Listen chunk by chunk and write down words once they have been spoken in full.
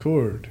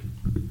Cord.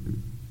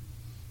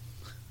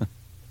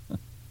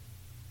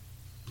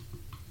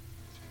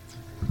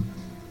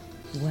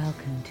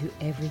 Welcome to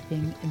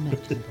Everything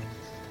Imaginable,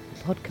 a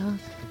podcast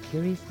for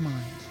curious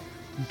minds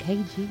on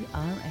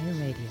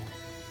KGRA Radio.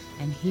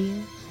 And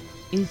here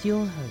is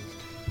your host,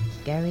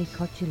 Gary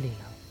Cocciolillo.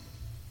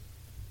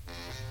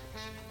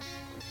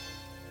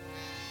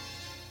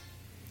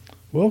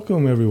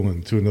 Welcome,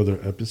 everyone, to another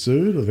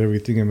episode of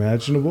Everything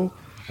Imaginable.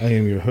 I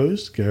am your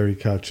host, Gary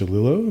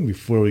Cocciolillo, and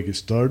before we get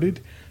started,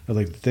 I'd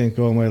like to thank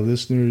all my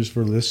listeners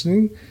for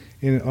listening,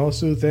 and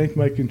also thank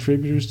my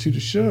contributors to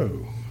the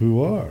show,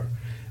 who are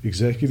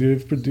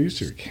Executive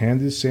Producer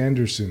Candace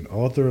Sanderson,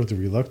 author of The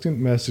Reluctant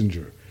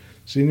Messenger,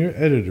 Senior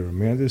Editor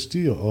Amanda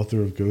Steele,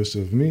 author of Ghosts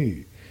of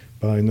Me,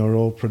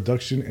 Binaural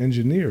Production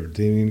Engineer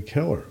Damian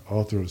Keller,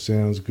 author of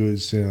Sounds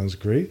Good, Sounds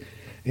Great,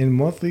 and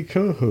monthly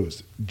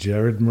co-host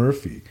Jared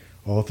Murphy,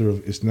 author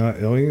of It's Not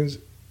Aliens,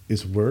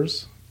 It's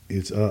Worse,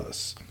 It's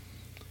Us.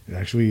 And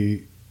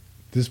actually,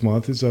 this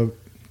month is a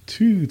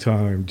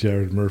two-time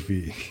Jared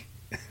Murphy.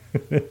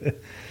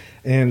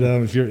 And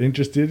if you're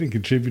interested in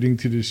contributing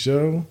to the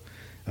show,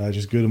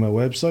 just go to my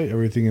website,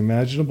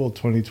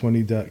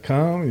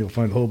 everythingimaginable2020.com, and you'll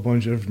find a whole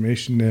bunch of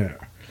information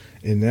there.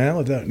 And now,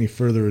 without any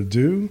further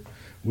ado,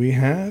 we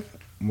have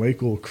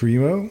Michael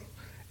Cremo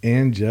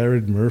and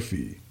Jared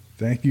Murphy.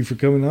 Thank you for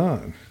coming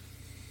on.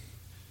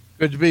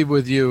 Good to be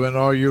with you and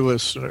all your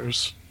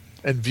listeners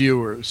and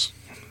viewers.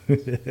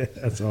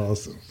 That's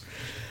awesome.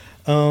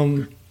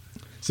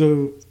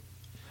 So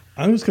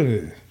I'm just going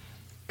to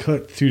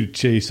cut through the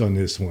chase on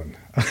this one.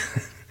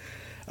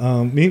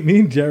 Me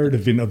and Jared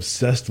have been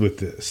obsessed with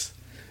this,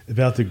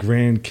 about the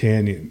Grand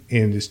Canyon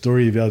and the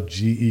story about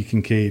G.E.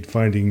 Kincaid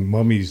finding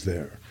mummies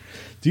there.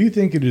 Do you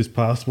think it is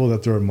possible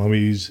that there are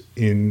mummies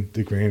in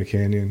the Grand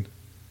Canyon?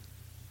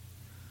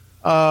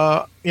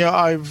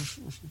 I've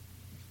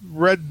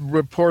read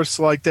reports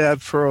like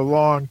that for a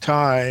long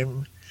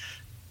time.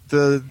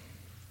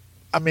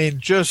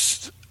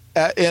 Just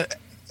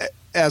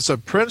as a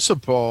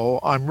principle,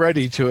 I'm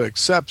ready to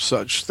accept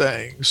such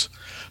things.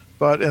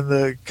 But in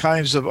the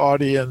kinds of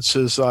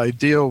audiences I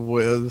deal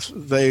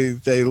with,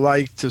 they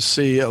like to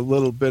see a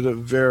little bit of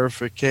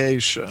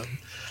verification.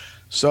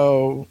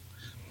 So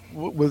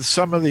with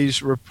some of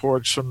these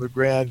reports from the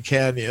Grand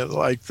Canyon,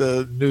 like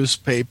the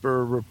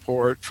newspaper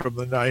report from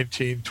the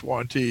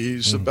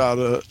 1920s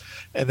about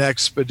an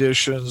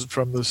expedition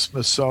from the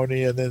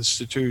Smithsonian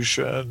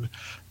Institution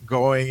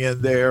going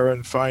in there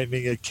and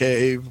finding a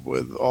cave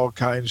with all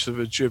kinds of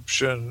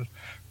Egyptian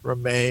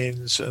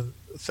remains and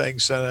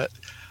things in it,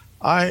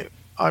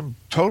 I'm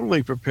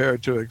totally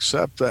prepared to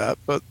accept that.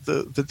 But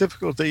the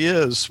difficulty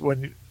is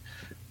when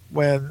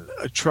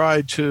I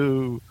try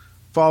to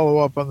follow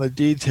up on the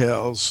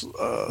details,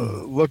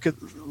 look at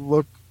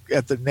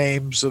the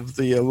names of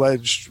the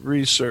alleged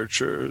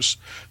researchers,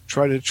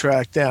 try to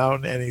track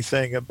down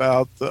anything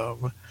about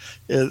them.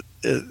 It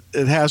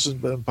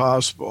hasn't been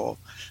possible.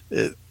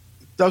 It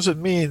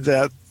doesn't mean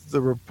that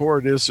the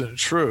report isn't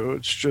true.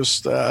 It's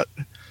just that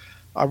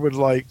I would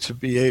like to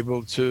be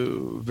able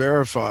to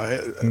verify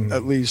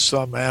at least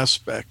some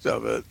aspect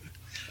of it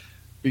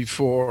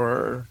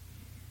before,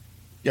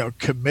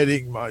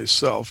 committing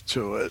myself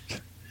to it.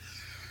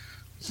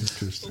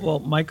 Interesting. Well,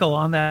 Michael,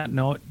 on that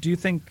note, do you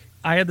think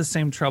I had the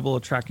same trouble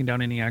of tracking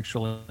down any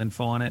actual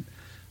info on it?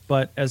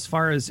 But as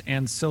far as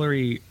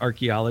ancillary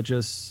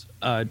archaeologists,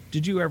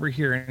 did you ever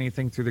hear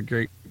anything through the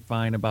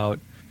grapevine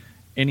about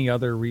any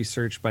other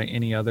research by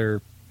any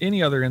other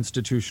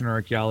institution or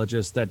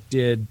archaeologist that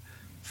did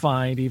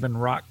find even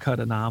rock cut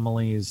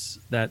anomalies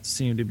that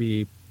seem to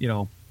be,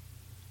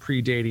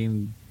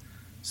 predating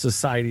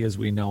society as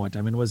we know it?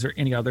 I mean, was there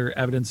any other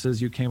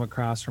evidences you came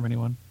across from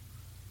anyone?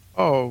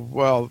 Oh,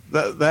 well,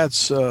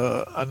 that's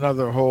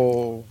another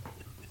whole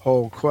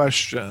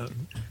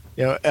question.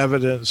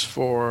 Evidence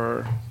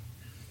for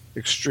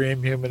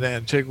extreme human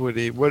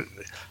antiquity. What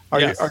are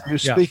you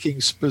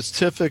speaking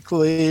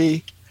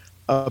specifically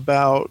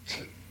about?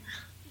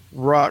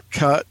 Rock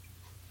cut.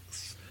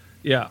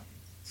 Yeah,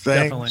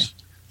 things? Definitely.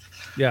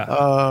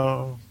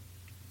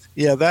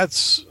 Yeah.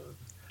 That's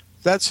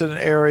an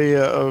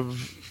area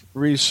of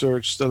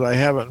research that I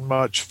haven't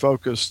much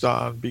focused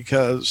on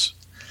because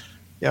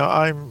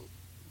my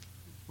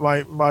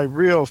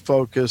real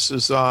focus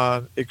is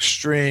on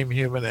extreme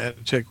human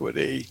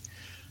antiquity.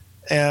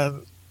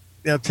 And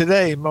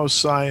today most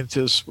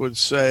scientists would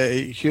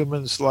say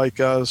humans like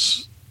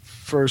us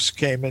first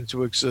came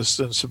into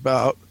existence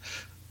about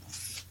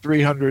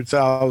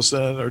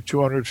 300,000 or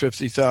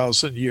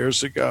 250,000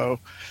 years ago.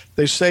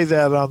 They say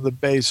that on the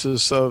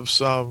basis of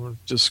some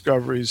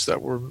discoveries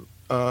that were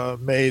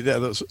made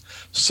at a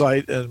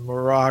site in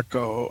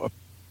Morocco a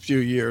few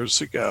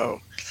years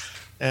ago.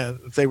 And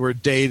they were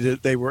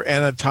dated, they were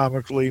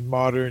anatomically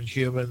modern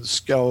human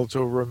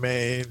skeletal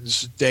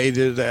remains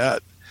dated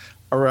at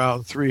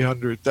around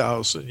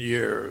 300,000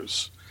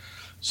 years.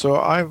 So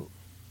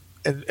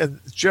and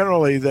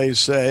generally they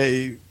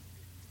say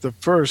the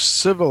first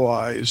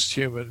civilized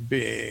human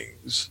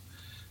beings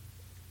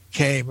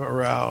came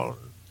around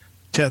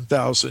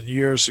 10,000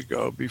 years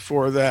ago.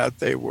 Before that,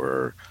 they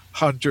were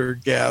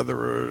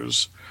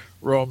hunter-gatherers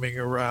roaming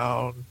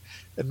around.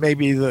 And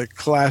maybe the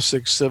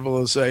classic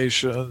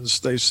civilizations,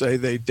 they say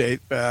they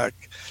date back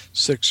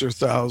 6 or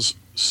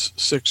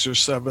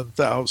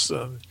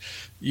 7,000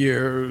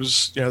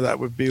 years. That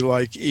would be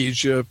like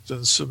Egypt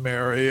and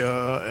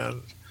Samaria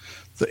and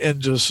the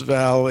Indus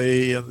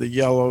Valley and the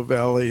Yellow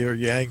Valley or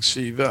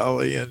Yangtze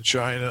Valley in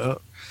China,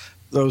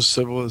 those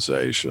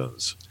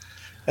civilizations.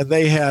 And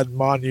they had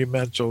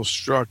monumental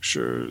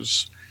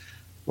structures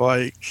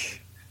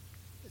like,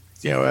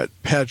 at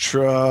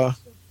Petra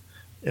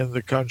in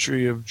the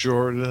country of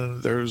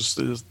Jordan, there's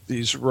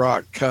these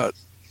rock-cut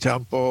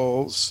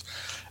temples.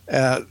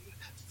 At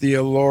the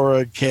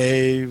Ellora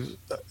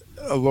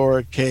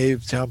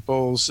Cave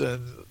temples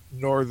in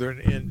northern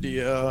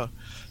India,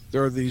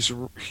 there are these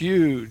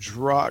huge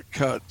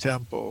rock-cut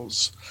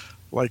temples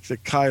like the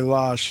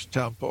Kailash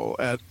temple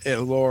at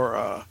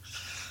Ellora.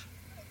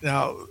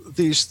 Now,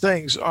 these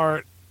things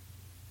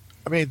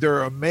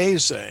they're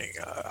amazing.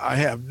 I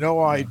have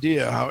no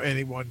idea how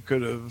anyone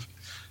could have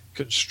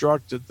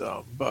constructed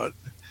them, but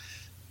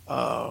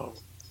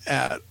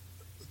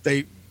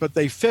they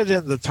fit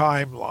in the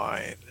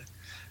timeline,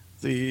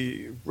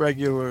 the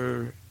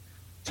regular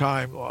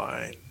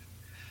timeline.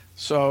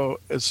 So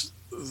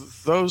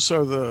those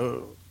are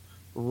the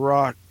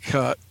rock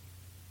cut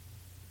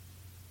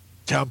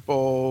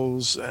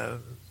temples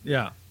and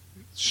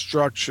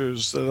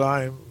structures that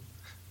I'm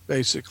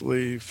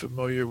basically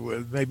familiar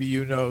with. Maybe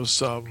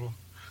some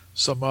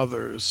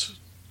others.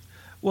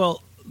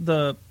 Well,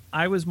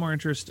 I was more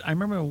interested. I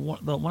remember one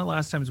of the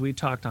last times we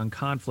talked on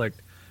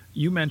conflict,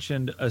 you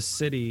mentioned a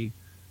city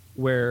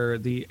where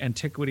the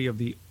antiquity of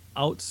the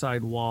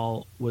outside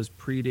wall was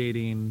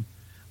predating.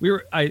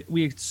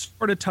 We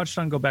sort of touched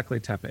on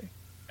Göbekli Tepe,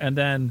 and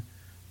then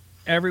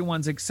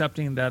everyone's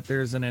accepting that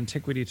there's an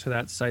antiquity to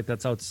that site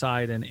that's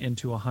outside and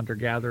into a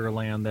hunter-gatherer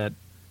land that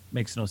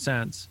makes no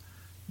sense.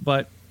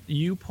 But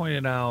you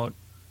pointed out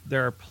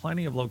there are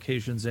plenty of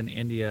locations in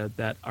India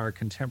that are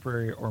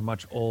contemporary or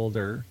much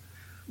older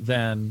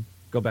than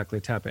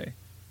Göbekli Tepe.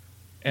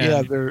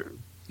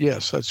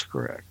 Yes, that's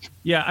correct.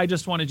 Yeah, I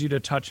just wanted you to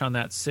touch on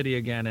that city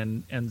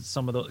again and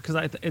some of those, because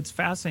it's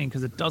fascinating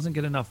because it doesn't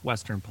get enough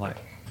Western play.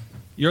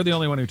 You're the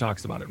only one who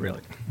talks about it,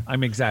 really.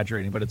 I'm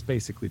exaggerating, but it's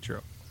basically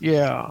true.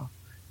 Yeah,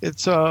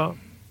 it's Göbekli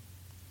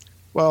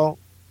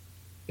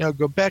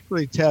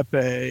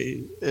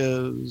Tepe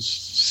is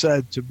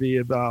said to be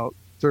about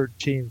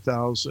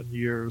 13,000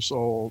 years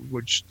old,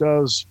 which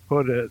does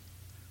put it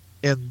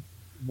in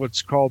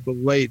what's called the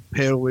late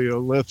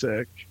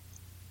Paleolithic.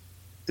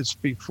 It's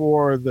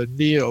before the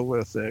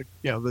Neolithic,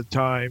 the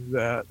time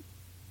that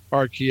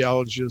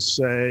archaeologists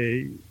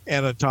say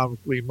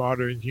anatomically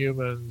modern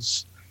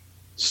humans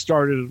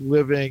started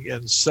living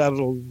in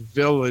settled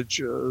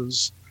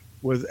villages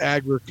with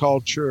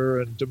agriculture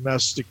and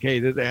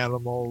domesticated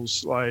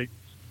animals like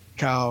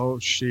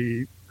cows,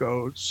 sheep,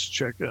 goats,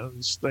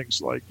 chickens,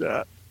 things like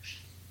that.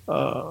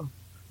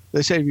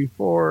 They say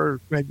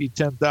before maybe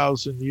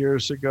 10,000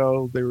 years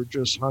ago, they were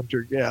just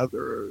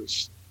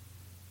hunter-gatherers.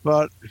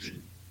 But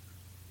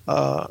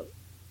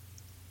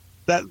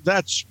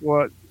that's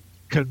what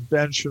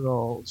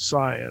conventional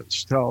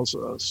science tells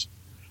us.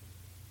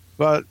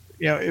 But,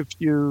 if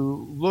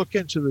you look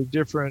into the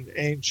different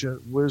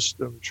ancient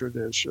wisdom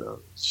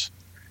traditions,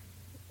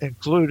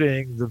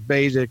 including the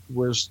Vedic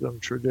wisdom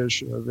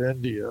tradition of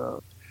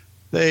India,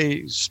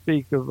 they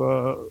speak of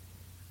a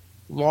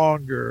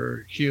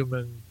longer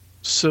human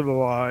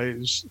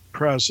civilized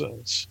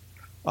presence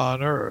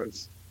on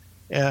Earth.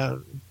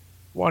 And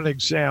one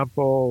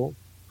example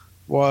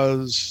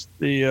was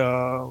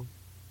the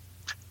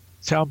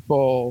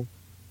temple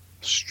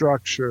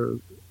structure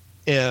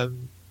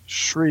in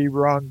Sri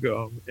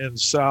Rangam in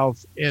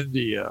South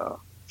India.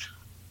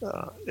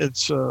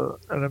 It's an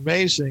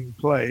amazing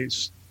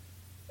place.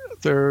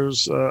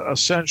 There's a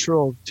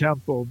central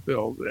temple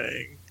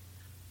building,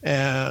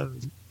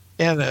 and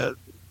in it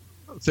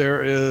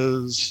there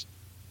is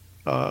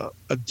a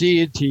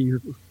deity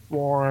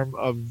form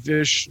of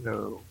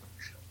Vishnu,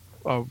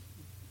 of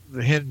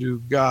the Hindu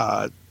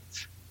god,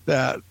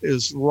 that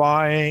is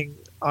lying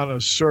on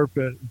a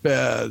serpent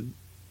bed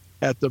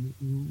at the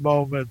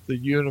moment the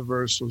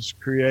universe was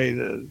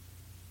created.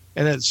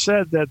 And it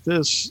said that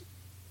this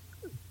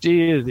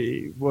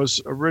deity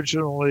was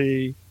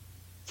originally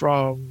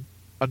from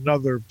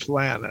another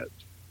planet.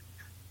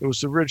 It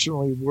was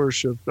originally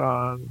worshipped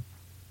on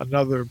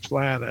another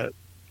planet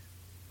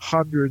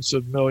hundreds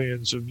of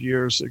millions of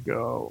years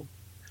ago.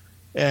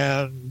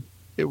 And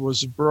it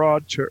was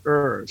brought to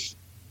Earth.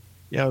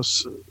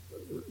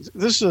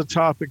 This is a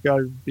topic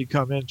I've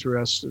become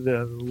interested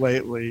in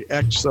lately,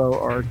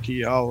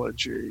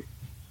 exoarchaeology.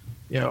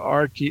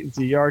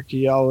 The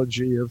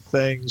archaeology of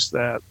things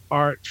that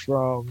aren't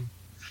from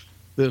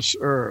this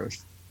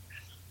Earth.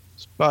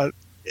 But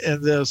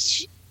in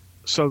this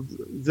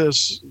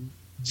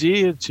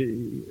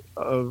deity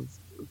of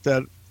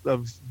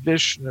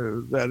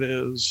Vishnu that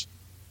is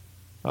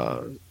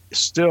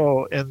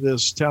still in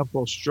this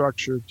temple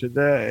structure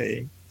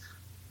today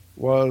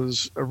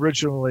was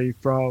originally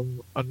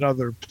from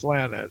another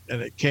planet,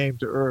 and it came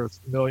to Earth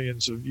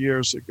millions of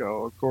years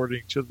ago,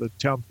 according to the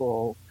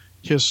temple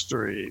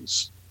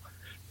histories.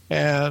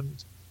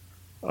 And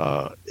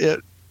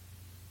it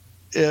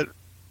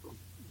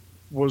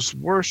was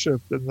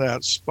worshipped in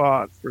that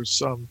spot for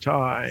some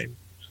time,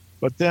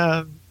 but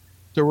then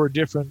there were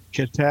different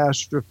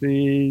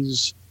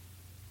catastrophes,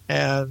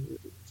 and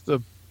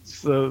the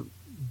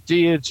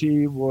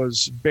deity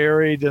was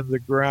buried in the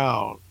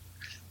ground.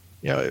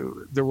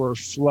 There were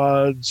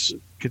floods,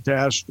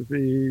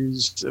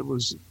 catastrophes.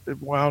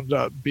 It wound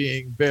up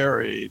being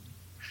buried,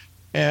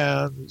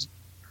 and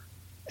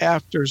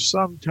after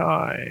some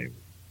time,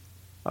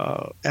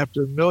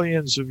 after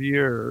millions of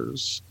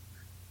years,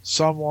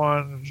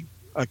 someone,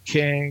 a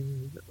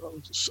king,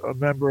 a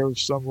member of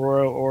some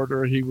royal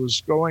order, he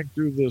was going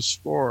through this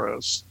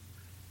forest,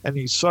 and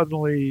he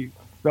suddenly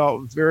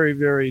felt very,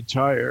 very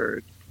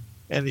tired,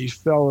 and he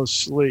fell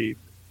asleep.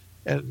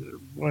 And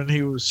when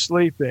he was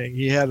sleeping,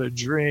 he had a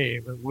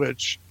dream in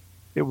which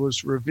it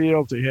was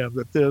revealed to him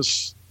that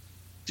this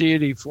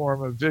deity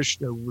form of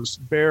Vishnu was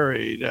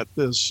buried at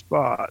this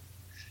spot.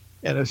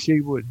 And if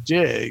he would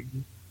dig,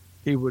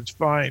 he would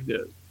find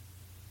it.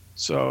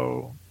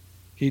 So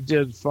he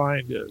did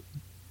find it.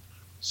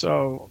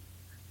 So,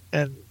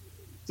 and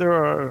there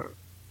are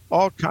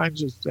all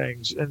kinds of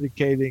things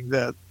indicating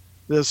that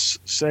this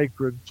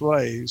sacred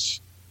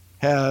place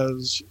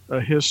has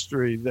a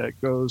history that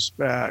goes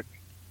back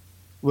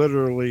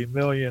literally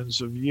millions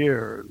of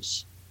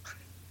years.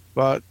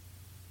 But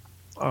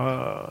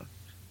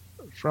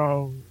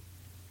from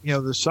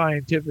the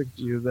scientific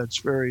view, that's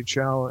very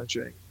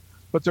challenging.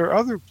 But there are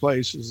other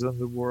places in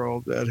the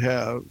world that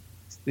have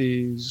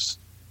these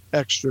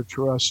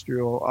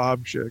extraterrestrial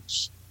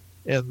objects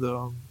in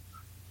them.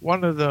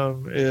 One of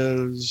them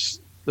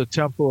is the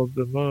Temple of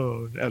the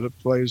Moon at a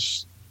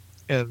place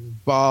in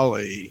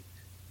Bali,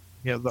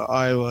 the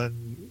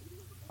island,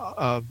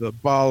 the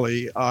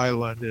Bali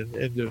island in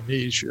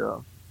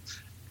Indonesia.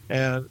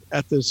 And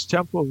at this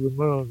Temple of the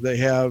Moon, they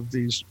have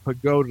these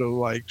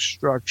pagoda-like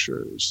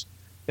structures.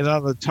 And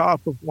on the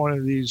top of one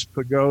of these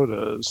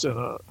pagodas, in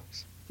a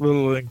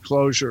little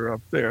enclosure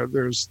up there,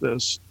 there's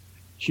this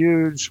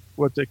huge,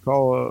 what they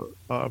call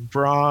a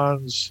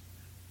bronze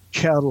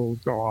kettle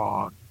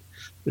gong.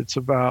 It's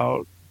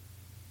about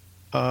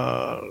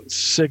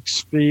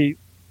 6 feet.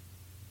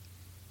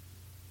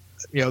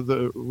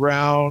 The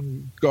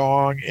round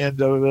gong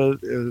end of it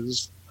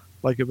is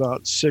like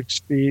about 6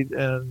 feet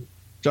in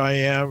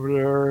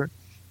diameter.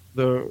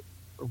 The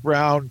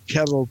round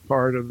kettle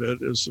part of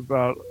it is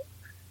about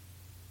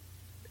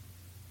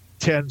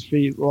 10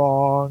 feet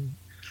long.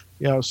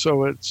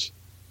 So it's,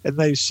 and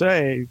they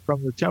say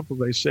from the temple,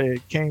 they say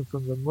it came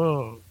from the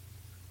moon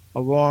a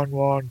long,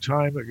 long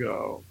time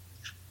ago.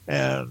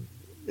 And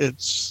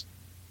it's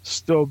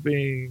still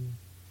being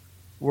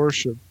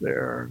worshipped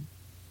there.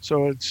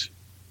 So it's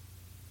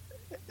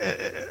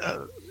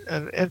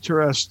an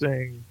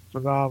interesting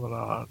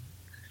phenomenon.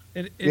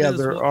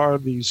 There are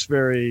these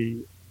very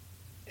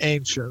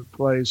ancient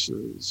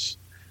places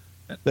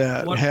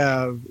that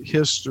have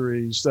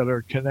histories that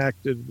are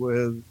connected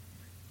with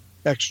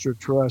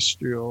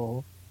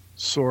extraterrestrial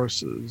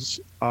sources,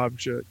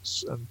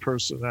 objects, and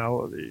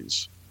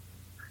personalities.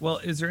 Well,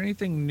 is there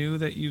anything new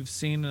that you've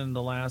seen in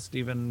the last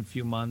even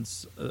few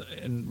months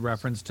in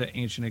reference to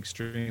ancient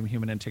extreme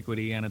human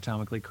antiquity,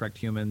 anatomically correct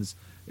humans?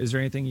 Is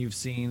there anything you've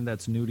seen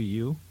that's new to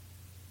you?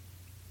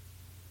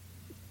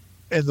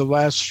 In the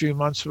last few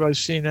months, have I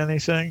seen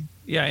anything?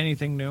 Yeah,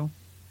 anything new?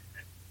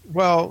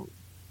 Well,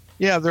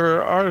 yeah,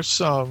 there are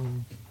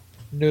some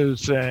new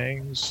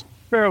things,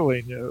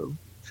 fairly new.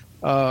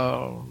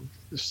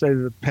 Say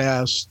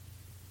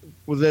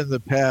within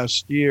the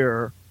past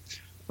year.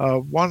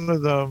 One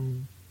of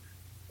them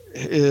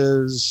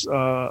is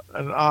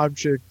an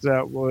object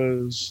that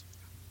was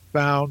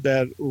found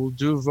at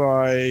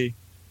Olduvai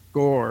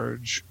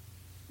Gorge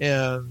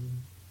in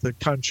the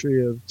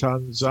country of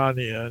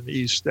Tanzania in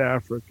East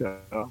Africa.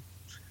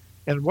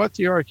 And what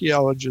the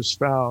archaeologists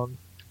found,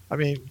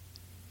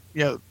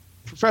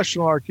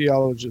 professional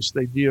archaeologists,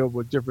 they deal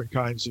with different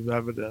kinds of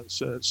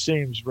evidence, and it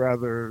seems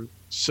rather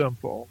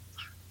simple,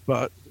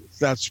 but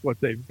that's what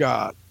they've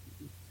got.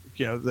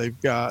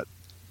 They've got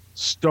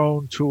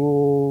stone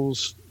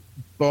tools,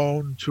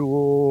 bone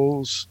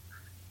tools,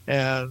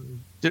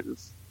 and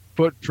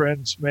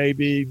footprints,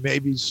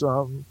 maybe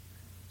some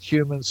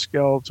human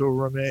skeletal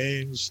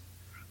remains.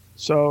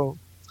 So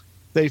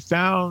they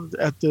found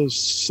at this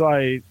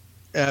site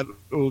at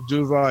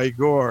Olduvai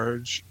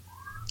Gorge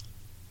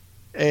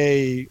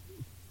a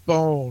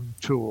bone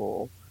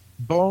tool.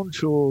 Bone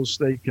tools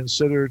they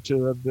consider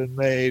to have been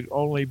made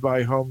only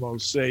by Homo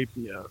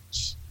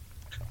sapiens.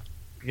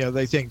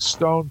 They think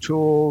stone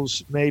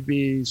tools may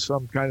be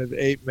some kind of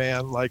ape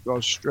man like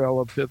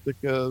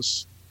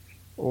Australopithecus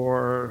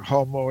or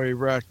Homo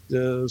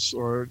erectus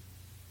or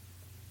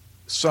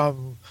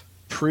some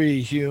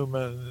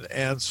pre-human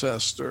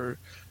ancestor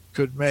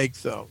could make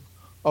them.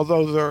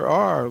 although there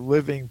are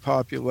living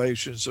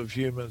populations of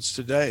humans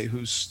today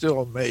who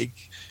still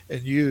make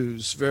and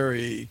use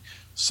very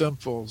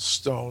simple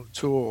stone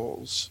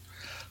tools.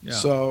 Yeah.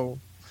 So,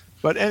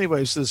 but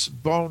anyways, this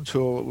bone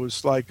tool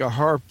was like a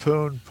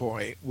harpoon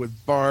point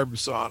with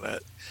barbs on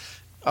it.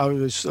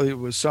 Obviously, it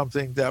was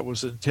something that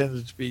was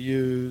intended to be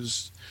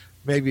used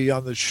maybe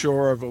on the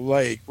shore of a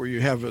lake where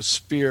you have a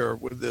spear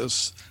with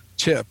this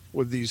tip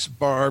with these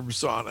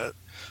barbs on it.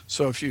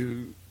 So if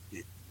you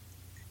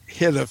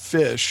hit a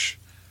fish,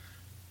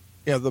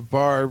 the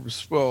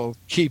barbs will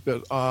keep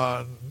it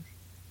on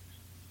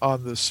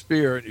the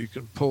spear, and you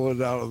can pull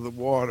it out of the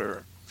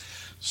water.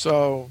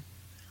 So,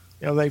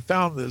 they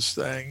found this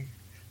thing,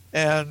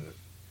 and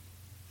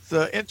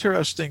the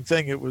interesting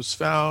thing, it was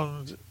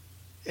found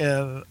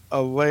in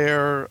a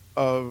layer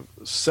of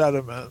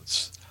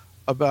sediments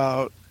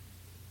about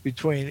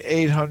between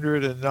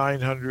 800 and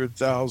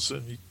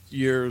 900,000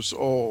 years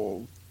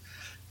old.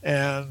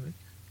 And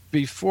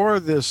before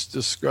this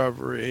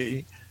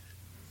discovery,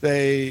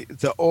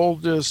 the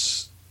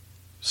oldest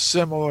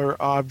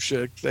similar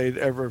object they'd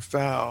ever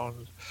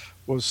found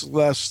was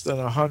less than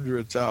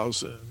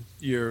 100,000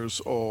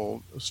 years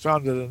old. It was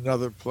found in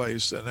another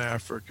place in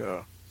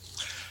Africa.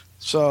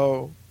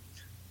 So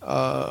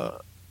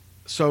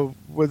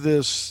with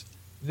this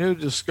new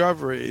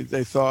discovery,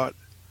 they thought,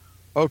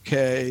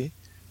 okay,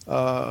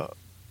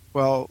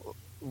 well,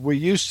 we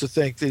used to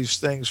think these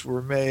things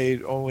were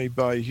made only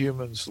by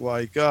humans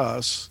like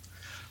us,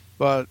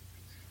 but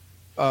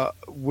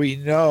we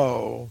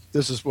know,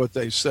 this is what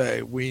they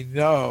say, we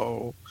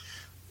know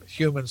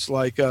humans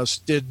like us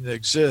didn't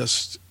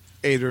exist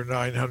 800 or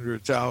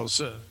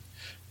 900,000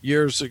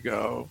 years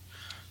ago.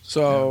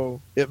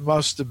 So it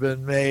must have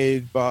been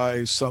made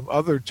by some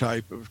other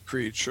type of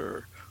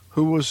creature.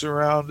 Who was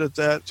around at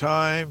that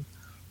time?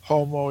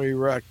 Homo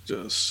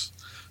erectus.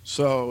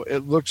 So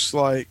it looks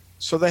like,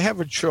 so they have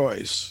a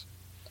choice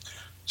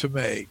to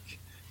make.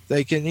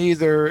 They can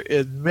either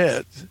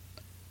admit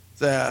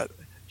that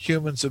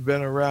humans have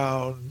been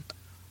around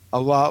a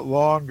lot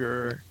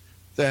longer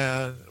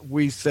than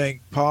we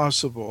think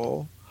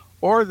possible,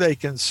 or they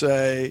can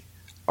say,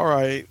 all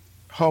right,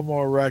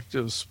 Homo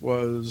erectus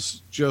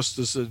was just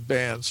as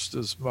advanced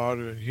as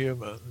modern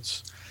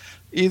humans.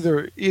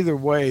 Either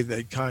way,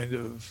 they kind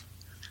of,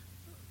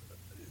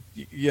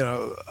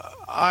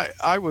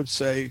 I would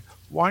say,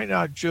 why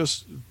not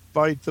just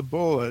bite the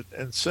bullet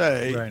and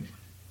say, Right.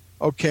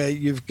 okay,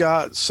 you've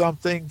got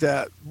something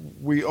that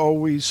we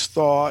always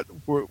thought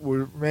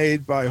were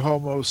made by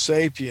Homo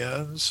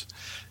sapiens.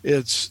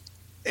 It's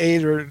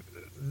 800 or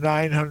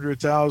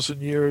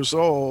 900,000 years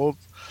old.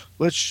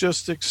 Let's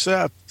just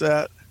accept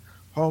that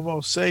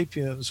Homo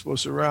sapiens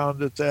was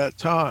around at that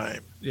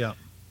time. Yeah.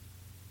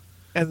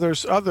 And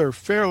there's other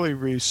fairly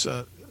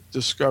recent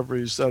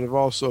discoveries that have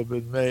also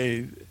been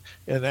made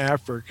in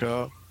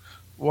Africa.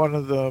 One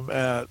of them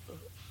at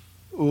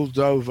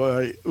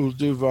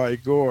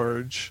Olduvai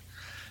Gorge.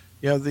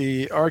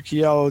 The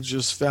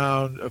archaeologists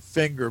found a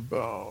finger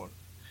bone.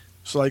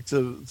 It's like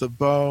the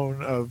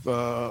bone of,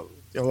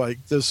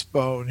 like this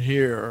bone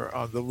here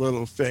on the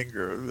little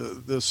finger,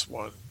 this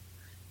one.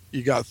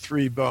 You got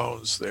 3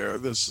 bones there.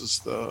 This is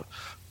the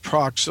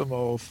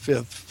proximal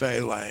 5th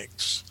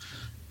phalanx,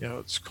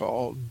 it's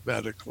called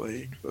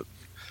medically, but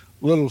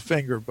little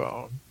finger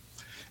bone.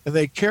 And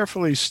they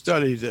carefully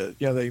studied it.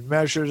 They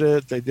measured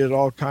it. They did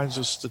all kinds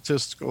of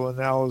statistical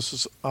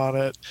analysis on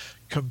it,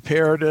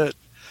 compared it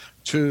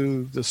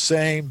to the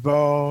same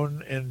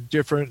bone in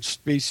different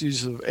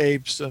species of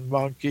apes and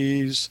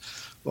monkeys,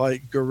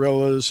 like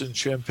gorillas and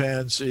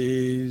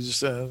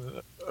chimpanzees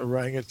and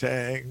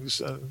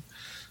orangutans.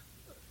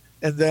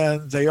 And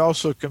then they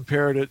also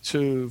compared it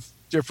to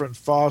different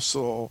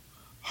fossil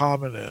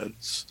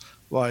hominids,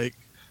 like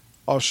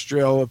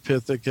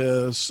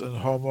Australopithecus and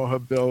Homo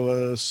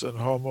habilis and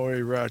Homo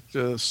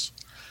erectus.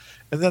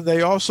 And then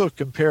they also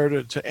compared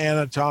it to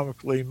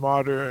anatomically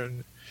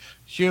modern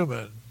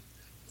human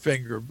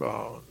finger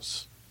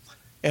bones.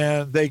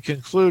 And they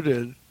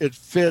concluded it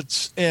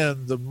fits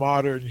in the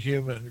modern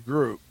human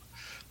group.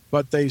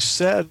 But they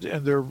said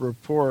in their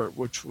report,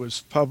 which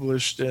was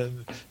published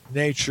in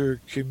Nature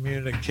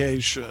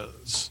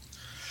Communications,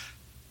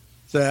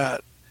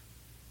 that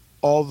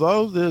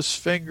although this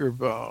finger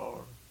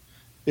bone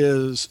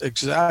is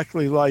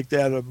exactly like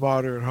that of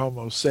modern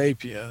Homo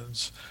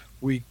sapiens,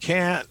 we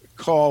can't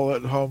call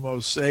it Homo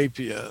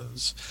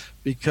sapiens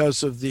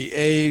because of the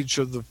age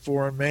of the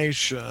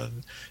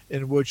formation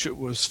in which it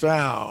was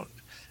found.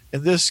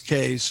 In this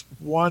case,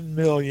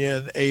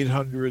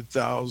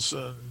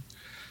 1,800,000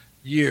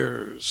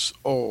 years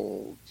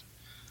old.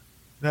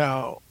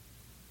 Now,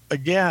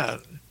 again,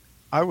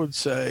 I would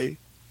say,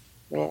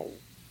 well,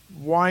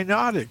 why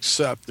not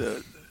accept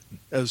it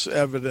as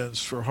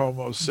evidence for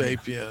Homo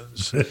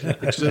sapiens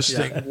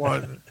existing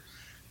one?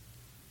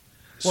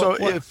 So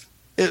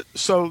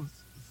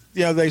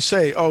they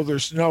say, oh,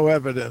 there's no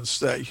evidence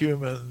that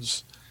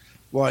humans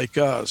like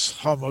us,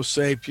 Homo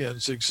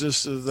sapiens,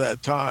 existed at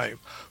that time.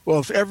 Well,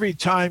 if every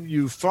time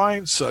you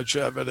find such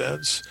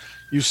evidence,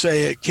 you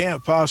say it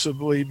can't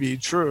possibly be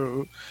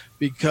true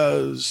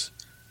because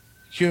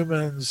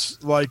humans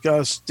like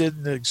us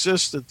didn't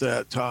exist at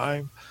that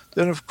time,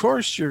 then of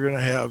course you're going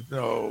to have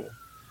no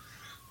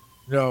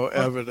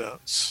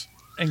evidence.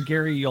 And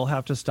Gary, you'll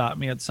have to stop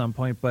me at some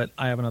point, but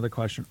I have another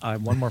question. I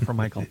have one more for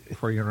Michael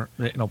before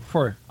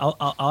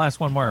I'll ask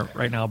one more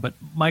right now. But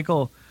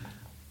Michael,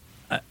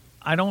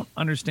 I don't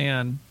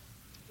understand.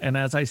 And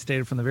as I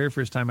stated from the very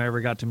first time I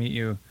ever got to meet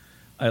you,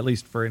 at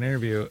least for an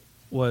interview,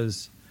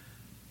 was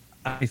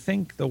I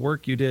think the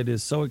work you did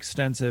is so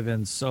extensive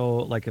and so,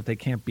 like, if they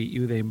can't beat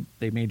you,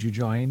 they made you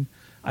join.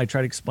 I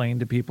try to explain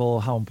to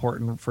people how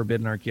important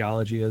forbidden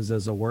archaeology is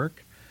as a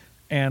work.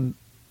 And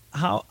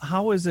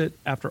how is it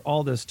after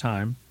all this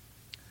time,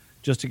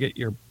 just to get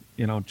your,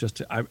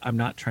 I'm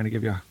not trying to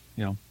give you,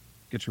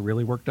 get you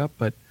really worked up,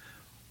 but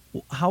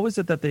how is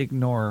it that they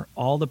ignore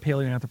all the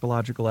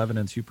paleoanthropological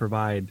evidence you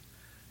provide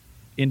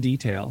in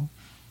detail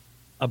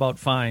about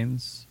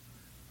finds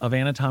of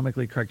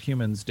anatomically correct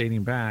humans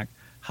dating back?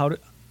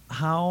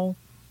 How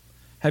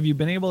have you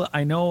been able to,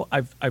 I know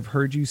I've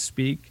heard you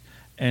speak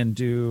and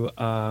do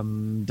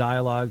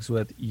dialogues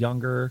with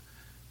younger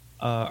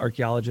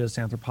archaeologists,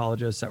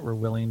 anthropologists that were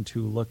willing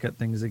to look at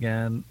things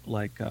again,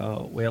 like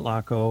Wyatt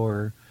Lacko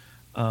or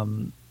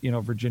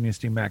Virginia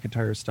Steen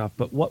McIntyre stuff.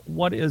 But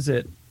what is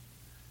it?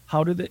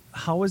 How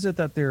is it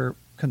that they're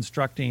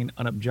constructing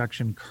an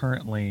objection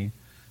currently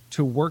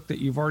to work that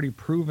you've already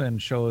proven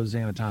shows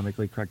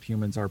anatomically correct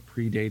humans are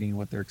predating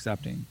what they're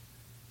accepting?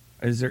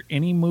 Is there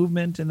any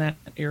movement in that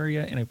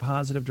area in a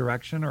positive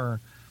direction,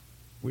 or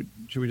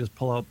should we just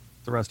pull out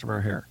the rest of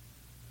our hair?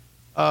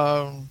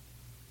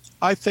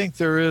 I think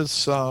there is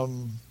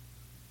some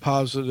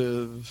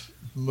positive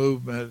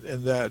movement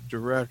in that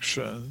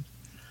direction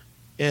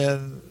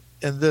in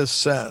this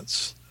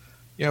sense.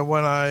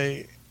 When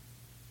I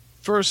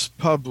first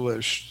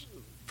published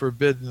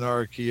Forbidden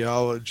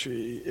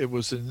Archaeology, it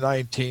was in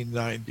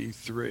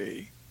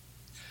 1993.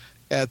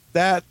 At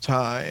that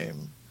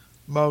time,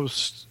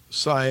 most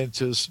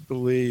scientists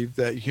believed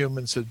that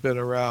humans had been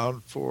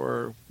around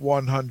for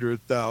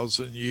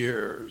 100,000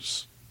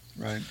 years.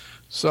 Right.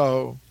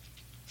 So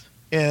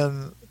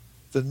in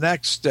the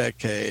next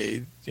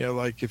decade,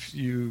 like if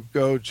you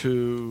go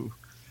to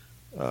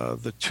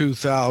the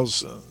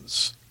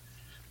 2000s,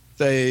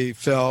 they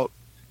felt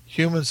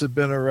humans had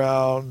been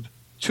around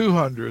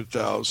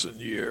 200,000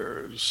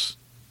 years.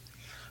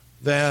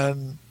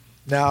 Then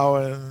now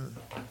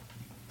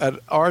at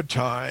our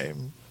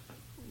time,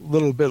 a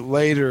little bit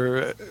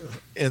later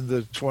in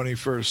the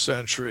 21st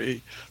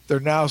century, they're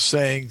now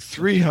saying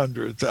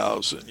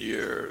 300,000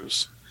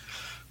 years.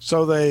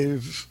 So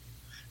they've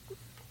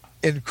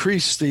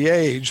increased the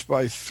age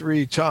by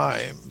 3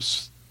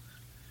 times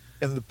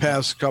in the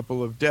past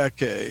couple of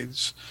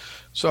decades.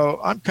 So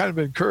I'm kind of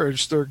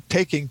encouraged. They're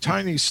taking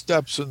tiny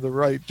steps in the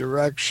right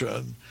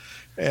direction,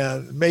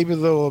 and maybe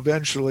they'll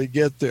eventually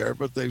get there,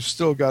 but they've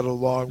still got a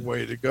long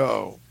way to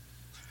go.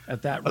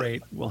 At that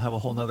rate, we'll have a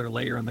whole nother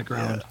layer in the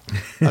ground.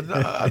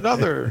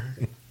 Yeah.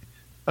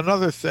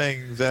 Another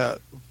thing that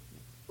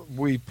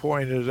we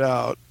pointed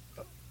out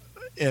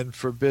in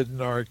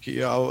Forbidden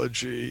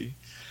Archaeology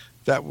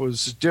that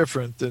was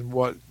different than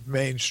what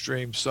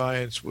mainstream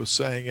science was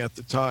saying at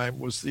the time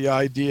was the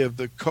idea of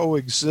the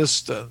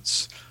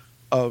coexistence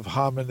of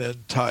hominin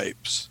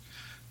types.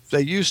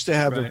 They used to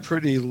have a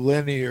pretty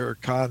linear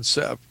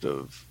concept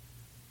of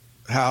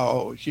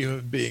how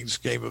human beings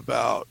came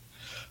about.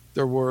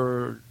 There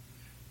were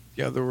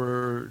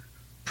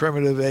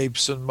primitive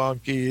apes and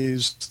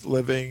monkeys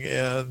living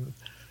in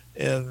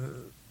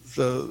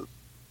the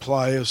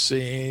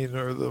Pliocene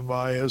or the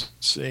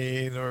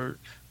Miocene or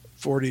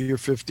 40 or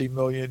 50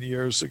 million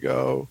years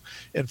ago.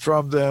 And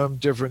from them,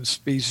 different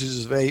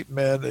species of ape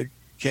men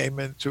came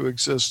into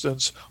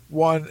existence,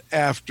 one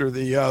after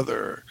the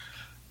other.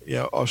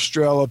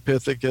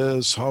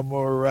 Australopithecus,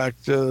 Homo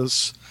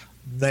erectus,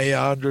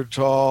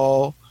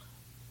 Neanderthal,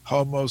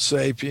 Homo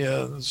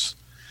sapiens.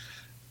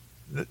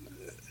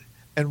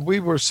 And we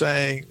were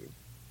saying,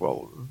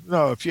 well,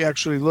 no, if you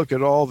actually look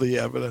at all the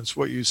evidence,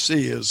 what you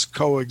see is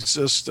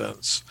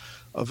coexistence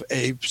of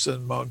apes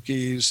and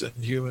monkeys and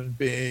human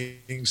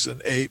beings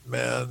and ape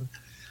men.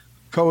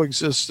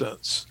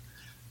 Coexistence.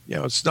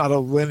 It's not a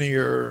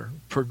linear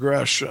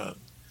progression.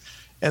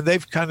 And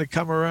they've kind of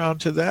come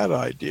around to that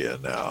idea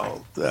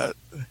now that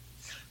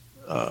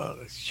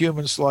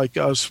humans like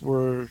us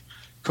were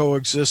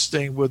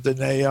coexisting with the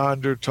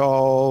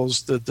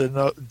Neanderthals, the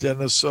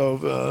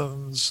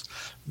Denisovans,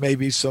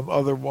 maybe some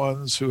other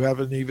ones who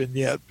haven't even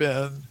yet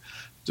been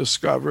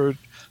discovered.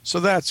 So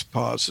that's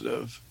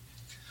positive.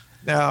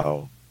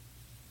 Now,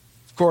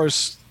 of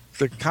course,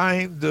 the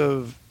kind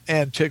of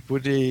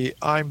antiquity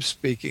I'm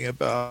speaking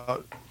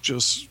about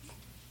just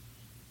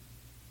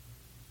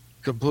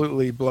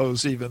completely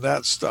blows even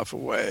that stuff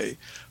away.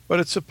 But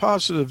it's a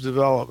positive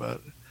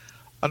development.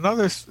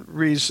 Another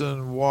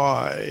reason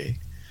why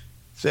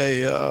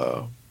they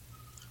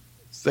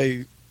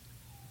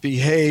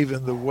behave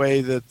in the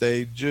way that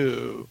they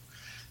do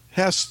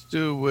has to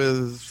do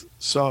with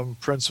some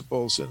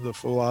principles in the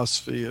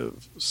philosophy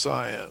of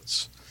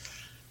science.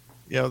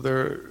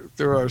 There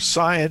are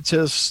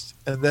scientists,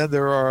 and then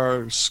there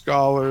are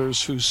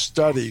scholars who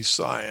study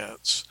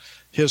science,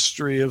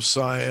 history of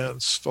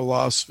science,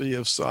 philosophy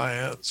of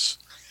science.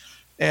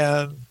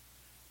 And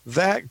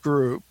that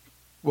group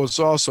was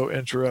also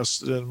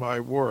interested in my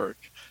work.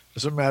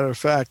 As a matter of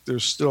fact, they're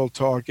still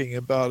talking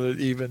about it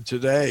even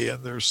today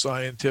in their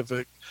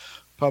scientific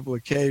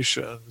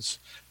publications.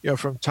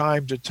 From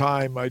time to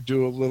time, I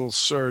do a little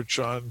search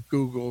on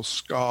Google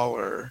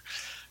Scholar,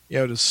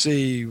 to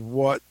see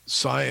what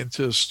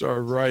scientists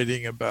are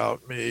writing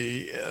about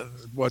me and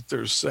what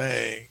they're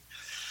saying.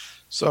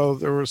 So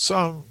there were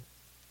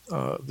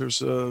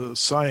there's a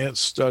science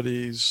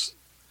studies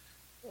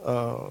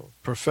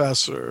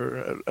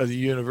professor at a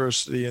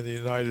university in the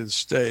United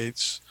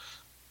States,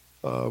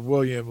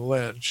 William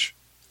Lynch.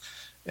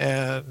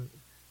 And,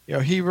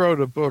 he wrote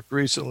a book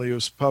recently. It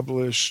was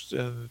published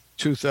in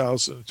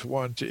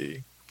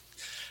 2020,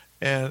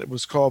 and it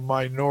was called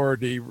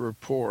Minority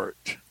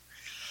Report.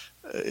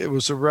 It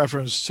was a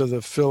reference to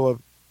the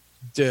Philip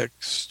Dick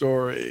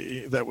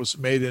story that was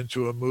made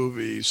into a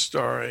movie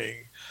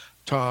starring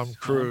Tom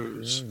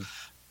Cruise.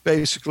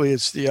 Basically,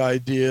 it's the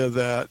idea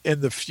that in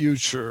the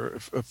future,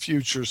 a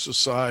future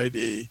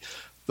society,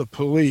 the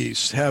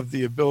police have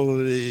the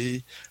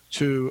ability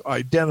to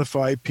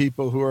identify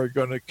people who are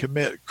going to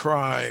commit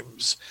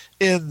crimes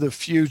in the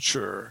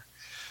future.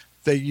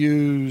 They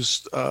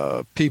used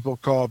people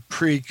called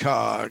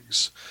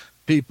precogs,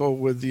 people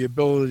with the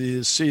ability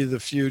to see the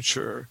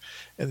future.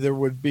 And there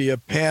would be a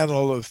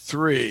panel of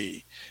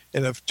three.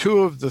 And if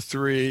two of the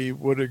three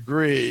would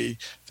agree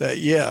that,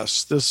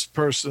 yes, this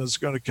person is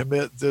going to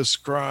commit this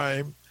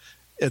crime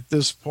at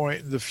this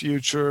point in the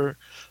future,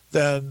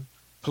 then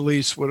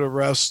police would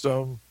arrest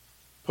them,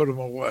 put them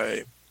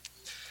away.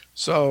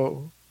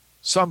 So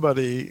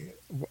somebody,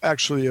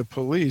 actually a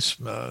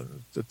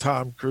policeman, the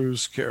Tom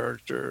Cruise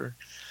character,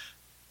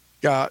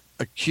 got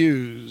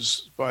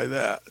accused by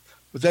that.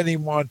 But then he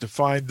wanted to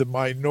find the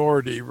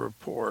Minority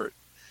Report.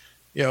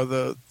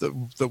 The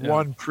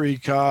one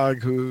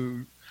precog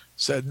who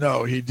said,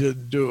 no, he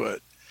didn't do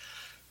it.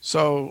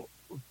 So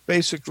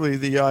basically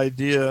the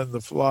idea in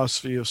the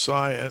philosophy of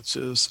science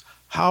is,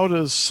 how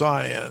does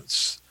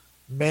science,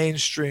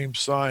 mainstream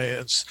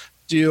science,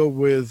 deal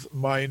with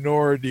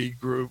minority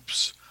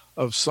groups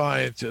of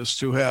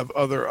scientists who have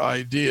other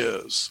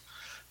ideas?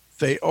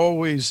 They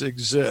always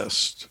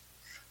exist.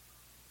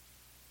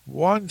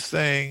 One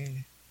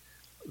thing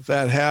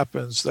that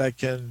happens that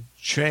can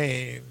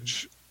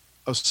change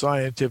a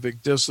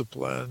scientific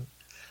discipline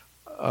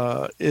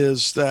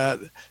is that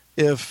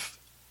if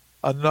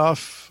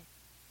enough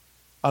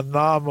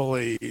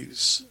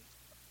anomalies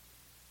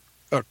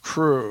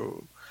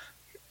accrue,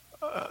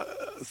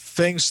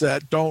 things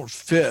that don't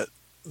fit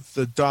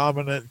the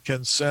dominant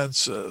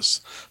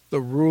consensus,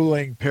 the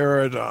ruling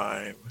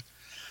paradigm.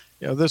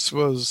 This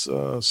was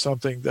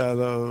something that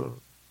a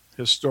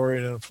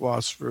historian and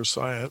philosopher of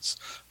science,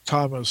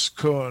 Thomas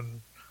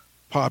Kuhn,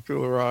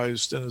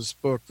 popularized in his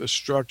book, The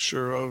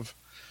Structure of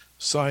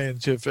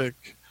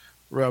Scientific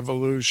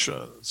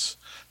Revolutions.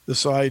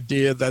 This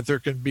idea that there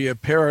can be a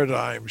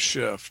paradigm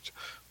shift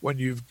when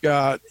you've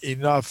got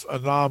enough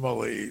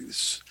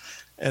anomalies,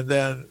 and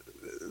then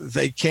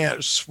they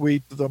can't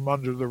sweep them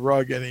under the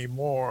rug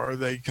anymore.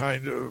 They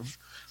kind of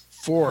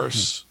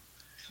force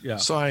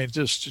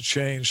scientists to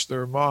change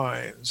their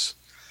minds.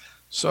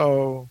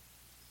 So,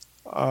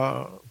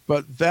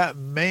 but that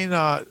may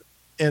not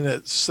in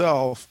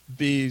itself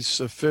be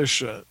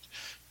sufficient.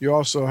 You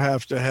also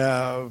have to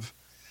have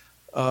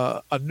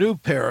a new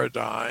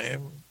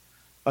paradigm,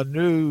 a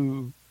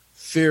new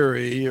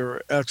theory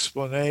or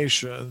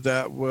explanation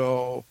that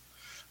will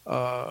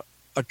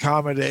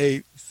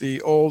accommodate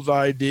the old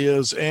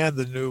ideas and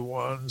the new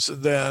ones.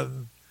 And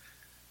then,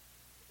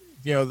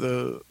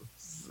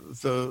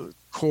 the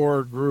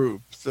core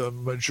group, the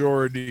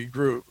majority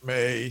group,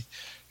 may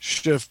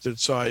shift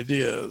its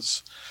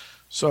ideas.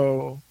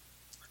 So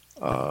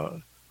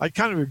I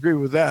kind of agree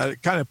with that.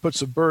 It kind of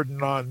puts a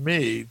burden on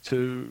me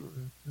to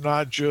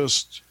not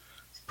just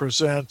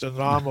present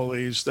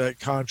anomalies that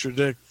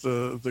contradict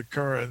the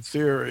current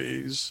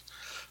theories,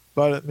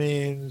 but it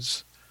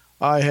means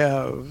I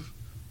have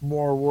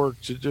more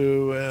work to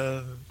do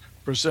in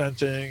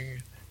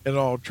presenting an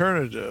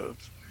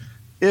alternative.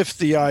 If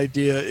the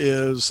idea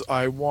is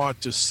I want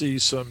to see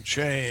some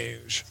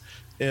change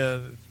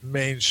in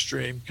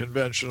mainstream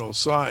conventional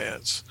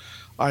science,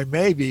 I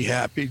may be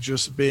happy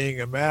just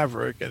being a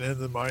maverick and in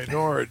the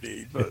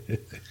minority,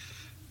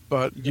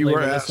 but you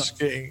were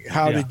asking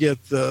how to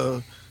get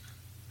the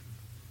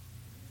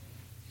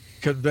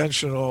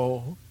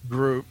conventional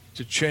group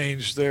to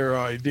change their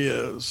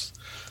ideas.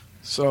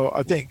 So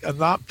I think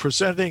not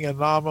presenting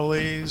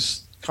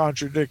anomalies,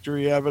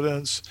 contradictory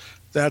evidence,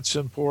 that's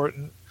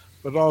important,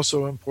 but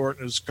also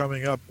important is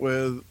coming up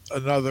with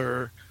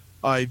another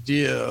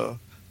idea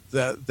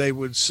that they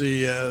would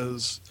see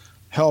as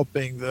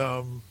helping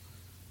them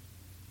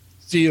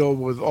deal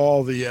with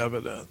all the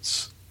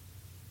evidence.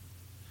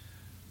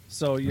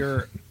 So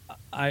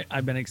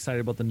I've been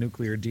excited about the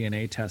nuclear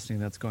DNA testing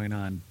that's going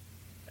on,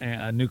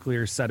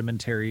 nuclear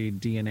sedimentary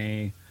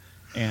DNA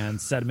and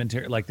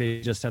sedimentary. Like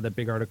they just had that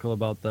big article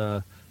about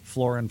the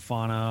flora and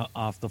fauna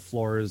off the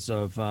floors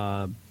of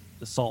the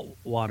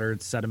saltwater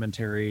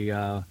sedimentary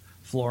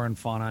flora and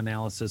fauna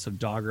analysis of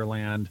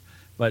Doggerland,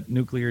 but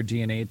nuclear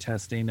DNA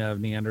testing of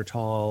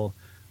Neanderthal.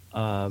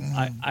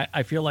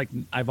 I feel like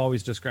I've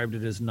always described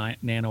it as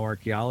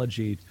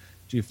nanoarchaeology.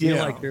 Do you feel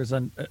like there's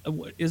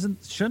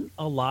shouldn't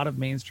a lot of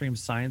mainstream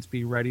science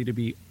be ready to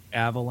be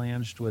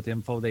avalanched with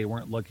info they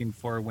weren't looking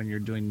for when you're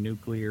doing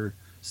nuclear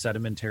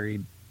sedimentary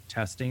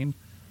testing,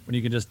 when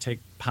you can just take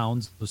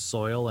pounds of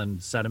soil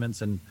and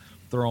sediments and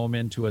throw them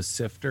into a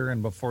sifter,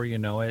 and before you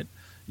know it,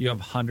 you have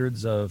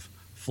hundreds of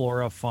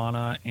flora,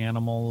 fauna,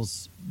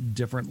 animals,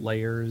 different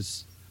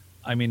layers.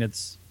 I mean,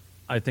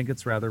 I think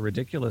it's rather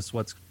ridiculous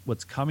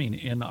what's coming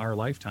in our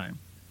lifetime.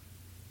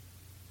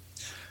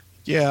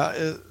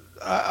 Yeah,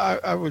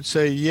 I would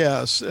say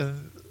yes,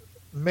 and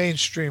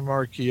mainstream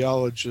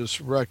archaeologists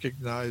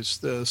recognize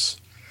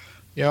this.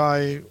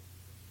 I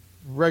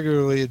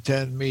regularly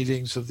attend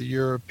meetings of the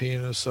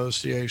European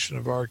Association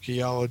of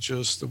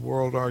Archaeologists, the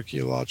World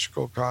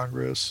Archaeological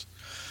Congress,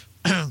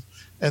 and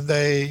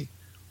they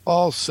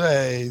all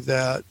say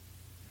that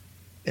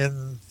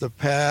in the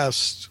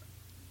past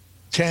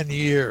 10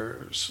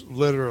 years,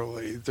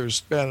 literally,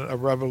 there's been a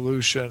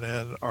revolution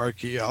in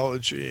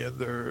archaeology and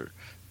their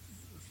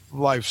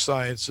life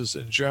sciences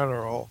in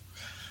general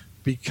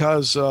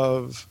because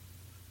of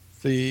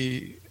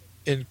the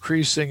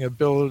increasing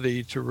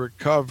ability to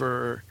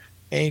recover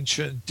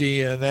ancient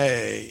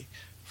DNA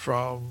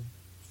from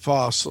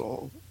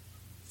fossil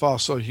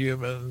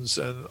humans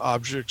and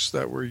objects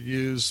that were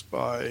used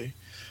by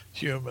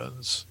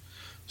humans.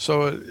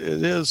 So it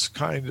is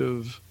kind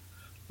of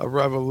a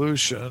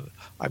revolution.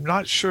 I'm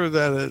not sure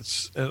that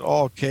it's in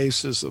all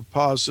cases a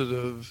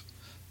positive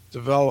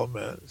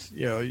development.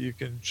 You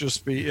can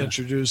just be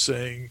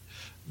introducing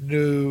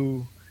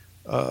new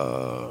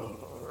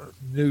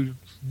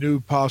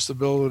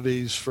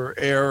possibilities for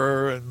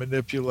error and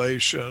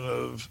manipulation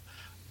of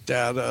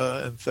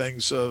data and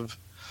things of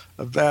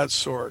that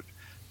sort,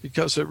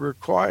 because it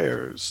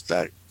requires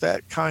that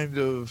kind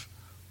of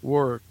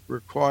work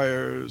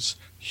requires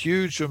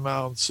huge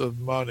amounts of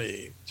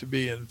money to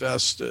be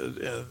invested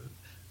in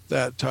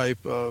that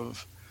type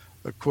of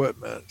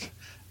equipment.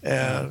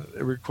 And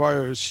it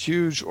requires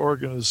huge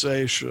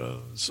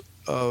organizations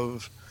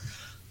of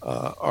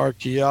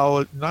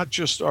not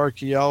just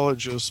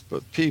archaeologists,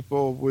 but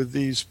people with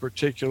these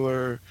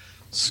particular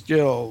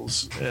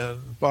skills in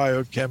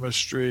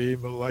biochemistry,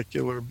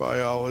 molecular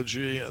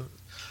biology, and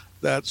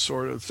that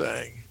sort of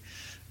thing.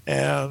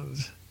 And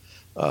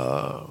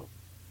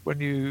when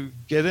you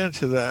get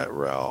into that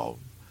realm,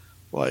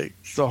 like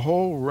the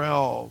whole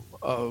realm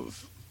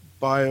of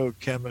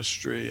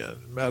biochemistry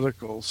and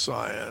medical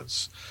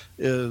science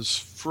is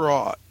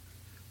fraught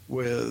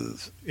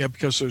with,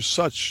 because there's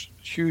such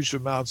huge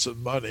amounts of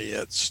money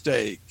at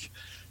stake.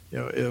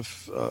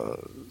 If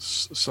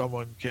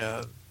someone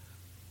can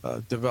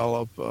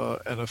develop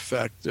an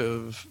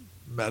effective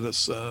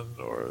medicine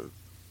or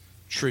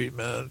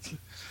treatment,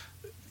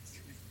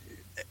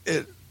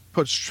 it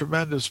puts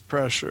tremendous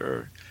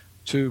pressure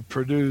to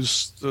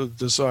produce the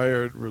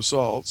desired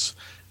results.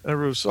 And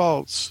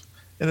results,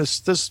 and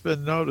this has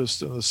been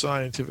noticed in the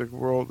scientific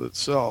world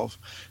itself,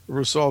 it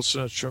results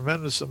in a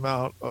tremendous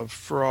amount of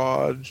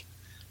fraud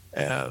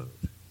and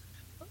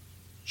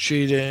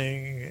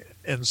cheating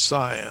in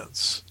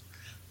science.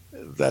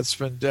 That's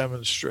been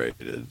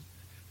demonstrated.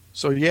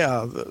 So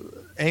yeah,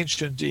 the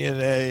ancient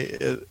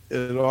DNA,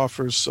 it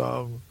offers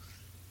some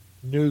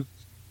new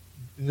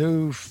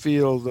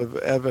field of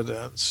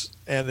evidence,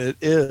 and it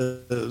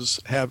is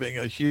having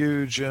a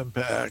huge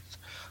impact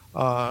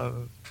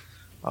on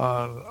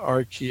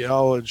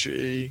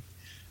archaeology.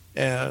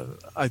 And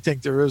I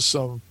think there's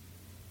a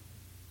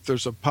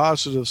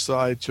positive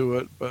side to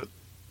it, but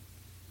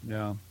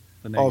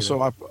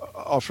also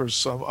offers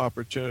some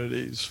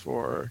opportunities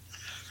for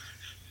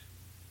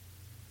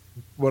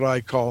what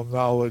I call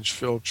knowledge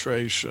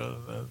filtration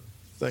and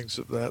things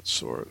of that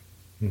sort.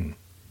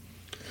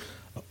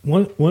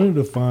 One of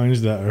the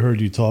finds that I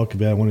heard you talk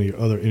about in one of your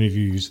other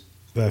interviews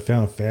that I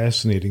found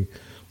fascinating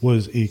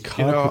was a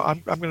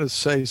copper. I'm going to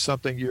say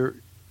something.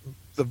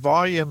 The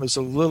volume is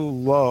a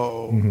little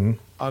low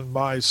on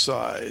my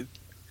side,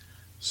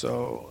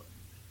 so,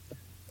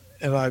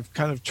 and I've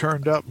kind of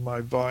turned up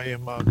my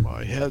volume on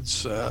my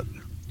headset.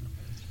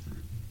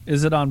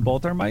 Is it on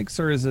both our mics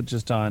or is it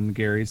just on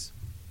Gary's?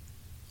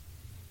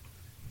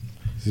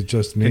 Is it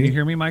just me? Can you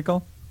hear me,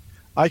 Michael?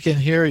 I can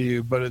hear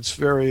you, but it's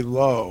very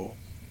low.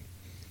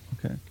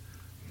 Okay.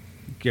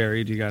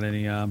 Gary, do you got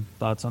any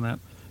thoughts on that?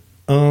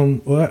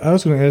 Well, I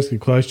was going to ask a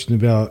question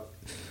about,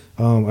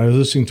 I was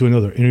listening to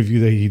another interview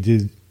that he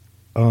did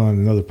on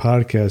another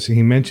podcast, and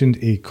he mentioned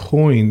a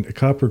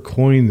copper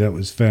coin that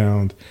was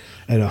found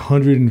at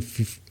about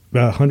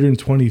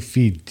 120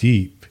 feet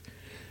deep,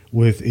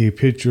 with a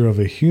picture of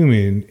a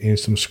human and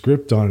some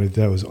script on it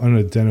that was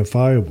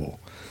unidentifiable.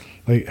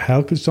 Like,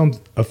 how could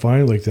a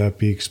find like that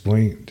be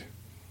explained?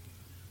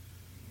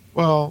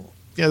 Well,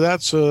 yeah,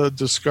 that's a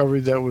discovery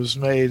that was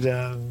made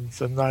in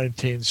the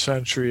 19th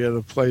century at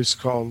a place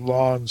called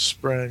Lawn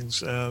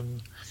Springs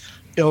in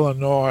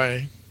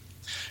Illinois.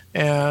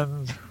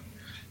 And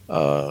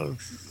a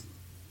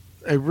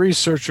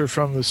researcher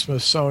from the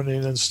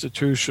Smithsonian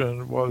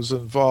Institution was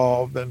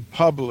involved and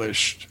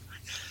published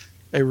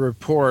a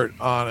report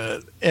on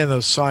it in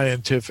a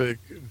scientific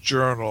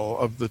journal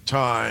of the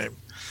time.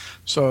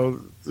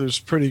 So there's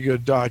pretty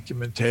good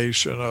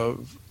documentation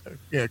of,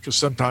 because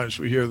sometimes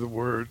we hear the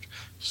word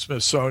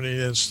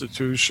Smithsonian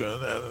Institution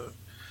and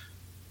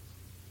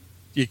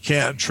you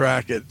can't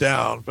track it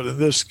down. But in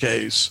this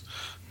case,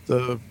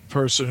 the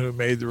person who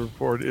made the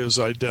report is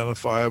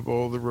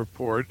identifiable. The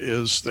report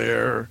is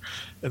there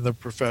in the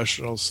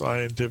professional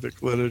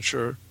scientific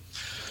literature.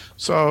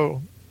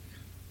 So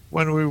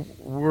when we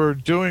were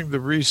doing the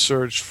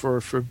research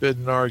for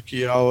Forbidden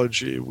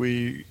Archaeology,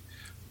 we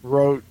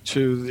wrote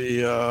to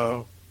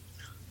the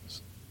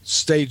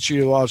State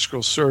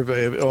Geological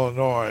Survey of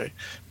Illinois,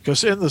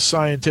 because in the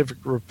scientific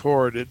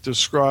report it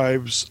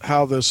describes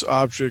how this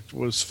object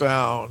was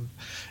found.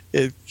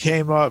 It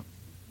came up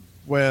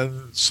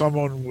when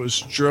someone was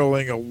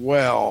drilling a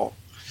well,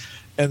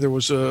 and there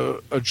was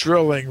a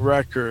drilling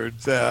record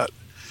that,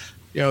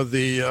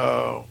 the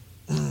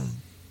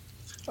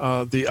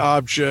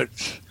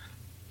object,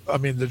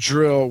 the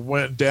drill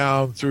went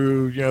down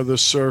through, the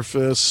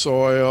surface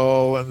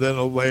soil, and then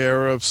a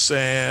layer of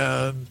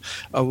sand,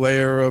 a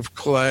layer of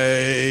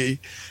clay,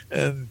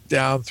 and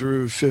down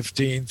through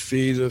 15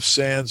 feet of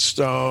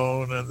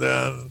sandstone, and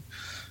then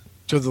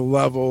to the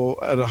level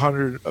at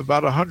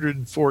about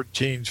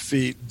 114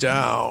 feet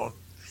down.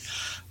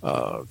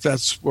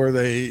 That's where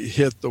they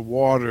hit the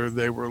water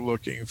they were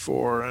looking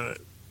for,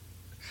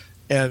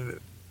 and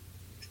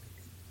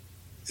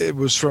it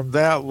was from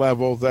that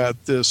level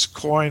that this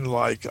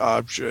coin-like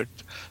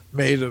object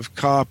made of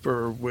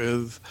copper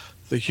with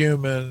the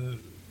human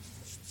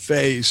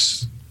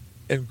face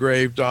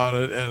engraved on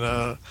it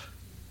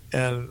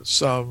and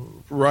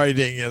some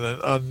writing in an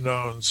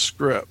unknown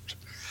script.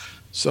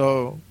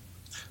 So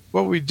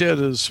what we did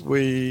is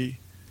we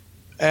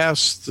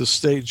asked the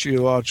State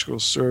Geological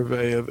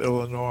Survey of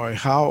Illinois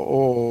how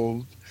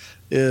old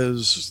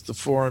is the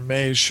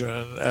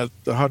formation at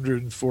the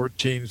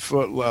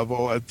 114-foot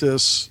level at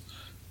this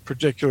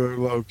particular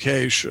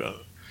location,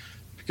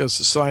 because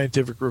the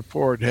scientific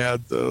report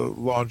had the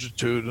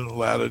longitude and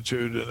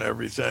latitude and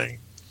everything.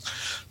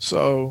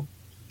 So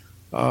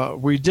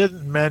we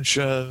didn't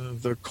mention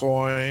the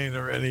coin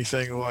or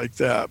anything like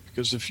that,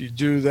 because if you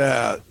do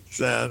that,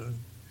 then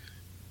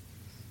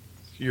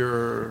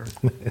your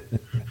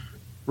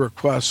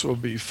request will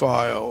be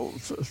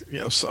filed,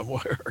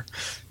 somewhere.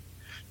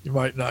 You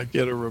might not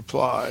get a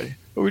reply.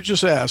 But we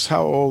just asked,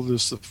 how old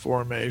is the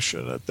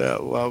formation at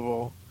that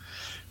level?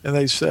 And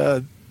they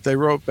said, they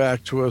wrote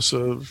back to us,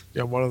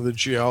 one of the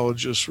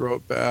geologists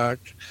wrote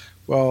back,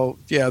 well,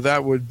 yeah,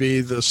 that would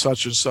be the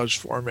such and such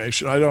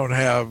formation. I don't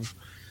have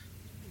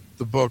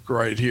the book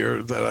right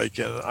here that I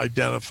can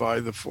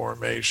identify the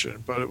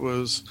formation, but it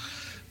was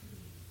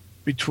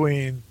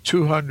between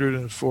 200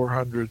 and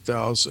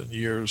 400,000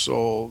 years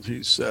old,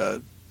 he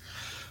said.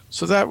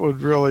 So that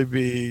would really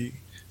be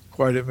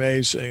quite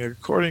amazing.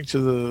 According to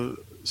the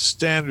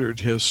standard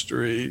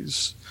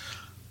histories,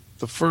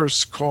 the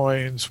first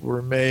coins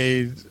were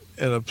made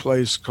in a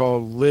place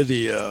called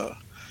Lydia,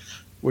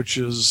 which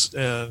is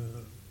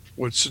in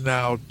what's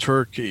now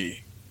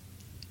Turkey.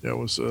 There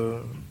was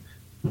a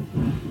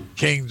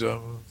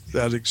kingdom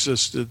that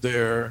existed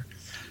there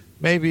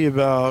maybe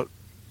about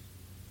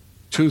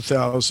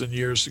 2,000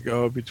 years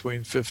ago, between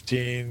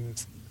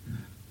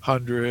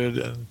 1,500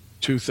 and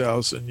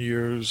 2,000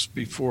 years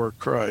before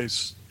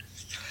Christ.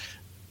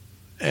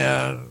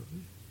 And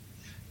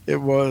it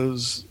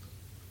was,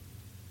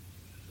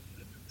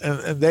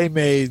 and they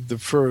made the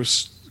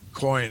first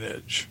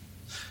coinage.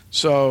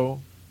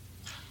 So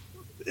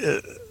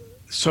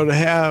to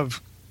have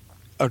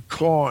a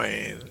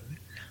coin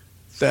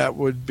that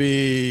would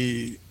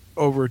be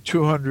over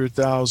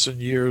 200,000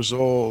 years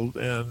old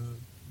in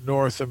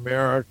North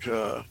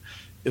America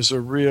is a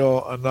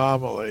real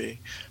anomaly.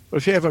 But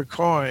if you have a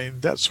coin,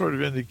 that sort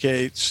of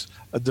indicates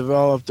a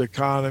developed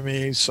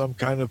economy, some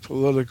kind of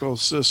political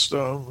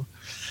system.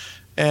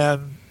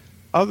 And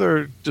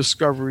other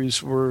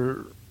discoveries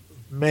were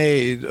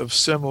made of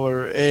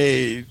similar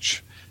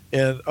age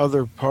in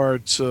other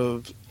parts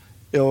of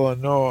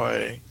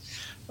Illinois.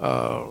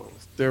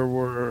 There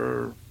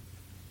were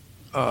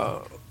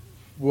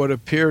what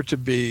appear to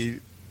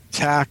be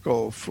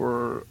tackle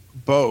for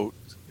boat,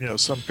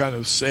 some kind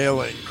of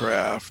sailing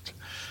craft,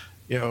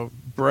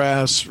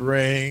 brass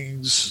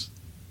rings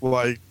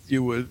like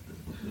you would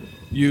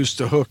use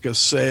to hook a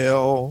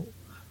sail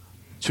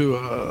to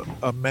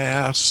a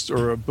mast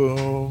or a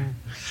boom,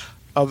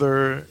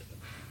 other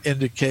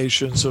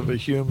indications of a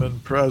human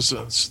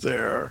presence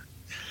there.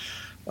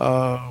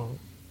 Of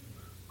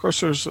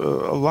course, there's a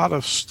lot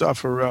of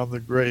stuff around the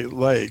Great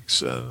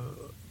Lakes and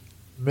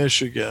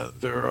Michigan.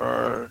 There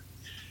are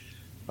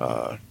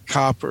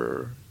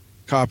copper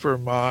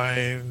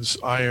mines,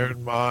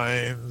 iron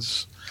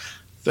mines,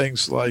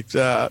 things like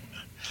that.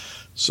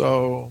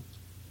 So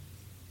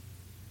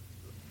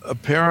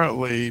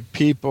apparently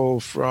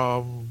people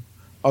from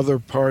other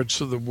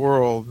parts of the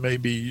world,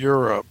 maybe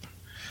Europe,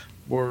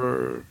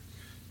 were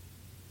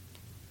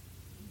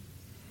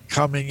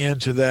coming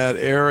into that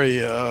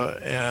area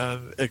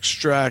and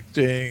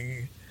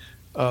extracting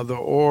the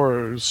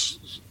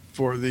ores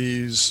for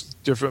these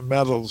different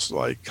metals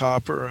like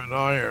copper and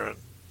iron.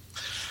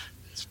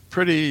 It's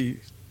pretty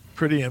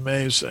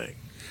amazing.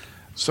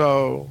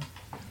 So,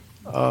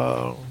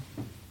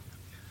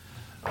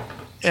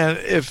 and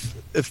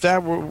if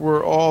that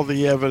were all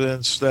the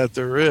evidence that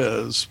there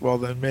is, well,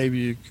 then maybe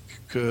you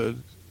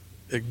could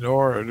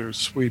ignore it or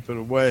sweep it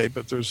away.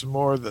 But there's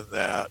more than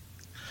that.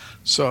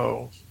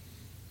 So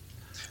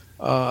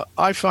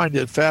I find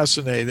it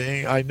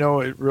fascinating. I know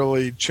it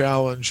really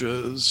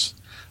challenges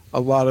a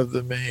lot of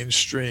the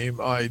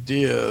mainstream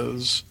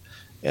ideas,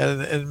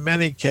 and in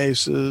many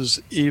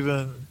cases,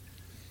 even,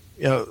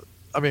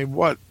 I mean,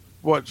 what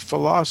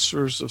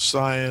philosophers of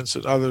science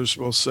and others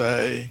will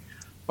say,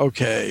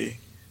 okay,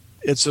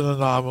 it's an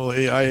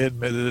anomaly. I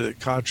admit it. It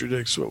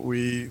contradicts what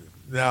we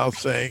now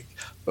think,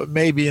 but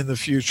maybe in the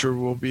future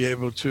we'll be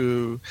able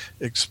to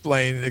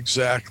explain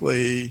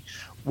exactly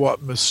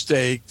what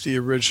mistake the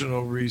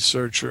original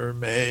researcher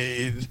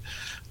made,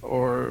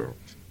 or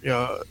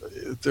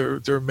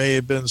there may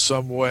have been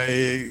some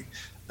way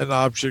an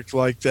object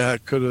like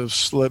that could have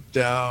slipped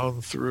down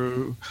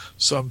through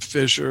some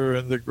fissure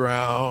in the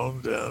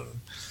ground and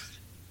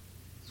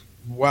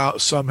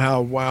somehow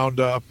wound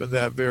up in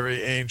that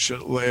very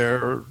ancient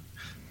layer,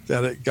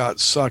 that it got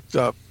sucked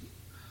up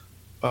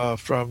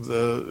from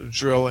the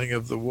drilling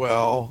of the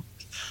well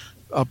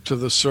up to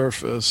the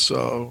surface.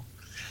 So,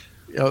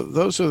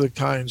 those are the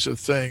kinds of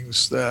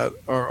things that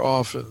are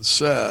often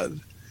said.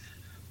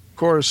 Of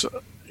course,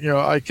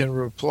 I can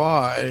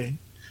reply,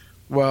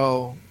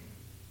 well,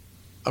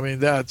 I mean,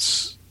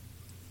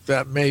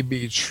 that may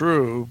be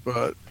true,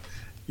 but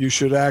you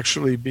should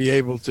actually be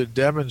able to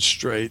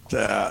demonstrate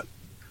that.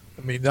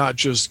 I mean, not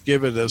just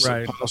give it as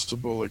a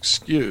possible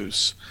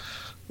excuse.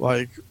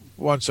 Like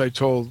once I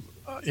told,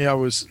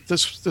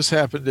 this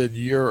happened in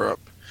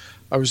Europe.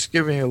 I was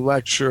giving a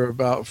lecture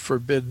about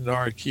forbidden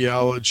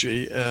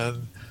archaeology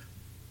in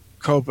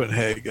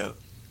Copenhagen,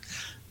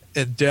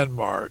 in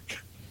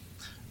Denmark.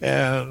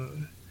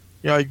 And,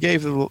 I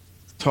gave the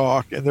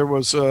talk, and there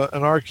was an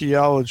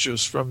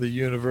archaeologist from the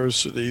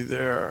university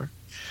there.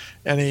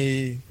 And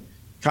he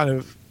kind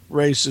of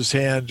raised his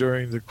hand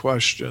during the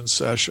question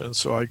session,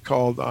 so I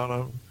called on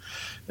him.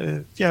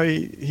 And,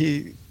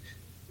 he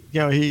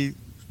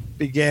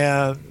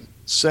began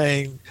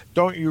saying,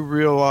 don't you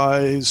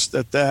realize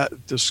that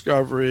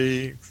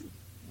discovery,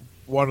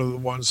 one of the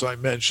ones I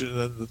mentioned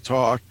in the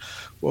talk,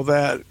 well,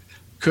 that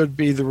could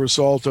be the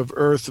result of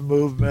earth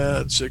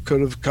movements. It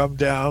could have come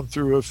down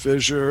through a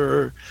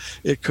fissure.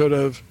 It could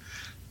have,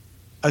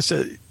 I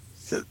said,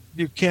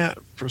 you can't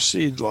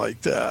proceed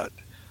like that.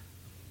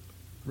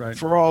 Right.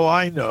 For all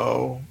I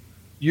know,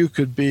 you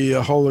could be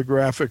a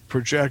holographic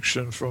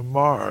projection from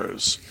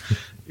Mars.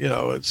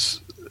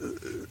 It's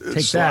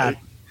take that. Like,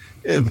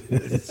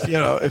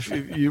 if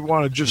you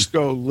want to just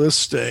go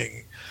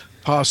listing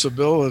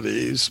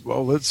possibilities,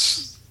 well,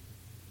 let's.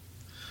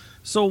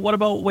 So what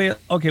about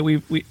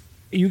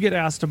you get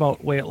asked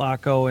about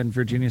Wyatt-Lacko and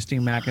Virginia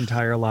Steen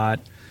McIntyre a lot,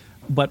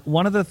 but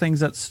one of the things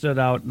that stood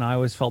out, and I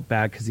always felt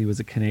bad because he was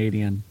a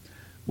Canadian,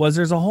 was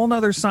there's a whole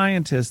nother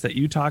scientist that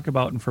you talk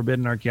about in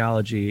Forbidden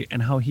Archaeology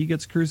and how he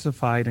gets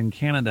crucified in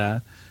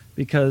Canada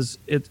because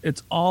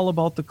it's all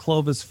about the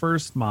Clovis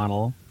First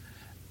model,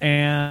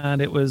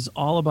 and it was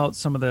all about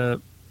some of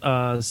the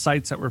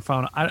sites that were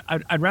found.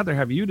 I'd rather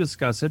have you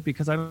discuss it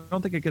because I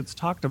don't think it gets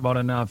talked about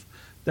enough,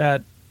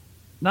 that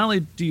not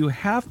only do you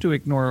have to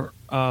ignore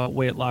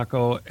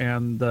Wyatt-Lacko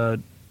and the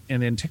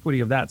antiquity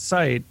of that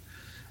site,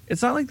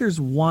 it's not like there's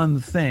one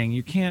thing.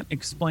 You can't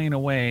explain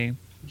away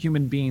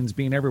human beings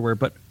being everywhere.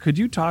 But could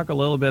you talk a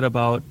little bit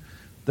about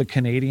the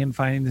Canadian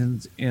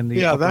findings in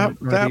the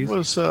that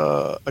was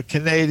a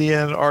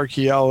Canadian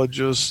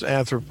archaeologist,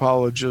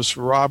 anthropologist,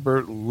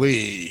 Robert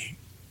Lee.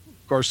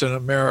 Of course, in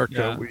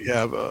America, we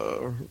have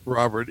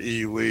Robert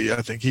E. Lee.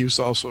 I think he was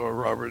also a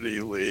Robert E.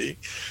 Lee.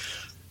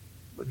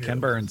 Ken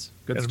Burns.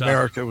 Good in stuff.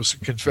 America was a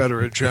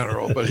Confederate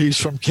general, but he's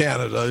from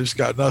Canada. He's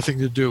got nothing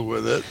to do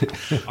with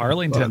it.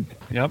 Arlington.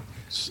 Yep.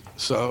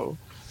 So,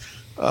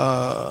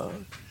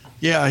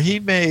 he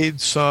made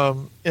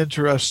some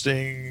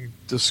interesting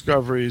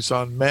discoveries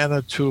on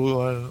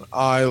Manitoulin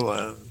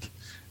Island,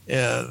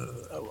 and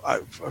I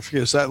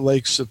forget, is that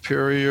Lake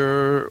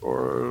Superior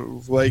or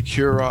Lake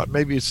Huron?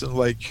 Maybe it's in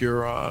Lake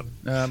Huron,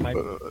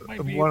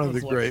 might be one of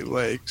the Great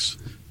Lakes,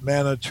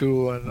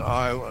 Manitoulin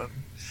Island.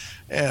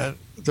 And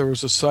there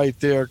was a site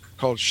there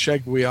called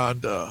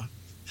Cheguianda,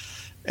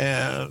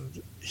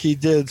 and he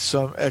did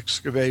some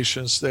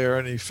excavations there,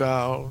 and he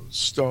found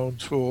stone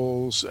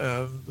tools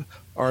and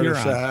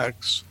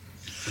artifacts.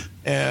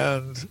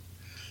 And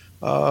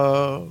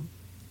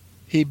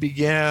he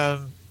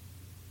began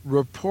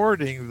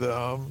reporting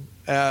them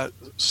at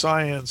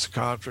science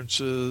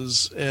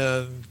conferences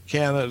in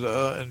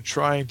Canada and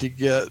trying to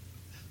get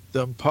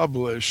them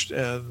published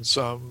in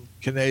some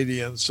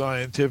Canadian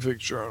scientific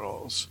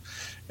journals.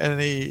 And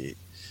he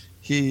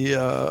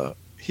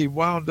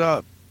wound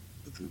up,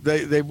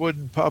 they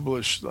wouldn't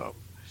publish them.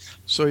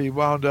 So he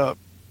wound up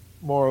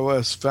more or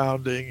less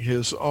founding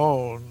his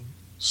own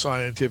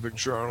scientific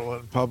journal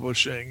and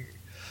publishing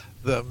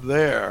them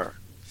there.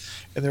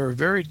 And there were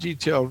very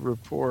detailed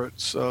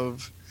reports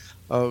of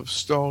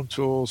stone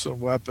tools and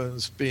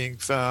weapons being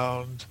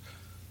found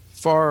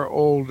far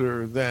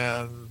older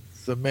than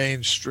the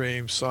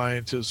mainstream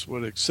scientists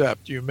would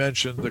accept. You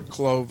mentioned the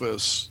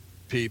Clovis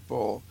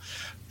people.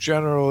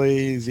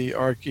 Generally, the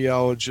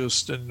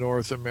archaeologists in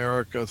North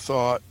America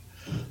thought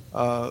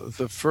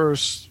the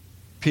first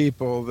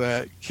people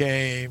that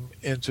came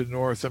into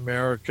North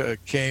America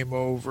came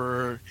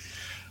over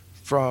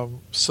from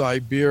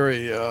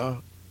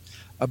Siberia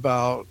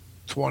about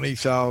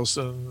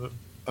 20,000,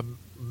 a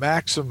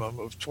maximum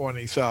of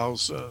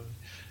 20,000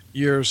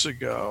 years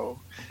ago.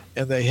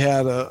 And they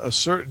had a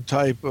certain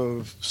type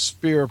of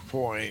spear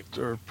point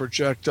or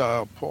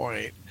projectile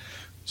point.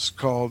 It's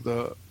called,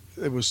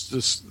 it was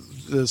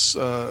this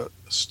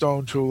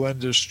stone tool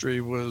industry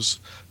was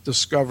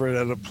discovered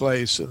at a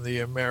place in the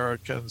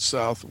American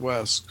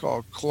Southwest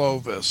called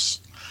Clovis,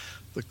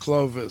 the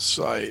Clovis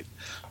site.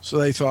 So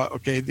they thought,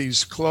 okay,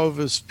 these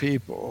Clovis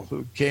people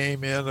who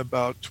came in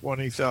about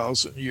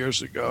 20,000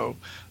 years ago,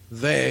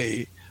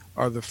 they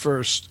are the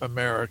first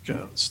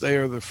Americans. They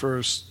are the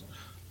first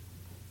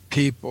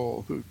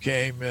people who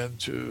came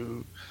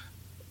into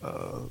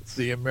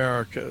the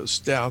Americas,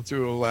 down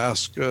through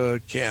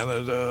Alaska,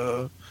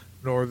 Canada,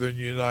 northern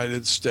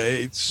United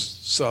States,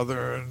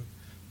 southern,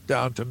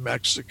 down to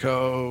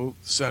Mexico,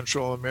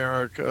 Central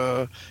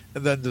America,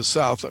 and then to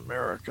South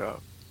America,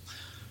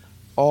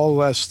 all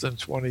less than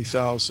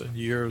 20,000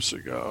 years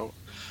ago.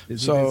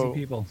 Busy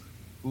people.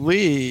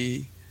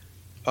 Lee,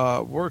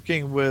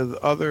 working with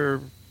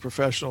other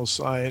professional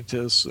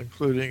scientists,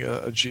 including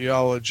a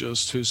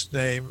geologist whose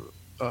name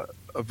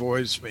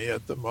avoids me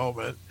at the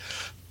moment,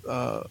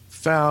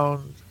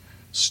 found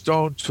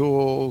stone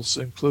tools,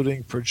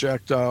 including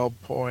projectile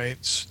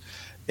points,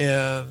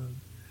 in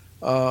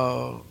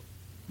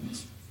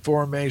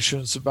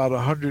formations about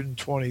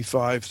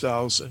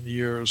 125,000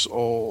 years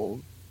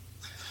old.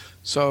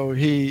 So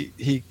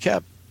he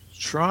kept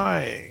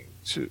trying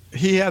to.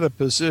 He had a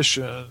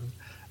position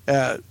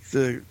at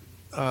the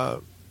I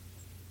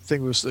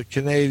think it was the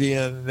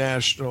Canadian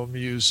National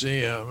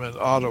Museum in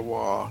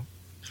Ottawa.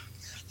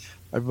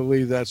 I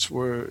believe that's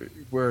where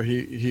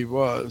he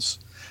was.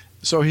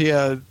 So he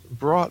had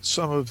brought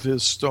some of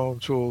his stone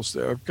tools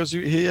there because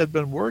he had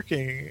been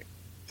working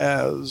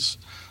as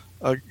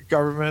a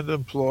government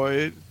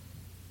employed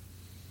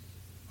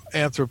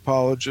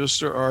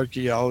anthropologist or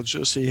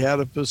archaeologist. He had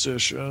a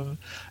position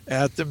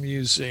at the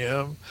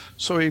museum.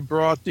 So he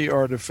brought the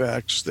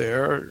artifacts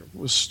there,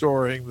 was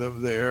storing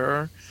them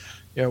there,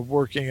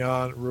 working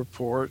on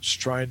reports,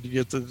 trying to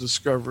get the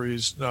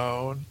discoveries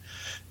known.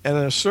 And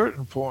at a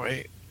certain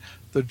point,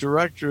 the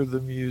director of the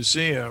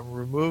museum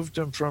removed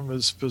him from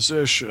his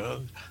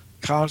position,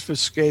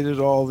 confiscated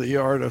all the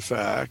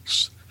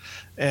artifacts,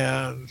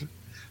 and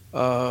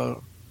the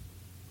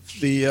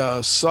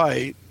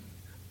site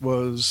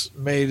was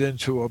made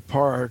into a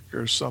park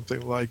or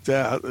something like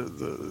that.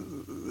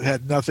 It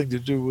had nothing to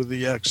do with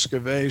the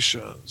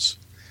excavations.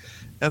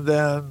 And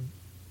then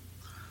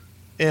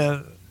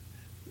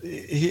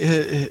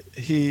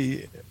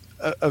he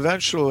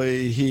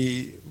eventually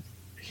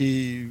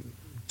he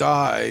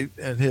died,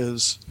 and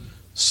his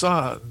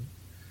son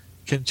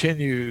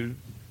continued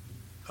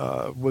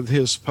with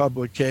his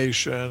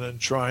publication and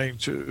trying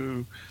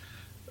to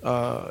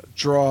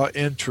draw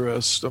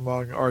interest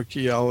among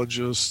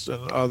archaeologists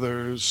and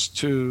others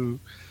to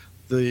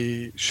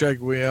the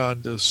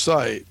Cheguianda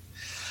site,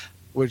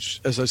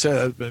 which, as I said,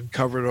 had been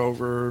covered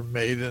over,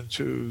 made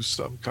into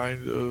some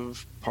kind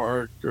of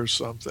park or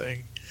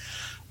something.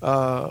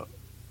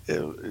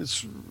 It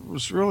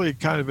was really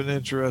kind of an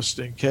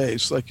interesting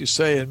case. Like you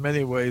say, in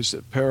many ways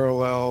it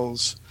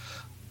parallels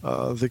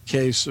the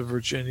case of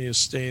Virginia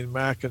Steen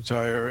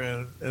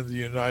McIntyre in the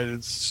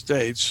United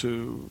States,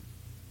 who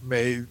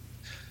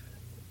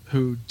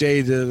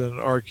dated an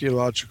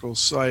archaeological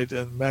site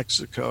in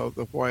Mexico,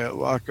 the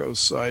Huayatlaco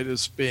site,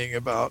 as being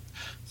about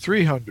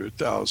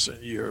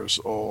 300,000 years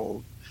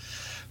old.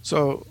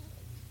 So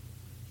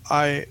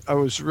I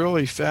was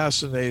really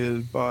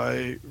fascinated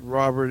by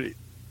Robert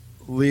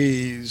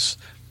Lee's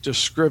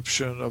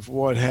description of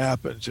what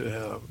happened to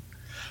him,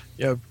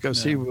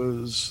 because he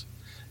was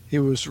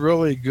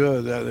really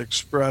good at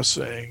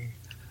expressing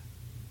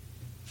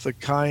the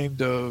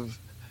kind of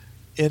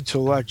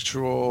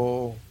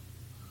intellectual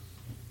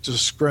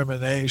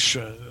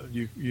discrimination,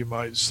 you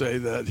might say,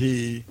 that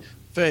he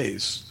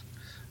faced.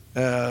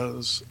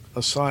 as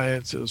a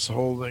scientist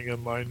holding a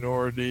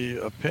minority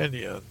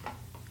opinion.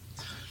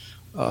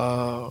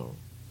 I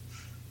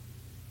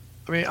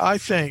mean, I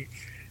think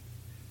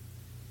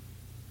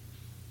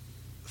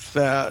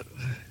that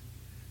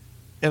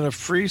in a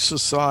free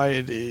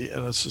society, in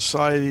a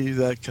society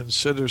that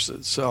considers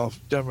itself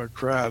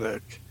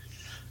democratic,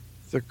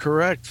 the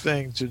correct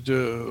thing to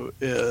do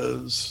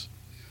is,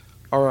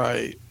 all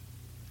right,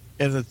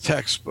 in the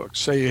textbooks,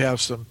 say you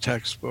have some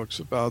textbooks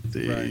about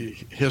the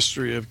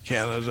history of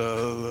Canada,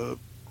 the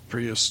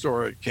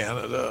prehistoric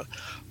Canada,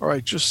 all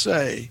right, just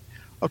say,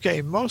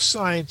 okay, most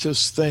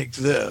scientists think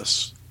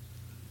this,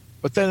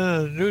 but then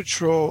in a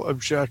neutral,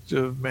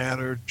 objective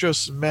manner,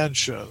 just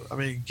mention, I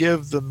mean,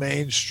 give the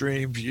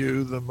mainstream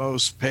view the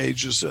most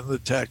pages in the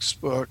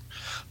textbook,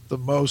 the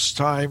most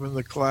time in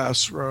the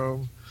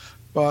classroom,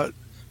 but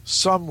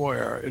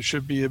somewhere it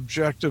should be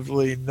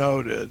objectively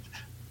noted.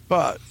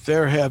 But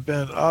there have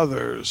been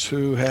others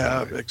who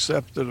have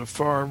accepted a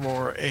far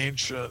more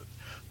ancient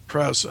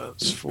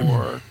presence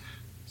for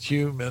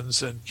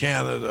humans in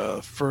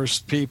Canada.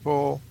 First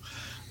people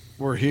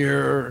were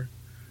here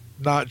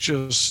not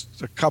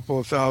just a couple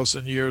of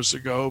thousand years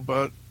ago,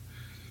 but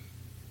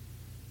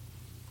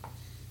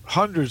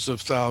hundreds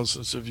of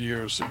thousands of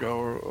years ago,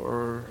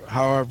 or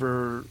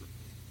however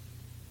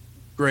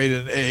great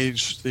an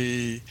age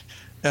the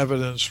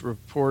evidence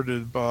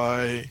reported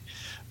by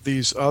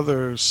these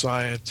other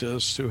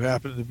scientists who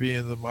happen to be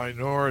in the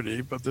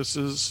minority. But this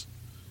is,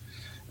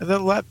 and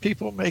then let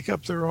people make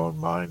up their own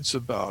minds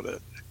about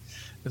it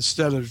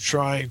instead of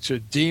trying to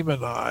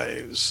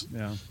demonize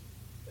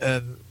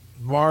and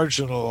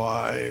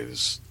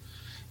marginalize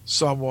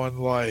someone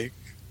like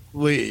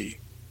Lee,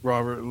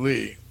 Robert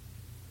Lee.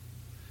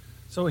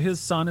 So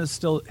his son is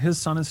still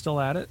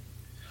at it?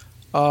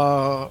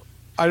 I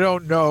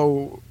don't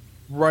know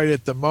right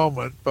at the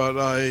moment, but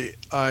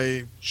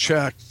I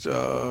checked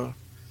not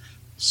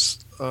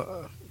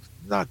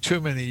too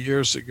many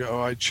years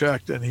ago. I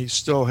checked, and he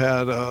still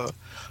had a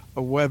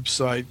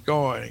website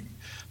going.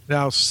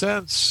 Now,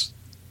 since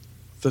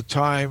the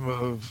time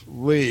of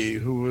Lee,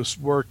 who was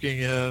working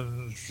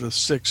in the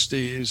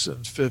 60s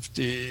and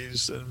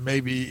 50s and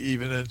maybe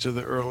even into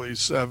the early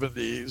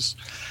 70s,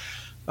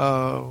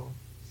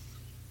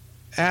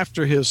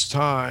 after his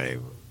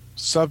time,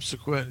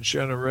 subsequent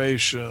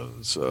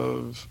generations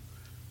of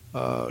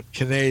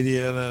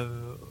Canadian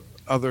and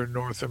other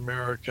North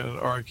American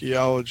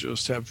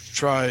archaeologists have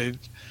tried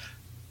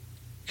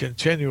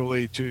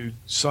continually to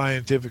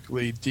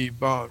scientifically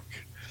debunk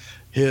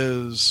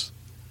his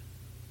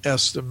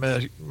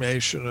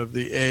estimation of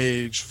the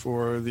age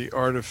for the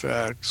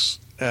artifacts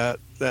at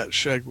that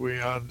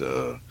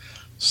Cheguayanda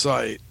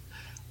site.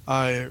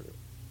 I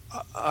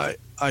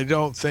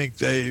don't think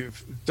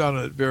they've done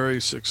it very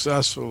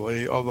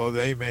successfully, although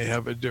they may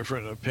have a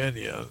different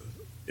opinion,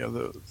 you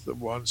know, the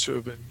ones who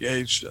have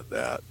engaged in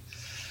that.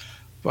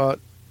 But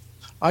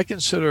I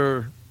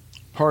consider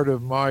part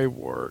of my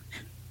work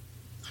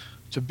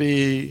to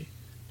be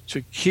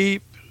to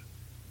keep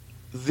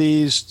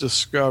these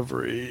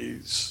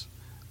discoveries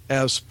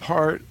as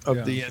part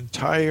of the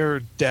entire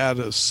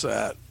data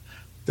set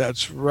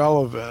that's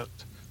relevant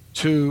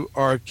to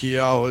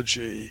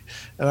archaeology.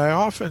 And I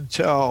often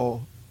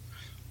tell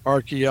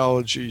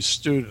archaeology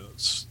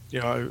students, you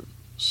know,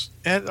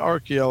 and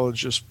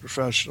archaeologists,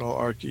 professional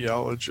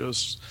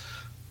archaeologists,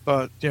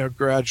 but, you know,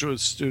 graduate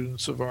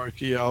students of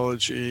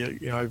archaeology,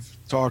 you know, I've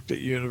talked at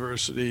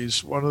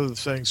universities. One of the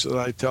things that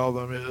I tell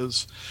them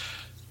is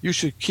you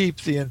should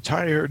keep the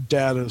entire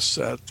data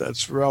set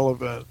that's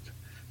relevant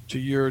to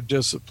your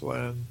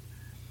discipline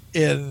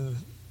in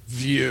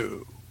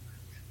view.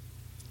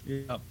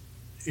 Yeah.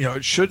 You know,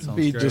 it shouldn't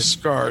be great.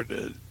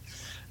 discarded.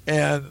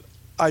 And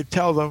I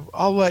tell them,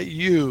 I'll let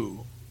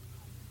you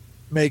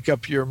make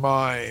up your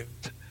mind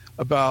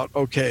about,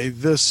 okay,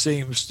 this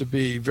seems to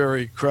be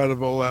very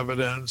credible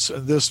evidence,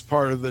 and this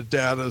part of the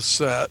data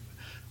set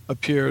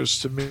appears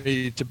to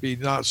me to be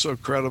not so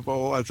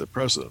credible at the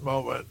present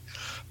moment.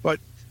 But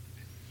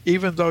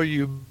even though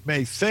you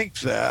may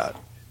think that,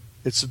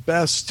 it's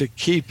best to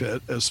keep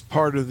it as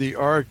part of the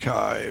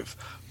archive,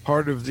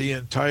 part of the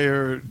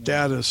entire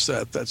data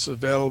set that's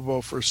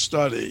available for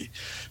study,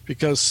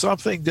 because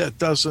something that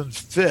doesn't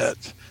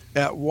fit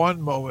at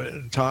one moment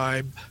in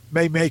time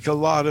may make a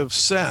lot of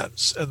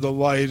sense in the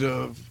light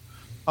of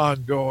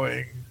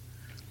ongoing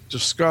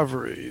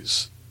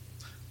discoveries.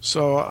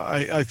 So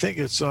I think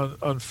it's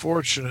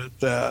unfortunate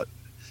that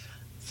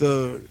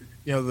the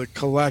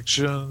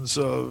collections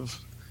of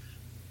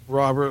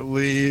Robert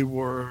Lee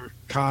were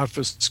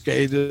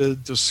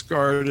confiscated,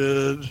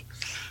 discarded,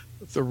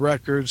 the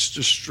records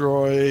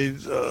destroyed.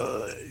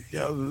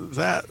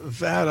 That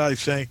I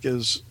think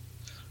is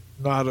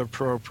not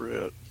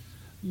appropriate.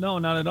 No,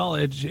 not at all.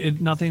 It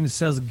nothing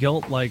says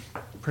guilt like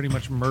pretty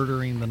much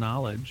murdering the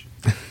knowledge.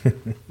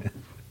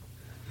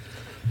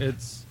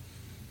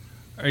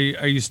 Are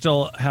you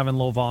still having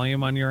low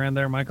volume on your end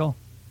there, Michael?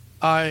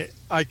 I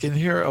can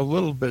hear a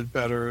little bit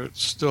better.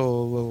 It's still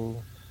a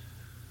little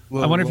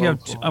I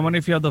wonder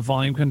if you have the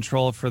volume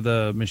control for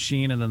the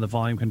machine and then the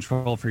volume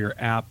control for your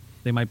app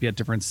They might be at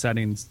different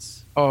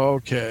settings. Oh,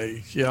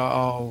 okay. Yeah,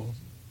 I'll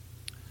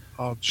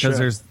check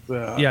Because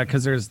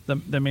that. there's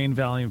the main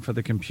volume for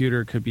the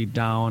computer could be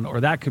down, or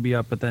that could be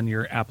up, but then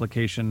your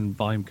application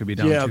volume could be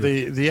down Yeah,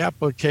 too. the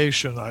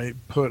application I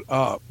put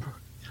up,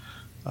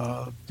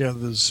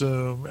 the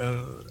Zoom,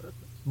 and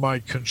my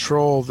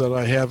control that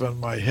I have in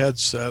my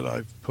headset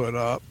I've put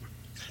up.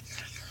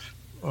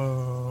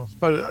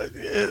 But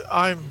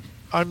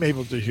I'm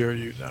able to hear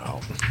you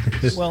now.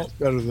 Well, It's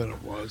better than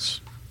it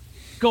was.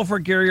 go for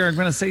it, Gary. I'm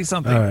going to say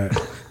something. All right.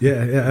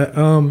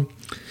 Yeah.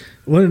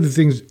 One of the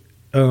things,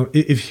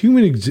 if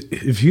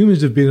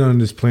humans have been on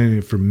this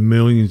planet for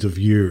millions of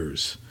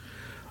years,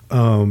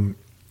 why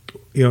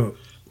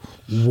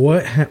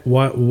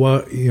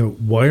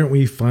aren't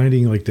we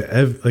finding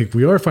like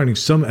we are finding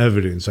some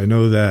evidence? I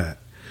know that,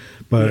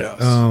 but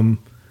Yes.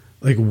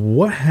 like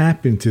what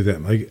happened to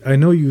them? Like I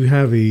know you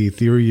have a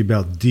theory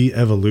about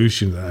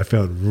de-evolution that I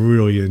found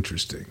really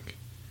interesting.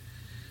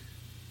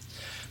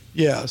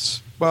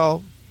 Yes.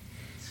 Well,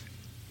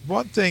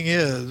 one thing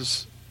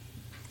is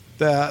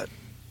that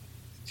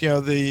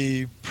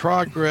the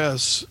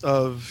progress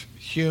of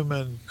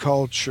human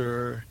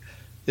culture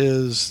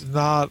is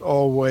not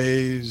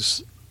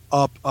always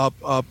up, up,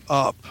 up,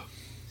 up.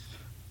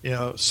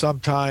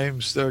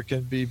 Sometimes there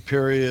can be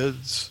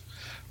periods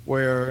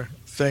where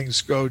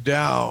things go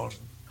down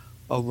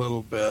a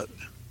little bit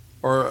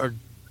or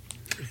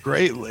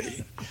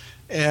greatly.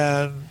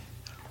 And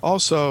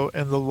also,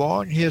 in the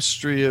long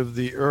history of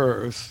the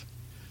Earth,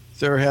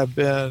 there have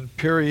been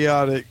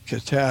periodic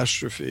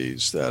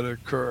catastrophes that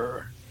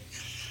occur.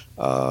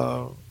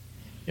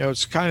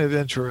 It's kind of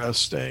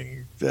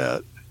interesting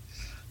that,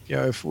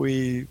 if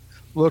we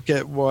look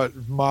at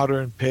what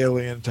modern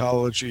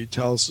paleontology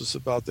tells us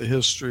about the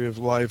history of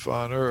life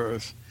on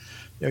Earth,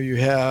 you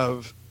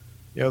have,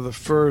 the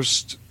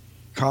first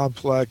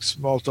complex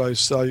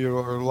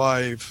multicellular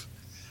life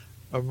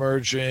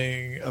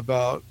emerging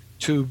about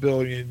 2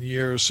 billion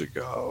years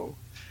ago.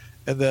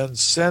 And then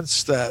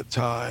since that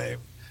time,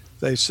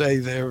 they say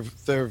there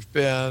have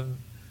been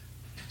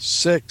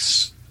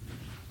 6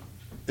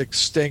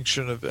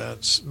 extinction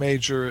events,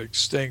 major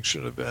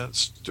extinction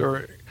events,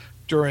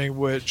 during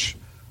which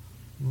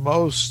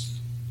most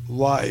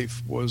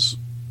life was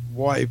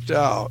wiped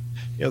out.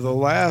 The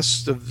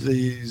last of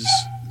these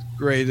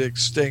great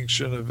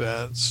extinction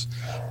events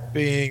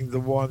being the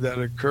one that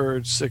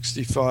occurred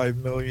 65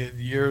 million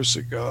years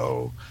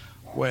ago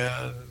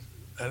when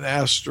an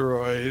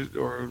asteroid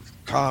or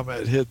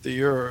comet hit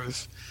the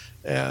Earth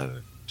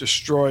and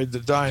destroyed the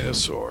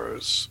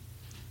dinosaurs,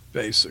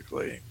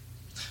 basically.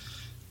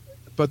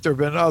 But there have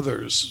been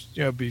others,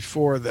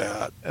 before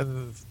that.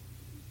 And of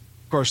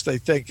course, they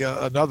think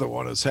another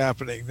one is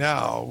happening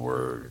now,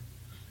 where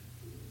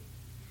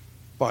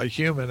by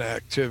human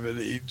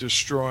activity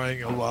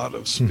destroying a lot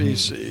of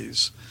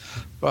species.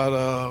 But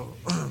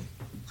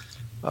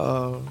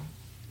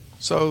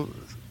so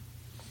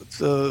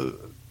the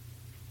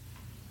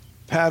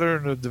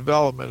pattern of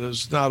development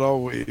is not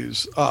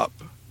always up.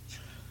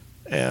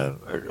 And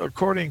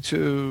according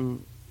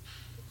to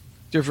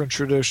different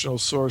traditional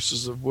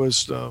sources of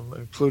wisdom,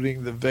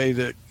 including the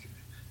Vedic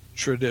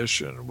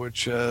tradition,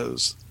 which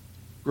has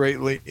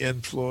greatly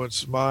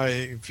influenced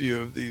my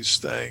view of these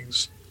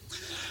things,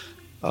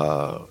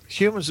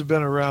 humans have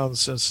been around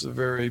since the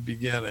very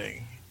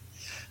beginning.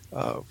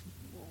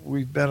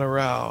 We've been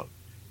around.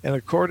 And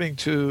according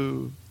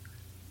to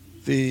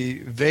the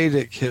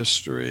Vedic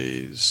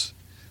histories,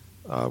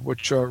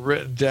 which are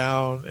written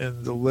down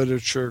in the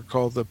literature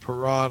called the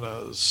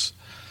Puranas,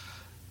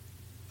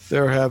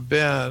 there have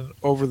been,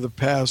 over the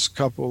past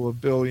couple of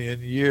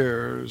billion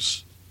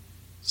years,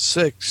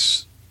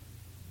 6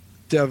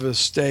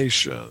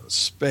 devastations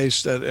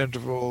spaced at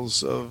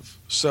intervals of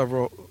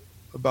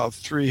about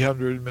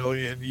 300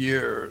 million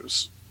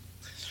years.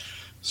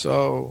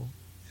 So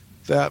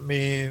that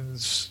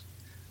means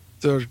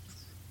there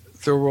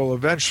will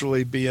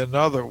eventually be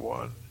another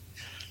one.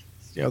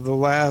 The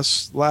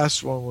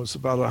last one was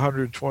about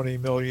 120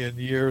 million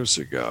years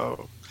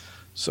ago.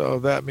 So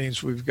that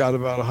means we've got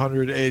about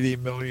 180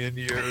 million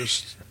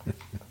years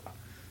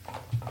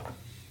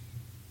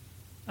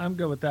I'm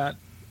good with that.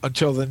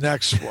 until the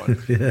next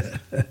one. Yeah.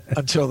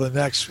 Until the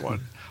next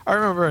one. I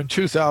remember in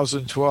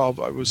 2012,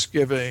 I was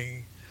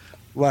giving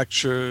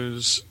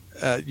lectures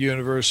at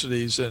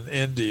universities in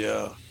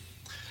India,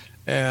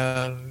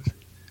 and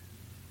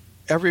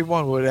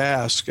everyone would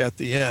ask at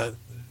the end,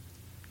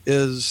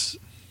 is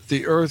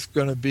the Earth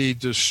going to be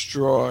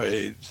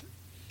destroyed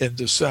in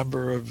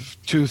December of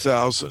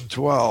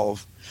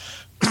 2012?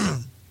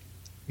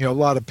 A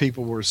lot of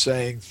people were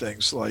saying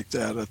things like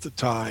that at the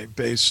time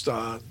based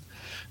on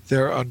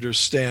their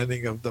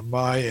understanding of the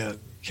Mayan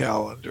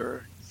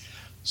calendar.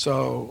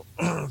 So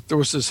there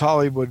was this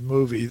Hollywood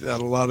movie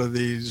that a lot of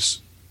these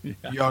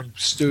young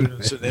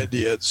students in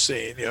India had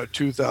seen,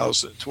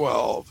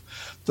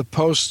 2012. The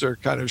poster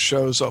kind of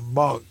shows a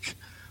monk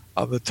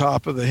on the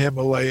top of the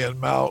Himalayan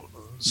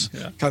mountains,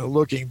 kind of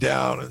looking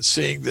down and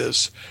seeing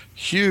this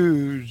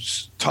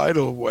huge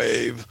tidal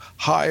wave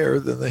higher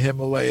than the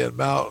Himalayan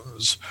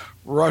mountains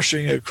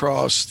rushing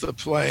across the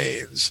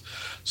plains.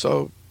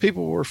 So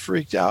people were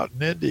freaked out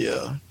in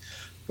India.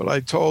 But I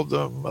told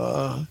them,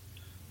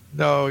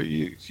 no,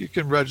 you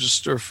can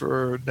register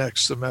for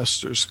next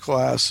semester's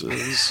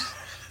classes.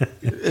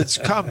 It's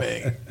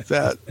coming.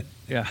 That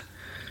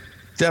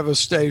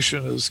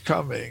devastation is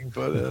coming,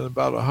 but in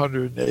about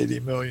 180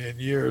 million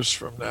years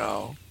from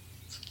now.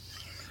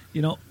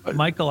 You know,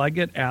 Michael, I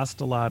get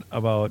asked a lot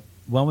about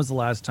when was the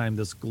last time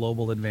this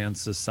global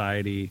advanced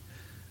society,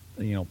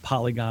 you know,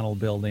 polygonal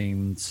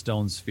buildings,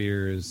 stone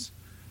spheres,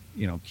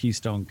 you know,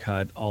 Keystone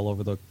cut all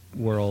over the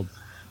world.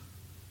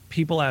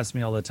 People ask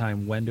me all the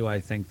time, when do I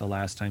think the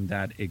last time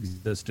that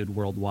existed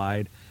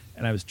worldwide?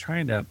 And I was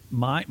trying to,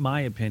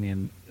 my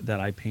opinion that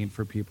I paint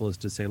for people is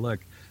to say, look,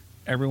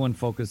 everyone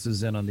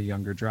focuses in on the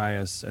Younger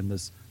Dryas and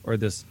this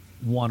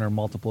one or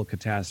multiple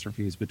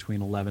catastrophes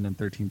between 11 and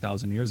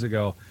 13,000 years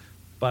ago.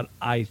 But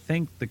I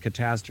think the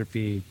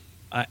catastrophe,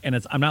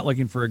 and I'm not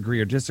looking for agree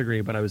or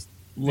disagree, but I was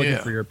looking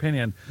for your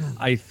opinion.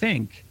 I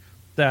think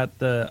that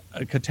the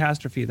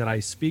catastrophe that I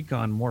speak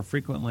on more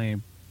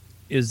frequently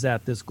is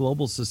that this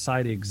global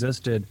society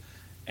existed,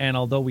 and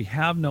although we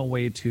have no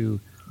way to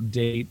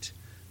date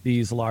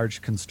these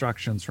large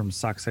constructions from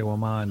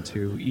Sacsayhuaman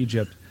to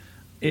Egypt,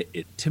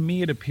 to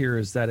me it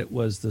appears that it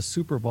was the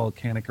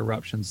supervolcanic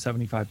eruption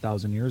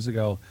 75,000 years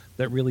ago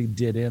that really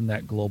did in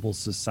that global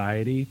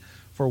society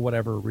for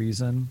whatever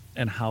reason,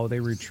 and how they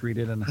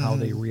retreated and how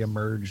they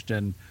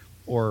reemerged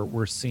or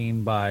were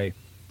seen by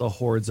the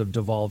hordes of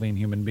devolving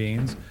human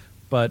beings.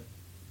 But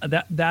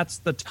that's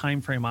the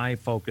time frame I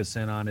focus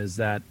in on, is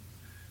that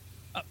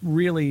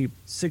really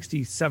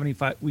 60,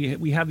 75,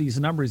 we have these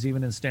numbers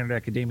even in standard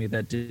academia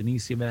that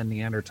Denisovan,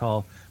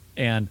 Neanderthal,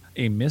 and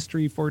a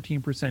mystery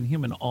 14%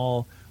 human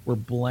all were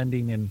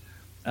blending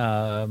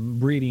and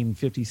breeding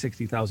 50,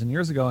 60,000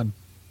 years ago. And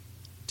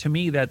to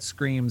me, that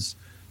screams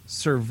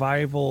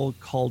survival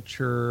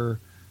culture,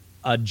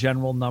 a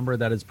general number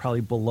that is probably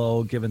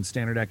below given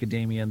standard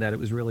academia, and that it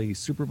was really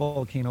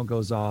supervolcano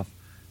goes off,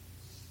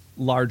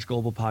 large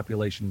global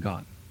population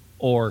gone,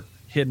 or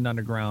hidden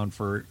underground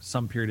for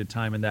some period of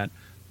time, and that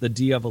the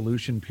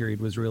de-evolution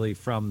period was really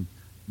from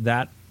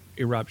that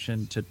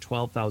eruption to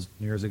 12,000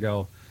 years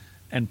ago.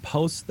 And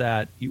post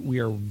that, we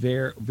are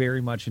very,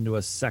 very much into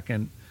a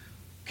second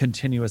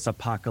continuous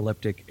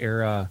apocalyptic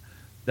era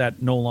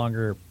that no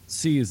longer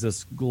sees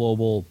this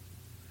global,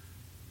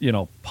 you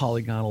know,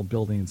 polygonal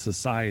building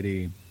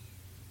society.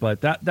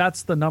 But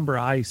that's the number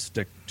I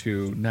stick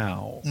to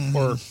now,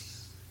 or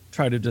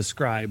try to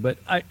describe. But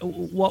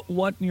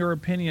what in your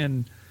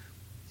opinion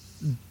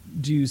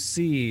do you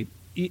see?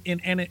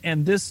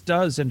 And this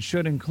does and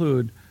should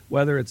include,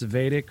 whether it's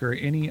Vedic or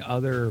any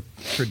other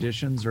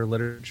traditions or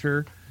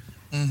literature,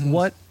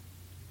 what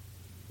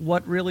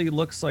really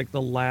looks like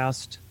the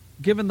last,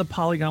 given the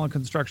polygonal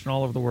construction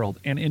all over the world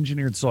and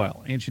engineered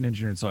soil, ancient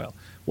engineered soil,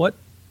 what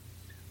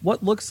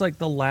looks like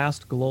the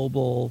last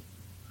global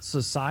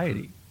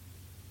society?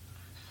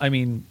 I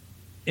mean,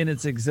 in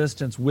its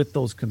existence with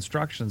those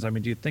constructions, I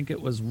mean, do you think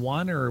it was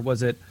one, or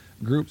was it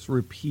groups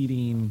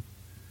repeating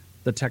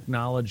the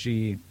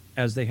technology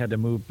as they had to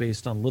move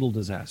based on little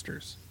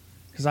disasters?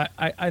 Because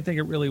I think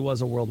it really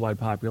was a worldwide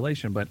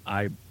population, but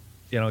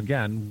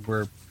again,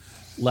 we're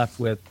left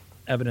with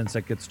evidence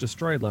that gets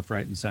destroyed left,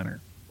 right, and center,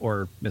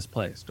 or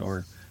misplaced,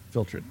 or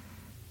filtered.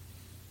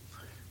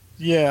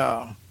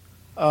 Yeah.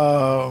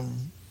 Well,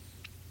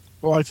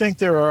 I think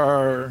there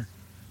are,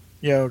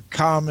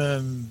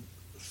 common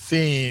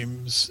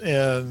themes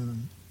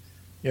in,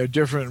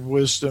 different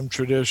wisdom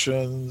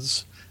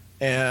traditions,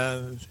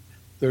 and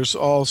there's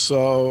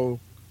also,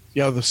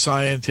 the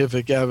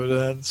scientific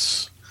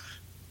evidence,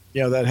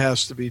 that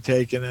has to be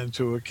taken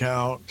into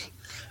account.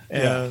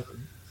 And,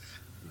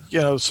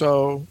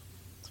 so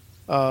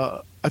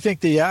I think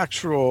the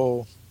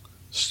actual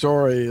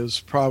story is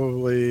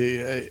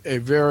probably a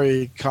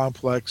very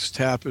complex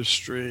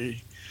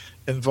tapestry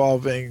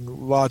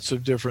involving lots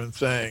of different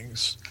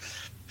things.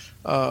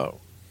 Kind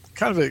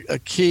of a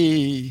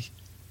key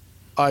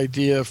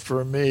idea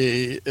for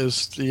me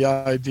is the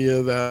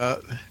idea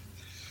that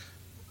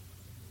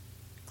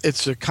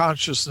it's a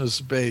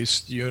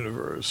consciousness-based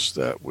universe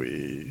that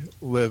we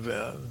live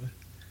in,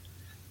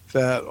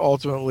 that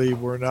ultimately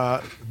we're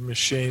not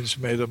machines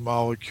made of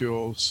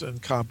molecules in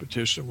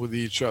competition with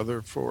each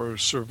other for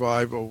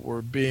survival.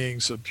 We're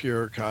beings of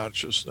pure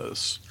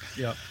consciousness.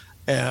 Yep.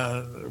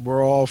 And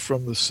we're all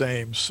from the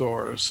same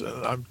source.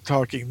 And I'm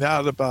talking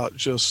not about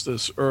just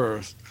this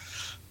Earth,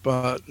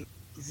 but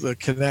the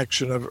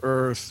connection of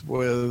Earth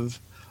with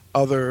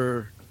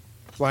other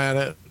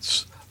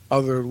planets,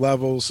 other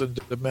levels and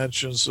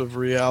dimensions of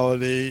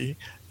reality,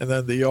 and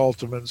then the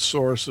ultimate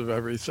source of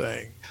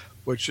everything,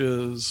 which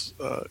is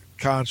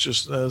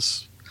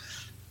consciousness.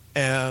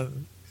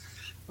 And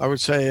I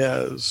would say,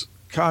 as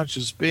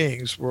conscious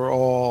beings, we're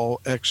all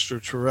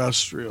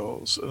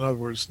extraterrestrials. In other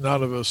words,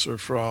 none of us are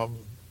from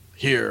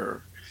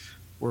here.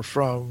 We're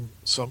from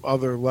some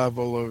other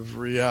level of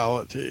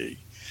reality.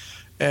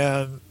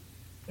 And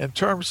in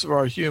terms of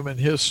our human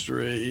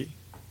history,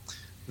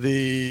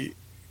 the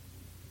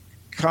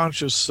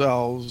conscious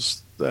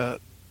selves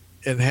that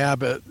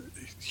inhabit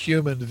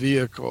human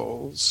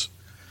vehicles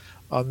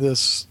on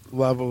this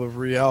level of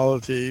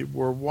reality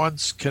were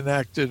once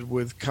connected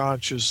with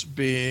conscious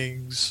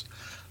beings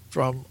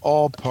from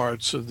all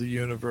parts of the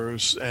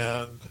universe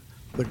and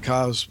the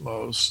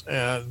cosmos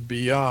and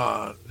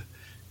beyond.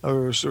 In other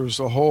words, there was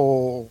a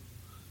whole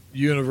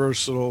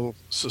universal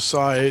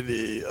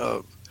society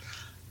of,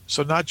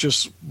 so not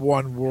just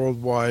one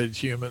worldwide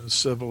human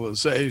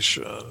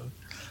civilization,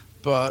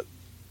 but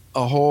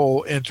a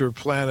whole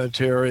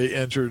interplanetary,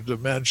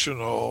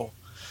 interdimensional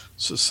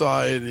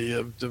society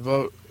of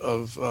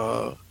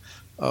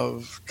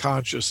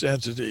conscious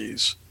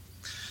entities.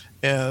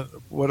 And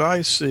what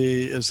I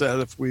see is that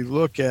if we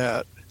look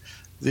at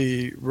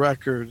the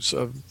records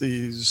of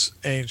these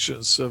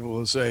ancient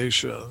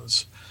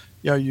civilizations,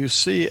 you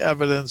see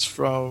evidence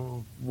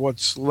from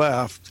what's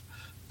left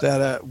that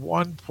at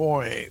one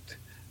point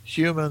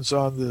humans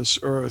on this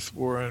earth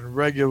were in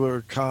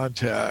regular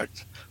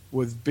contact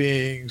with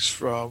beings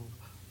from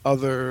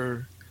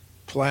other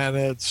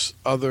planets,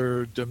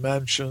 other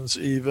dimensions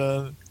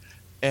even,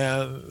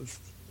 and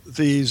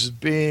these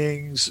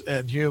beings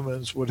and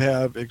humans would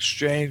have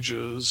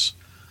exchanges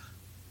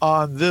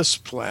on this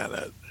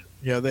planet.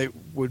 They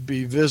would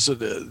be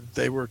visited.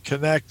 They were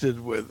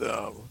connected with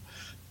them.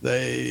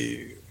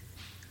 They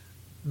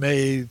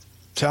made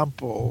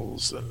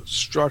temples and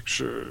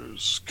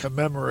structures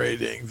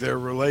commemorating their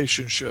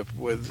relationship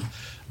with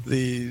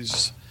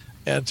these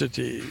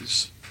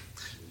entities.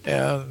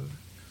 And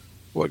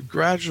what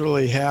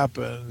gradually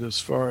happened, as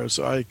far as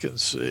I can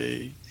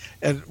see,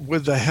 and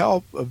with the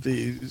help of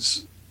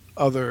these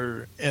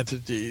other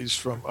entities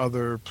from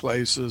other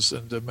places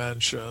and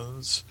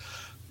dimensions,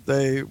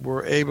 they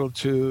were able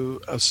to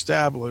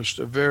establish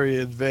a very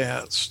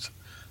advanced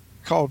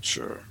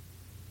culture.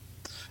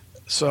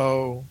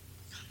 So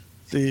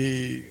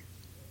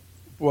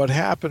what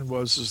happened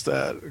was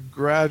that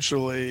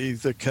gradually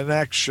the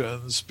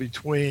connections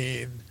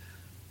between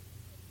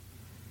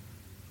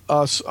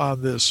us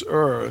on this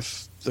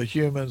earth, the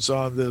humans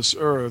on this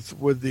earth,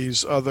 with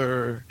these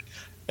other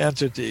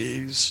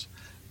entities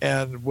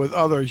and with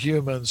other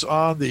humans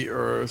on the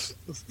earth,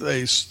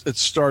 it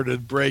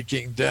started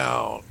breaking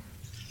down.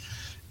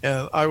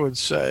 And I would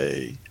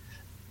say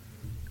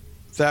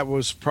that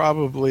was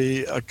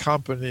probably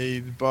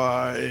accompanied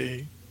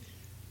by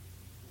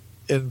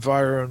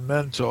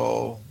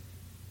environmental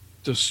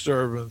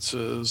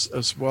disturbances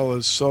as well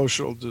as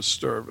social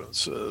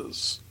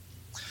disturbances.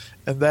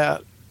 And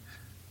that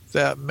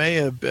may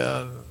have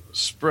been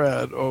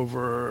spread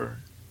over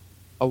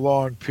a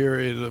long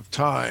period of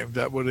time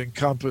that would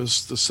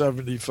encompass the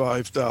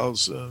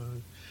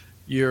 75,000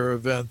 year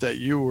event that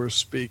you were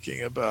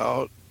speaking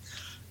about,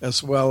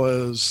 as well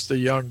as the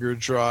Younger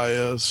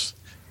Dryas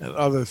and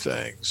other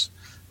things.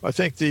 I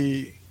think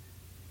the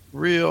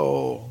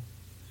real,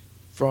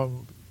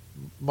 from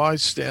my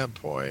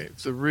standpoint,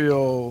 the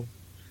real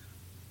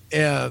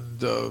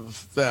end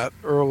of that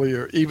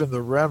earlier, even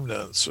the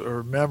remnants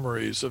or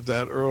memories of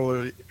that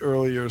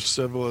earlier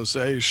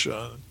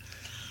civilization,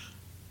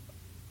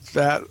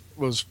 that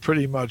was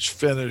pretty much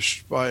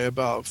finished by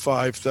about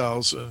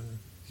 5,000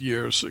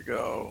 years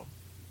ago.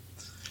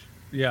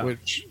 Yeah.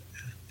 Which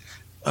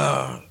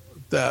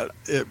that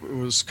it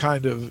was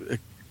kind of,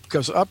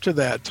 because up to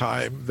that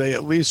time, they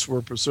at least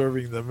were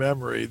preserving the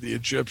memory. The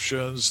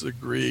Egyptians, the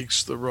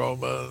Greeks, the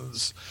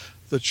Romans,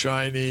 the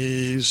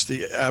Chinese,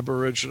 the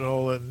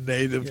Aboriginal and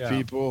native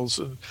peoples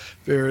in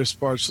various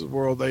parts of the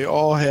world, they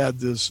all had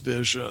this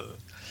vision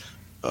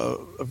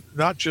of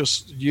not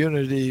just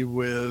unity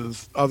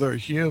with other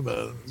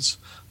humans,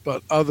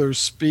 but other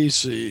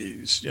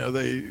species.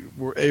 They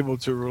were able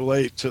to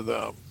relate to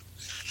them,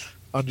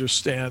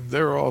 understand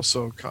they're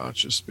also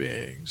conscious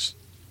beings.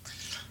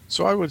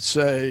 So I would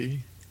say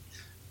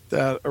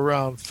that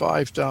around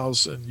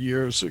 5,000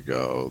 years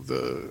ago,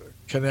 the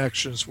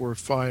connections were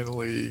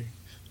finally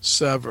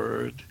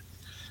severed.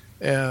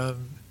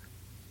 And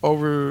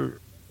over,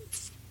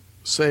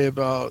 say,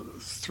 about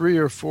 3,000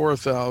 or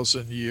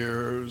 4,000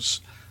 years,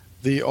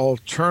 the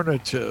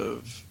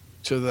alternative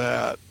to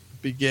that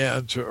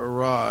began to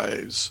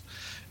arise.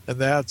 And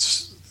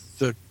that's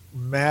the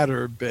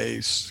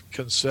matter-based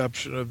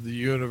conception of the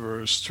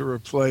universe to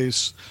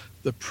replace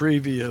the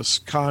previous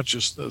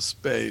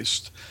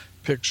consciousness-based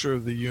picture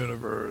of the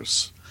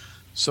universe.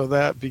 So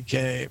it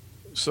became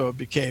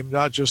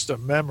not just a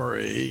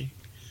memory,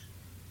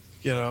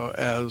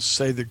 as,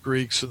 say, the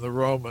Greeks and the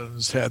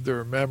Romans had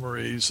their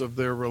memories of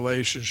their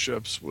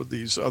relationships with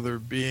these other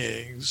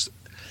beings,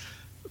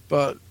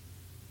 but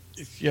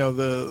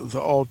the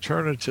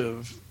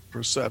alternative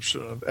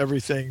perception of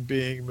everything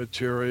being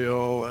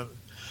material, and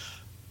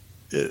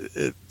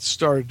it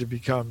started to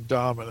become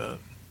dominant.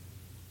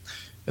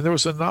 And there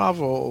was a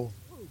novel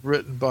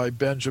written by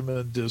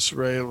Benjamin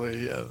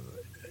Disraeli in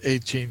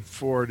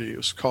 1840. It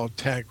was called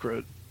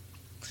Tancred,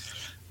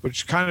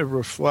 which kind of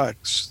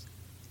reflects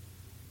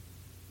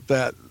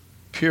that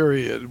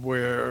period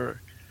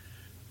where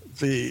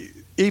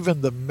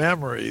even the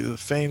memory, the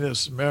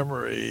faintest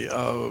memory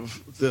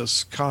of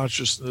this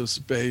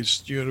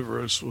consciousness-based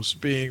universe was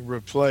being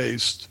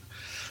replaced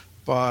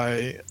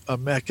by a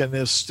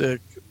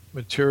mechanistic,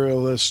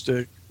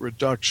 materialistic,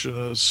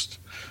 reductionist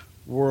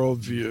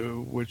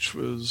worldview, which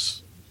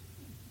was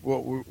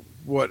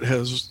what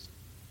has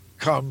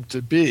come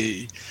to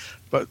be.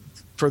 But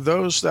for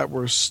those that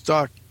were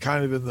stuck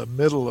kind of in the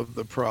middle of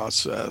the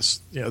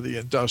process, the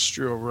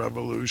Industrial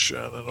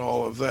Revolution and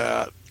all of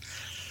that,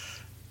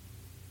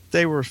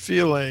 they were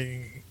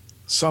feeling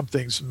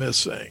something's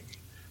missing.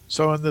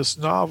 So in this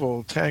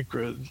novel,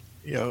 Tancred,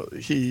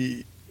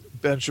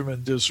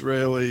 Benjamin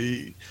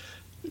Disraeli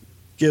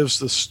gives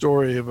the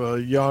story of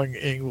a young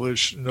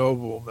English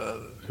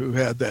nobleman who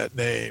had that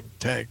name,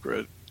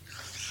 Tancred.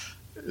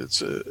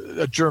 It's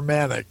a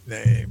Germanic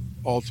name.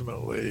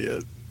 Ultimately,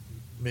 it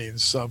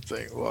means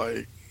something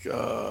like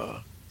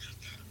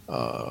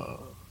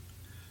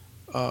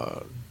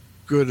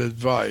good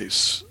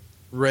advice.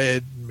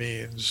 Red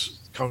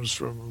comes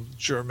from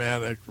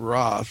Germanic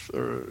Rath,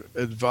 or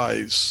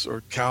advice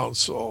or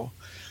counsel,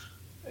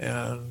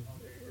 and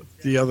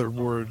the other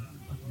word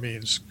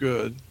means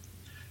good.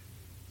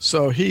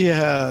 So he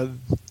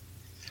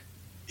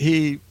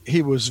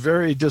was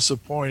very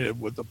disappointed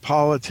with the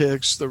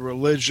politics, the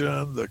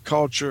religion, the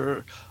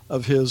culture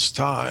of his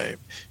time.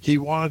 He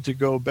wanted to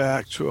go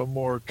back to a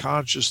more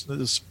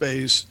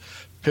consciousness-based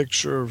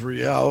picture of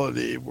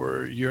reality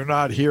where you're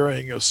not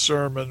hearing a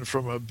sermon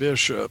from a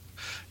bishop,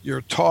 you're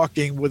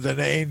talking with an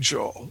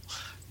angel,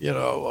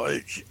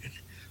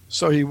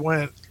 so he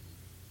went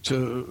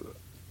to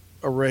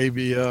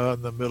Arabia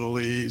and the Middle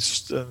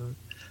East and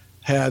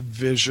had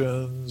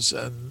visions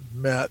and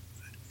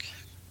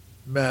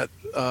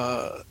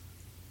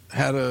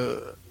had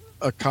a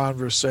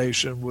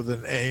conversation with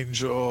an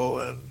angel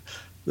and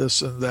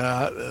this and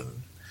that,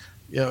 and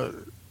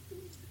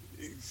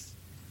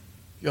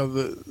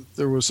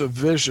there was a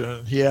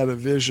vision. He had a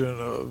vision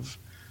of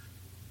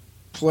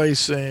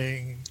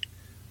placing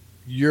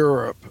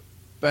Europe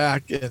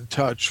back in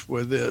touch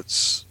with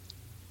its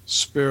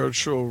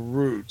spiritual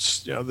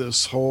roots,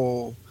 this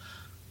whole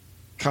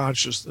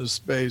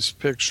consciousness-based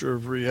picture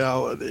of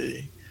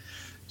reality.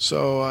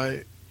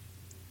 So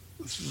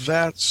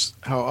that's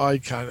how I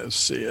kind of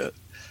see it,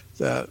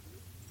 that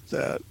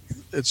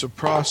it's a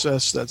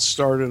process that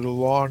started a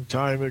long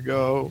time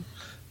ago,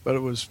 but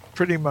it was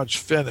pretty much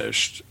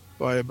finished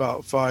by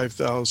about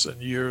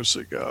 5,000 years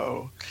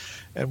ago.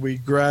 And we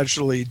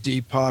gradually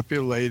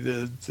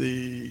depopulated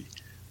the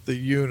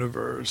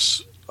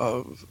universe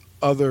of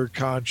other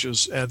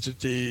conscious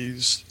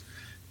entities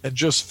and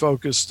just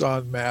focused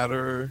on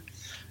matter,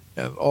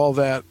 and all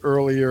that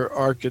earlier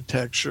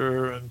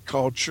architecture and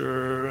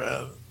culture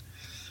and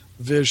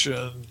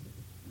vision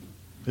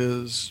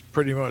is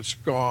pretty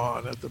much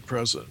gone at the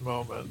present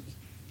moment.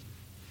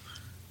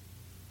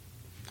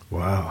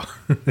 Wow.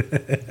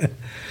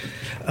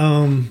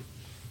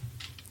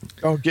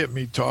 Don't get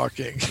me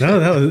talking. No,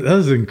 that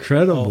was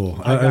incredible.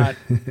 I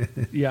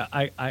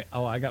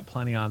got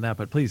plenty on that,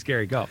 but please,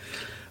 Gary, go.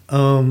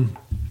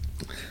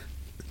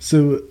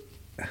 So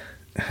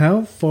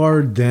how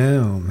far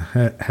down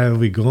have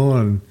we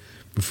gone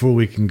before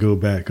we can go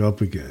back up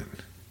again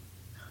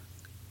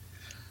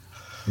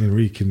and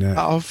reconnect?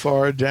 How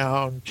far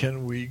down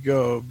can we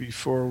go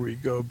before we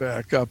go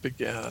back up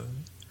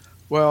again?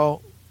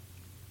 Well,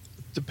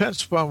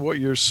 depends upon what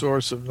your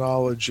source of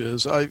knowledge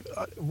is.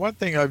 One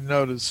thing I've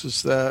noticed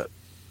is that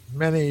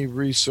many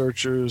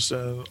researchers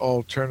in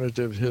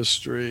alternative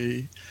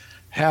history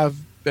have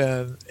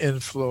been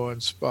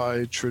influenced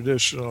by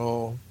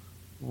traditional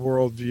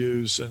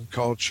worldviews and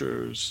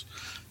cultures.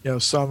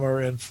 Some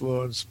are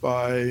influenced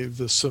by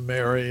the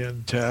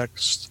Sumerian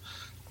text,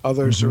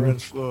 others are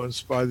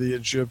influenced by the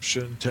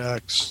Egyptian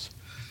text.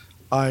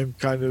 I'm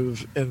kind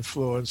of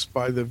influenced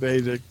by the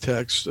Vedic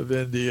text of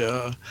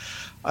India.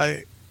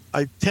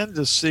 I tend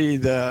to see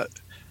that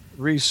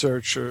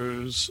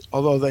researchers,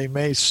 although they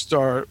may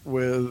start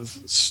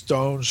with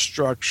stone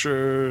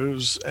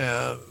structures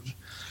and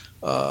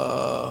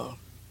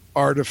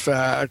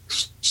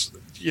artifacts,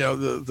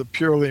 the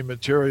purely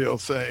material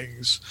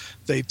things,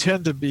 they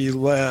tend to be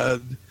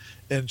led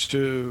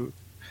into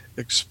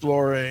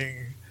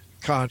exploring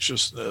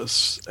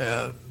consciousness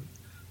and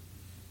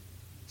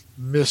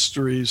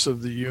mysteries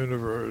of the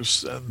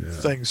universe and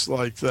things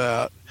like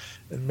that,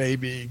 and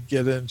maybe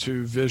get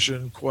into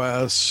vision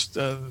quest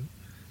and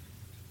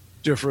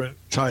different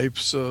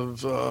types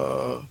of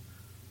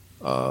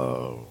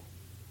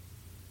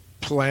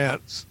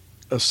plant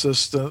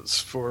assistance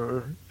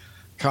for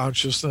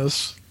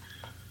consciousness,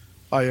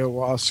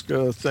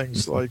 ayahuasca,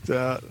 things like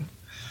that.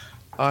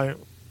 I'm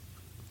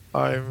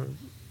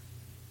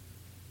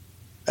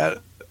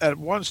at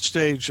one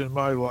stage in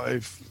my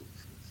life,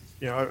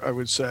 I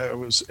would say I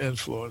was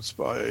influenced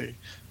by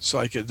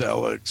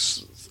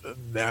psychedelics,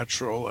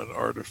 natural and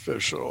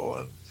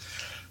artificial,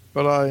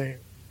 but I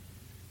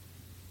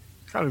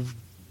kind of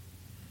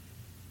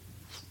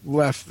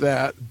left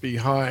that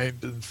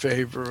behind in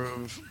favor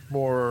of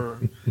more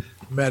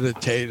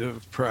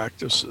meditative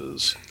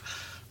practices.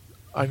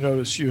 I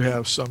notice you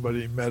have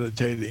somebody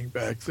meditating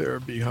back there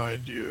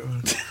behind you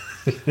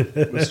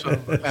with some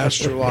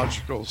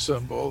astrological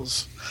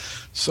symbols.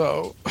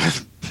 So,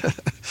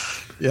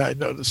 yeah, I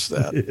noticed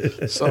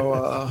that.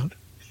 So,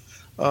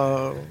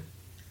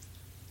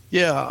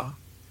 yeah.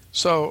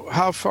 So,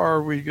 how far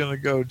are we going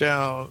to go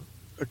down?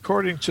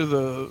 According to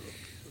the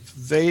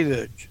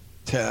Vedic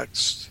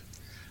text,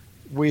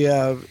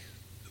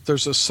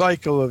 there's a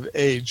cycle of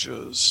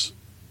ages.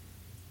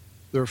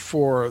 There are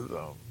 4 of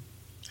them: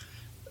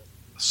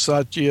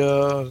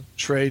 Satya,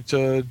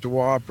 Treta,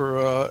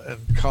 Dwapara,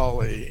 and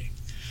Kali.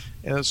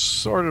 And it's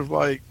sort of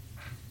like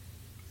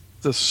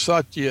the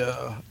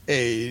Satya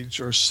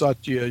age, or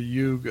Satya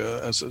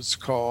Yuga as it's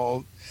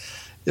called,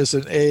 is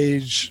an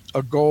age,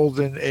 a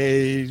golden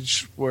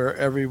age, where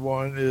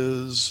everyone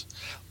is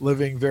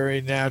living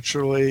very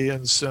naturally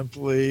and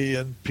simply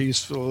and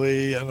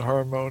peacefully and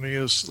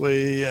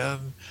harmoniously,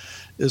 and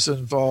is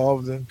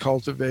involved in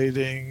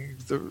cultivating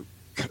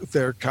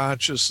their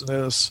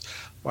consciousness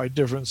by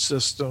different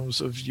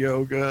systems of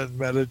yoga and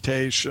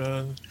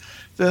meditation.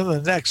 Then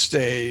the next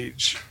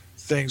stage,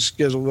 things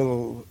get a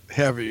little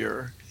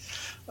heavier.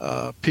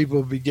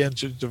 People begin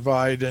to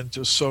divide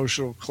into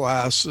social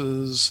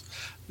classes.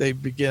 They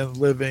begin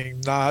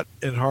living not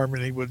in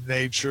harmony with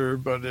nature,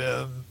 but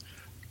in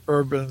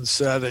urban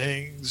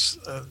settings.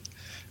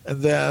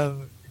 And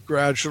then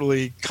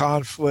gradually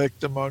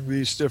conflict among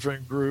these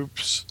different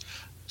groups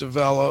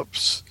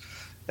develops.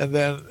 And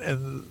then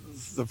in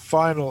the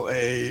final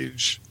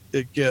age,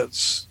 it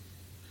gets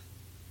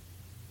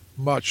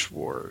much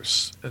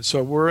worse. And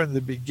so we're in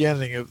the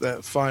beginning of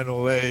that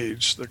final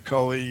age, the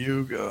Kali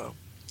Yuga.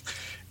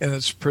 And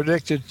it's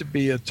predicted to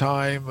be a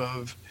time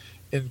of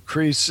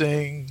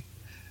increasing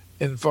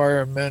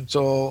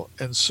environmental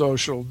and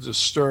social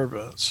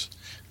disturbance.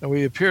 And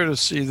we appear to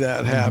see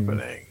that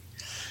happening.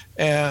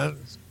 And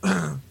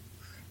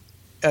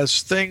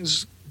as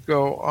things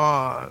go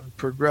on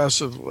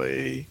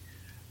progressively,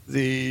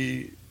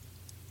 the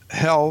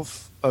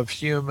health of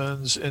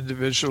humans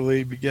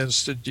individually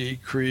begins to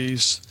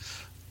decrease.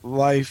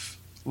 Life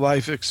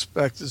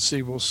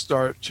expectancy will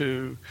start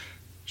to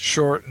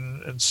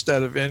shorten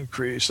instead of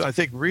increase. I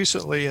think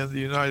recently in the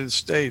United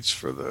States,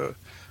 for the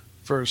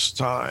first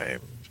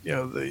time,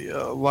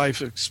 the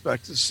life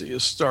expectancy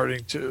is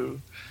starting to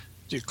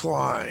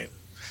decline.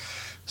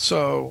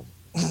 So,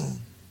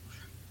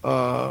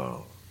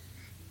 and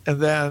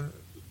then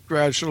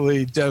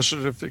gradually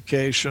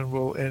desertification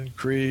will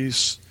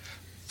increase.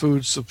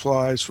 Food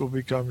supplies will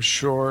become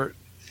short.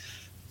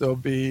 There'll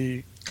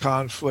be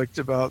conflict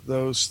about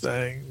those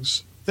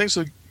things. Things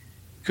that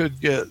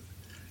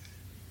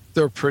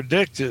they're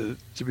predicted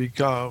to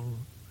become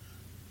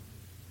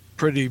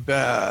pretty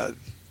bad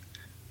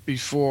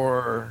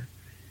before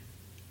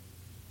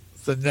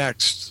the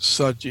next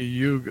Satya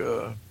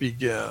Yuga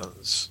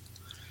begins.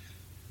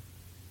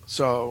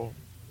 So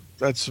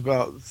that's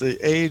about the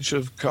age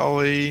of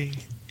Kali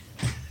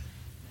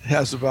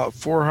has about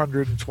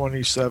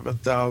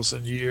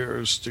 427,000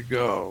 years to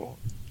go.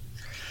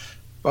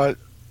 But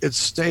it's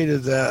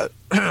stated that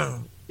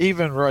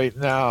even right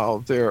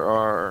now there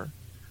are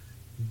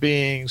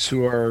human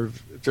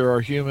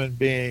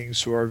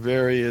beings who are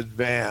very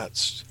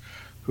advanced,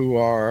 who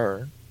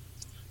are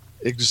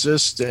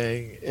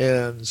existing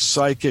in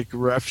psychic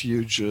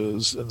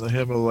refuges in the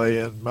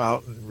Himalayan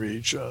mountain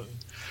region,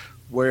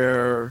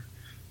 where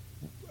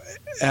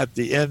at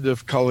the end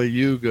of Kali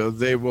Yuga,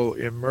 they will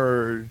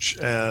emerge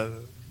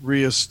and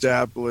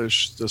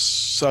reestablish the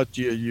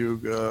Satya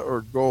Yuga,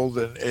 or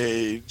golden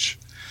age.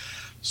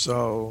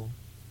 So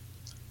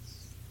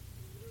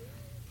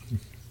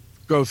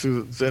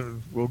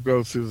then we'll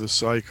go through the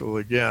cycle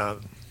again,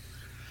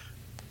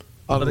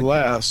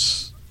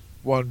 unless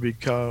one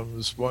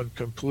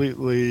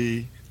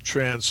completely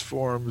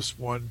transforms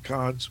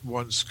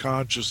one's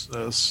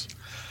consciousness,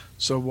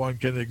 so one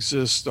can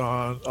exist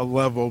on a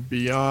level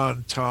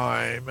beyond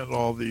time and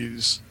all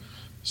these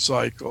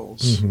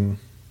cycles.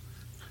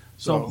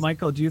 So,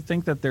 Michael, do you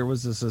think that there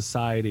was a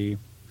society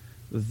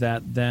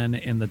that then,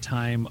 in the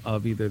time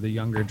of either the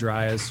Younger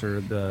Dryas or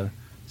the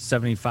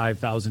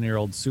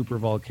 75,000-year-old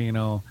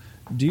supervolcano,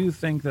 do you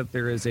think that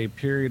there is a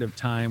period of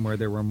time where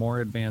there were more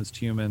advanced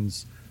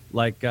humans,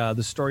 like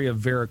the story of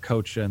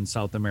Viracocha in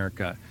South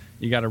America?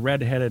 You got a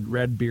red-headed,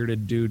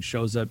 red-bearded dude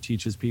shows up,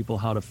 teaches people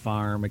how to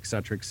farm, et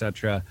cetera, et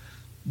cetera.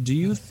 Do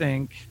you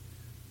think,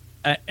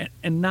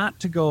 and not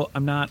to go,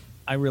 I'm not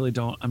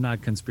a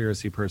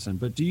conspiracy person,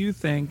 but do you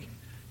think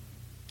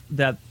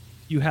that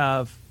you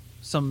have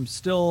some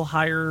still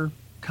higher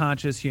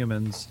conscious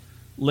humans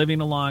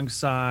living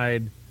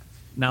alongside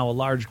now a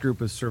large group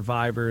of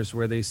survivors,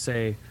 where they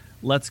say,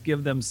 let's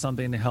give them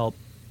something to help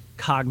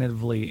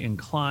cognitively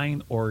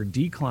incline or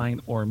decline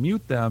or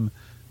mute them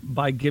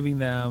by giving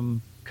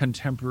them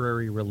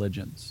contemporary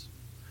religions?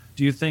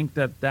 Do you think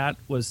that that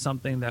was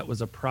something that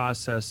was a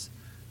process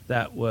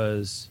that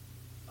was,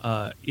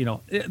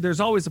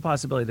 there's always a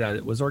possibility that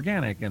it was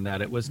organic and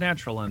that it was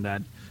natural and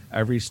that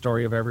every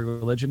story of every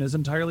religion is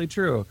entirely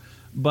true.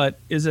 But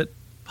is it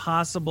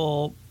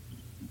possible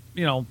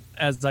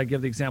as I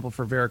give the example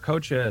for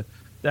Viracocha,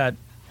 that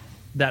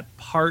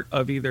part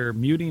of either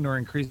muting or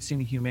increasing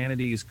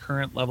humanity's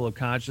current level of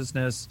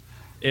consciousness,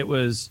 it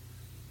was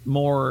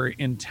more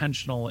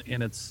intentional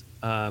in its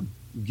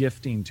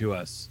gifting to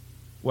us,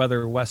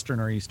 whether Western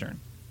or Eastern.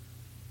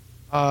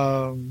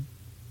 I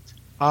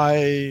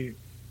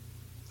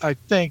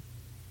think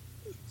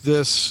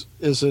this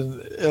is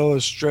an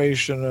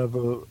illustration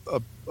of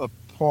a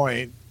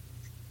point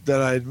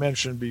that I had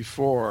mentioned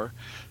before.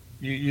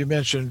 You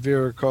mentioned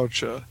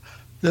Viracocha.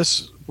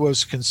 This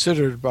was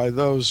considered by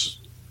those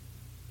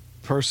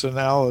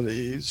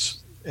personalities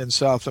in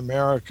South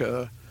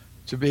America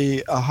to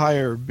be a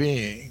higher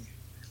being.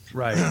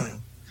 Right.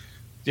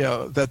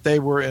 That they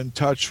were in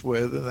touch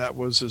with and that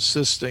was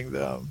assisting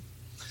them.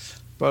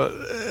 But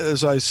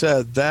as I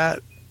said,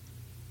 that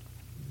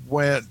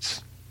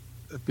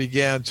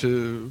began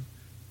to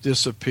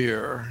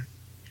disappear.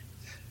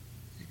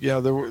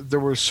 There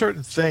were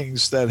certain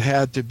things that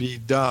had to be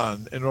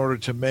done in order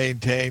to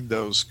maintain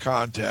those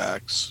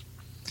contacts.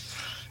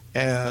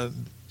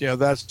 And,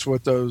 that's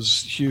what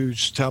those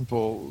huge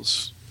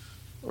temples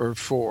are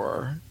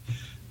for.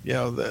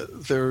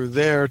 That they're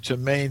there to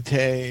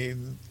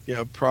maintain,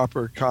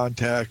 proper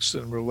contacts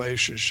and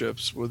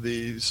relationships with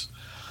these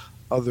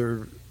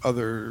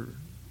other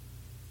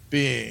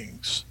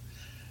beings.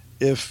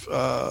 If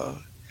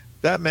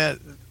that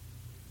meant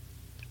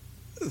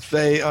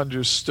they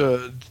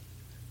understood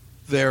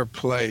their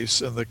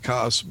place in the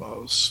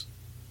cosmos.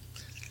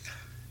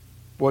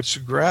 What's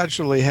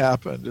gradually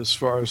happened, as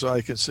far as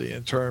I can see,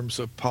 in terms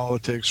of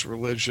politics,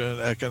 religion,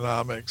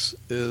 economics,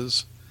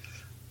 is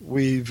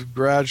we've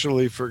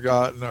gradually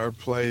forgotten our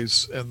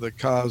place in the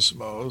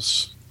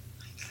cosmos,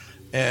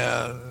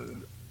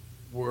 and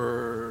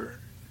we're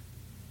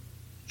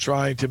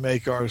trying to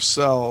make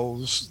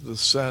ourselves the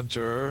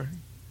center,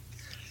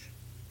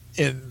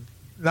 in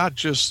not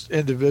just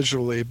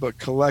individually but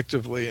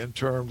collectively, in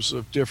terms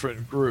of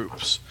different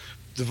groups,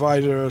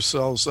 divided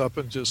ourselves up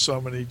into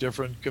so many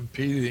different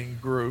competing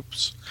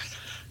groups,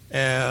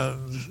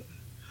 and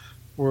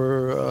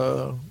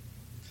we're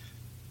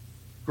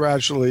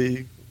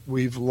gradually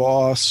we've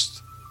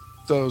lost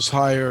those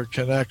higher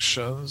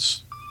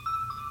connections.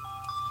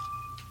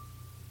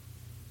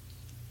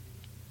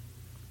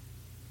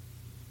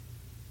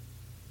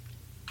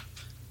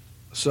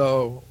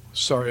 So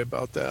sorry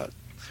about that.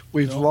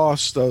 We've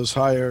lost those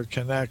higher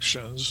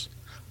connections.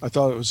 I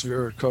thought it was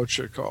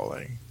Viracocha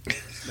calling.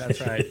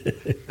 That's right.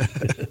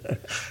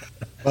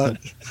 But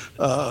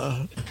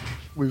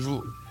we've.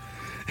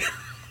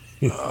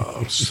 It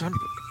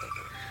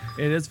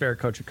is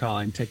Viracocha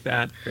calling. Take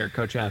that,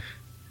 Viracocha.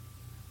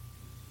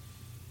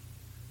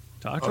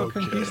 Talk to a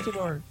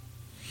conquistador.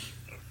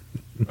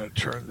 I'm going to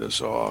turn this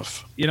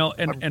off.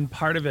 And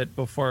part of it,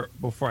 before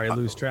I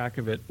lose track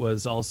of it,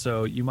 was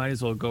also, you might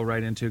as well go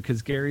right into,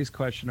 because Gary's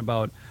question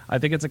about, I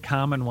think it's a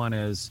common one,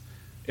 is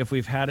if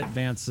we've had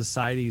advanced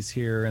societies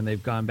here and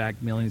they've gone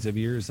back millions of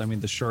years, I mean,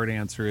 the short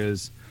answer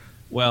is,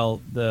 well,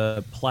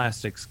 the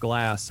plastics,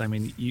 glass, I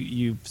mean,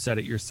 you've said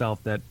it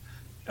yourself that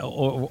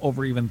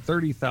over even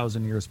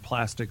 30,000 years,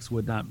 plastics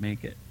would not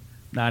make it,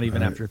 not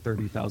even after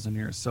 30,000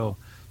 years. So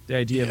the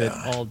idea of it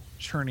all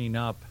churning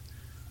up,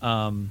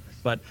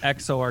 but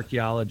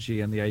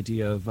exoarchaeology and the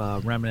idea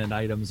of remnant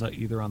items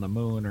either on the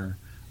moon or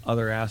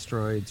other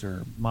asteroids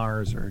or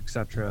Mars or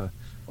etc.,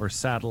 or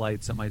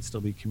satellites that might still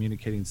be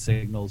communicating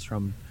signals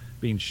from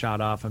being shot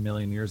off a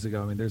million years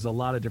ago. I mean, there's a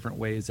lot of different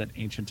ways that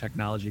ancient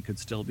technology could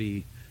still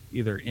be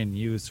either in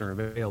use or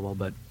available.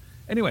 But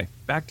anyway,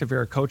 back to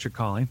Viracocha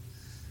calling.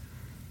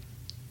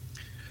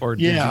 Or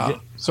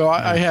so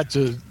I had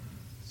to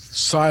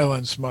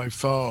silence my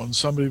phone.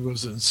 Somebody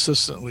was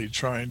insistently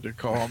trying to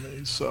call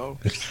me. So,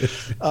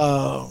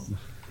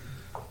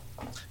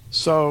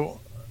 so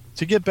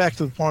to get back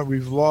to the point,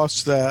 we've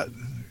lost that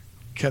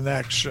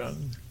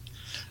connection,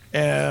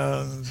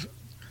 and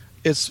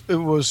it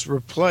was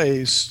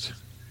replaced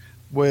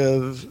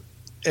with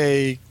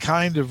a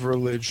kind of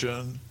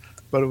religion,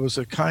 but it was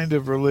a kind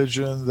of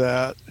religion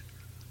that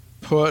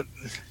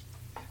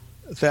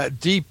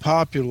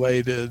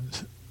depopulated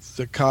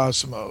the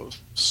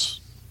cosmos.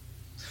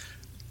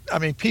 I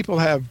mean, people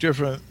have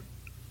different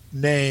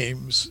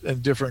names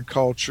and different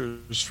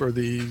cultures for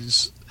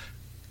these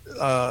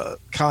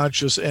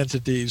conscious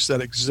entities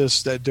that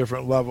exist at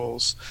different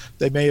levels.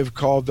 They may have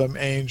called them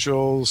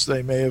angels,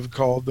 they may have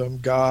called them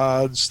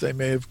gods, they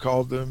may have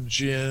called them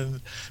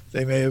jinn,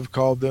 they may have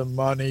called them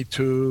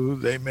Manitou,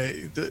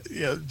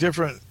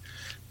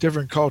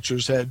 different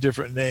cultures had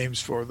different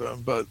names for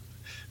them, but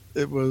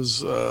it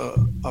was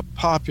a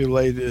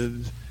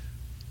populated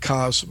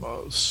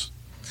cosmos.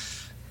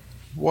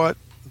 What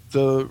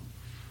the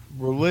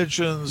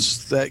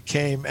religions that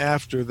came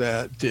after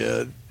that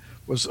did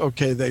was,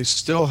 okay, they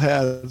still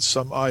had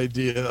some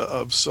idea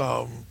of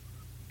some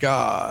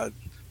God,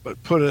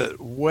 but put it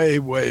way,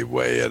 way,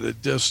 way at a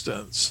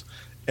distance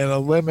and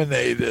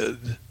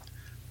eliminated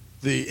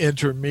the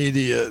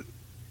intermediate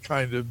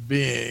kind of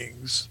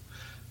beings,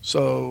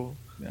 so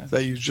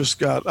that you just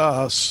got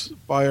us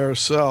by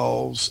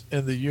ourselves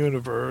in the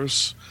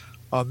universe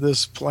on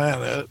this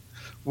planet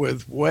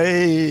with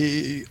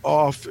way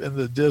off in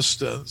the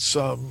distance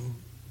some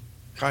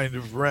kind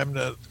of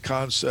remnant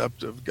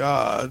concept of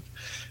God.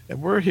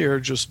 And we're here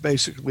just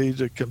basically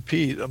to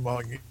compete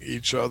among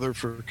each other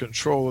for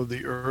control of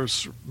the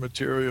Earth's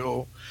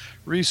material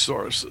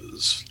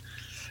resources.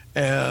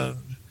 And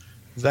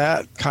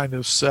that kind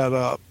of set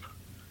up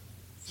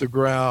the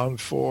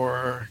ground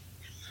for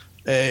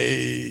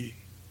a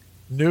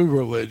new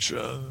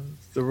religion,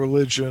 the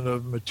religion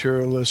of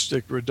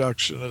materialistic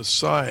reductionist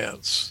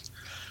science,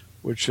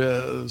 which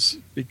has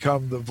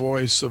become the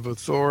voice of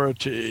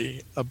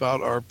authority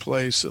about our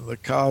place in the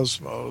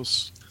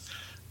cosmos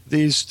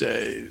these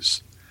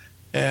days.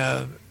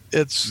 And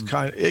it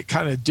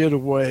kind of did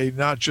away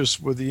not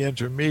just with the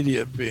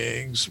intermediate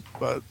beings,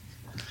 but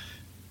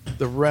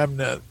the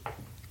remnant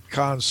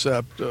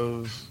concept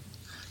of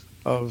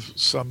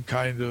some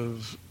kind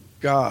of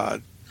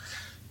God.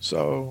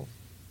 So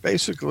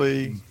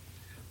basically,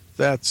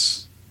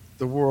 that's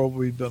the world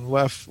we've been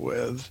left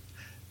with,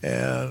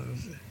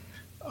 and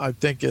I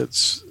think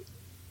it's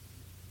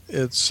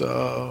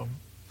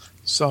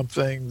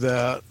something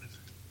that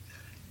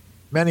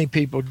many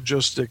people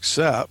just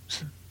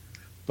accept,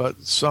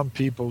 but some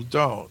people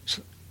don't.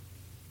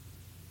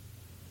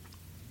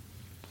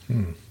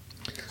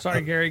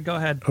 Sorry, Gary, go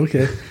ahead.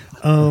 Okay.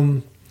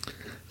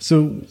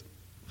 So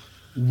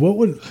where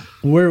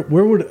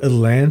would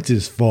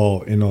Atlantis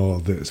fall in all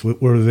of this?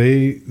 Were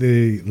they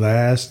the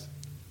last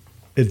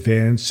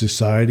advanced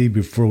society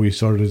before we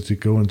started to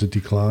go into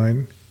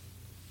decline?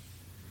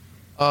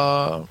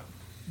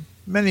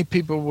 Many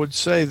people would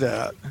say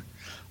that.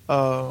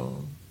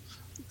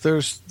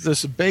 There's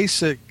this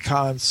basic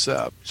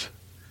concept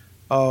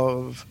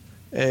of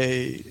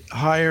a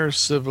higher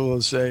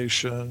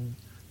civilization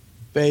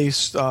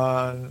based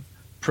on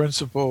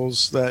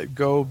principles that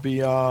go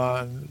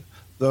beyond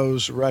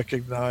those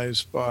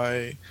recognized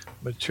by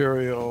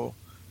material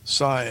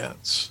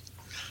science.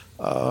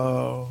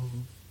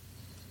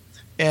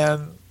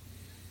 And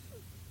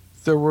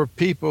there were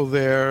people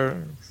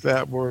there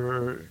that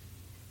were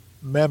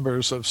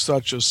members of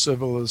such a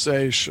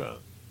civilization.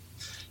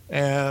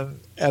 And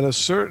at a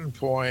certain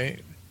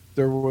point,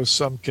 there was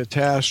some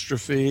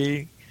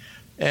catastrophe,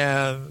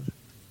 and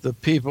the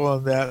people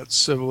in that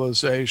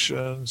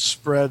civilization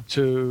spread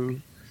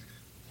to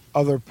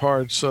other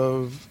parts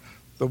of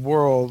the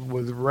world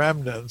with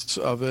remnants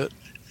of it,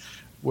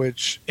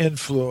 which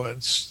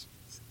influenced,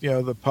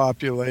 the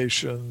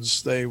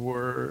populations they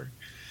were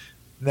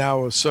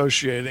now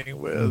associating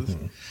with.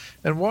 Mm-hmm.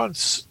 And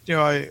once,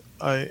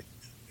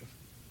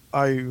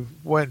 I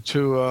went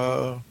to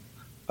a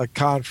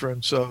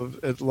conference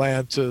of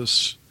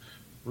Atlantis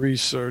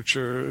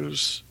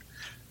researchers,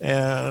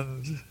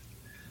 and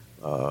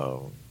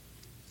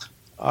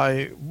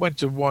I went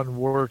to one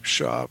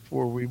workshop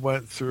where we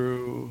went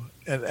through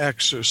an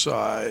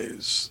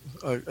exercise,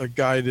 a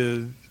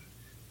guided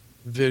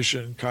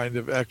vision kind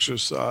of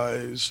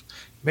exercise.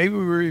 Maybe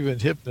we were even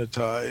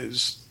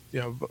hypnotized,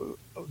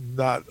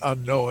 not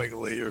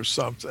unknowingly or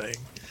something.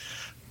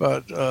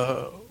 But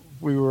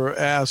we were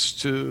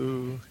asked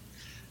to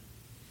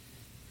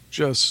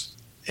just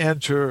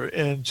enter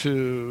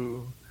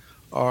into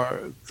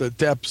the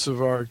depths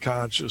of our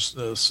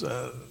consciousness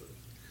and,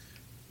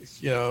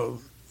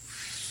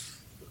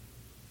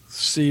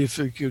 see if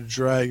it could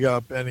drag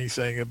up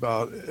anything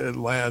about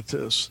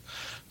Atlantis.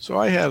 So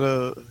I had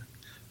a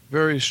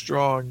very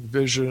strong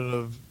vision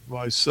of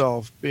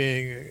myself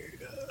being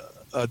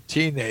a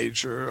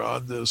teenager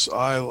on this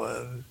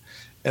island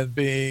and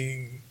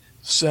being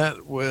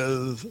sent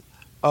with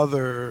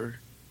other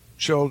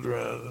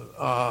children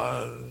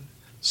on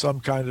some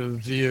kind of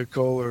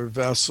vehicle or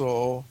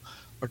vessel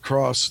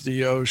across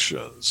the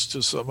oceans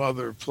to some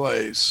other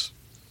place.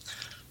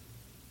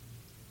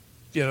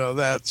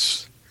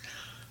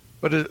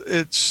 But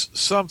it's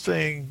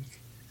something.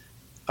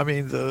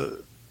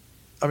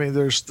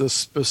 There's the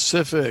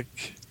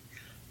specific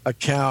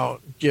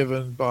account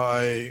given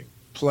by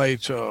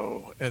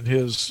Plato and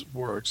his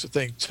works. I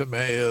think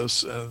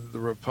Timaeus and the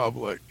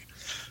Republic.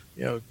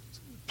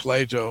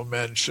 Plato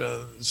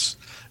mentions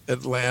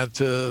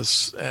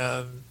Atlantis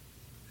and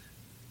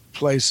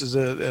places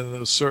it in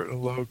a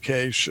certain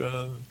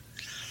location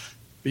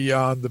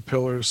beyond the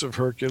Pillars of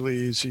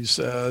Hercules, he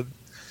said.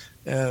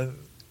 And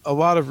a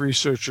lot of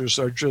researchers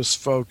are just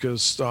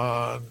focused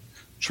on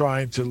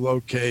trying to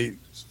locate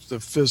the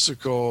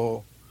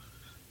physical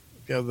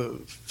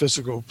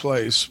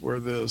place where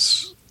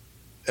this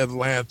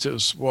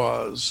Atlantis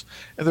was.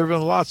 And there have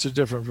been lots of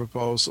different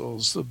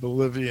proposals: the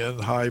Bolivian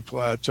high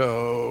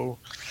plateau,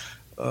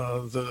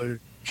 the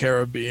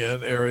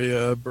Caribbean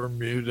area,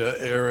 Bermuda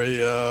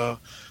area.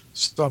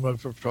 Some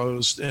have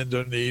proposed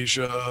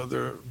Indonesia.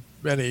 There are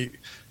many,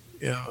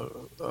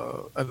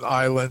 an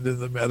island in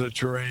the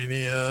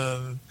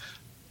Mediterranean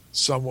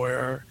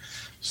somewhere.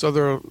 So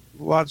there are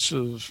lots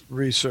of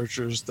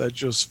researchers that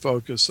just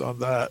focus on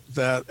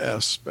that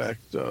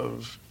aspect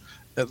of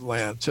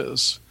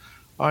Atlantis.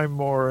 I'm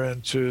more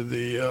into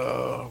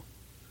the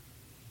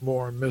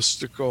more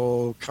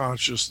mystical,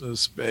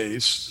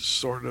 consciousness-based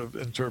sort of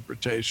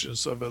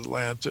interpretations of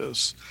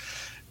Atlantis.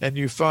 And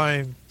you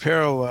find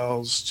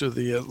parallels to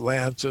the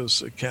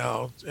Atlantis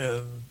account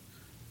in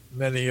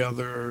many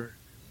other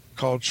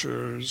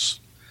cultures,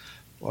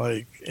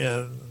 like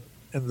in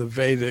the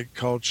Vedic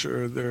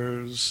culture,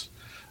 there's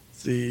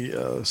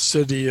the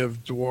city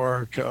of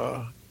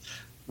Dwarka,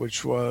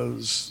 which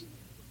was,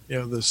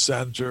 the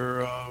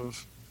center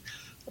of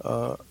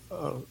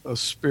a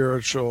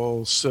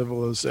spiritual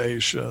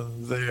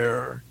civilization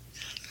there.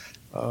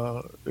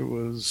 It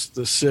was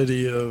the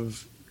city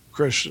of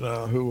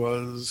Krishna, who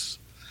was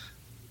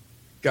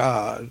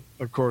God,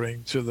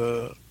 according to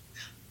the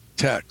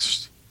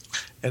text.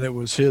 And it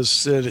was his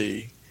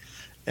city.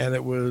 And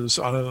it was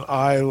on an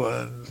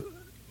island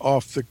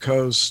off the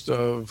coast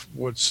of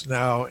what's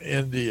now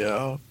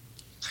India.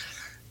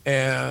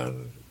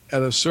 And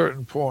at a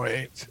certain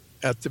point,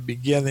 at the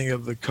beginning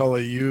of the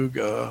Kali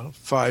Yuga,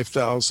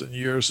 5,000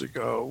 years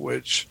ago,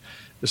 which,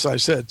 as I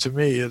said, to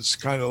me, it's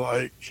kind of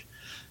like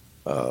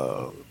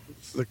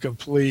the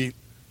complete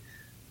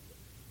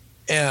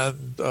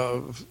end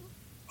of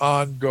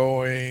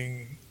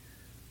ongoing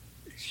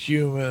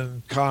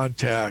human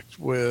contact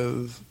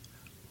with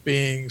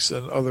beings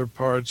in other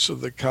parts of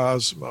the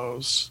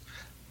cosmos.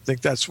 I think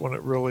that's when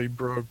it really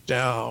broke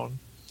down.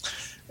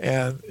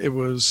 And it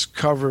was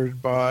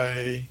covered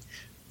by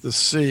the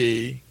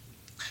sea.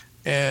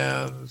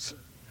 And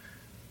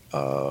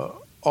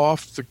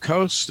off the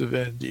coast of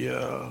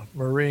India,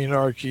 marine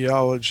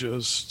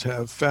archaeologists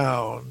have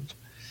found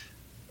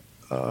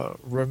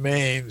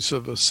remains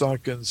of a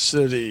sunken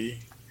city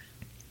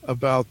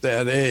about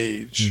that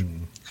age.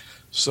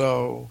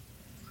 So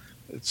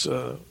it's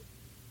a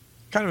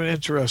kind of an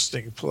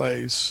interesting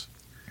place.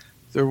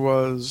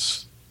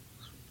 There's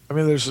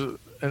an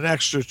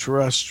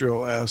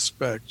extraterrestrial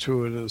aspect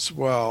to it as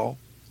well.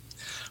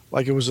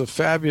 Like, it was a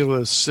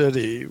fabulous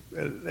city,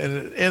 and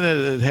in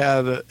it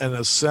had an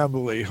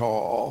assembly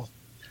hall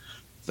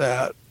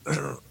that,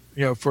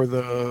 for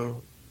the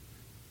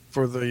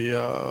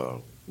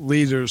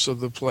leaders of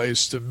the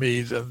place to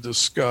meet and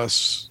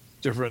discuss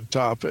different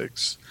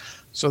topics.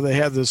 So they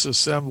had this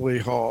assembly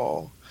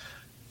hall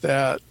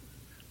that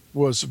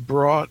was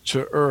brought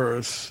to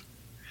Earth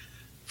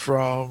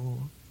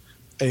from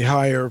a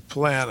higher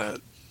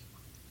planet.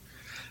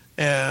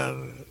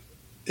 And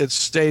it's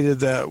stated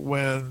that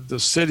when the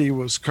city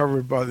was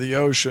covered by the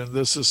ocean,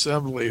 this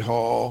assembly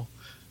hall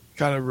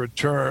kind of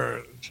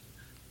returned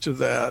to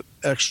that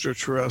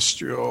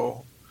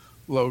extraterrestrial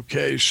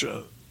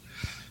location.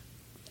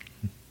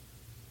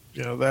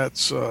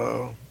 That's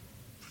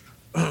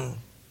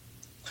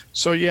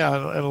so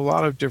yeah, in a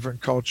lot of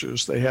different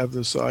cultures, they have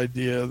this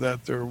idea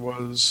that there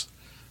was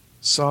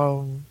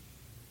some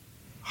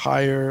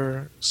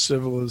higher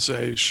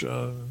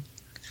civilization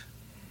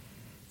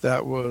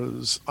that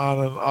was on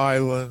an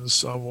island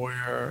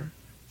somewhere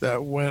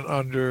that went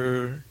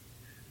under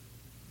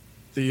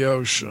the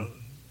ocean.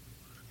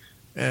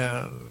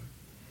 And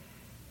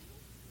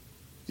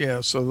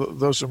so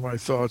those are my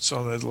thoughts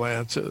on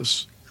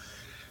Atlantis.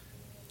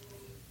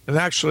 And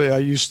actually, I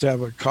used to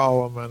have a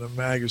column in a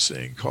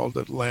magazine called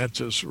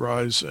Atlantis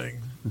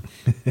Rising.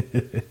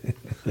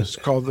 It's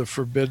called The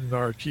Forbidden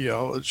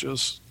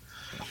Archaeologist.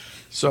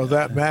 So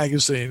that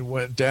magazine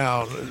went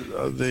down.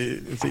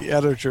 The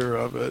editor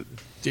of it,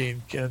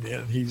 Dean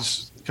Kenyon,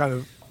 he's kind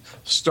of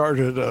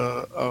started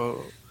a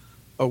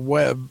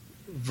web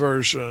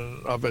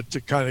version of it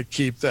to kind of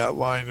keep that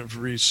line of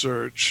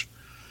research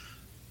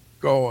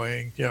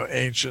going,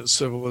 ancient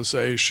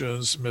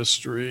civilizations,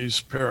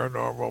 mysteries,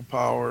 paranormal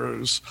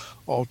powers,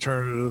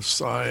 alternative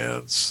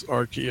science,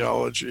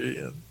 archaeology,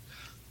 and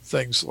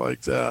things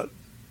like that.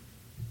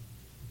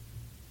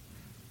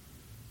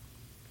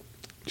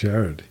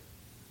 Jared.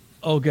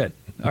 Oh, good.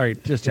 All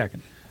right, just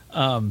checking.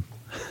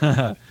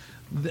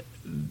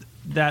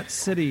 That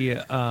city,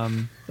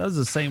 that was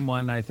the same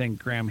one I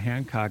think Graham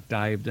Hancock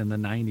dived in the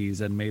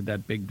 90s and made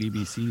that big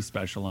BBC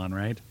special on,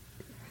 right?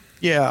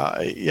 Yeah,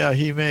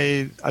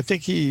 I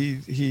think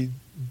he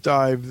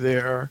dived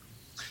there.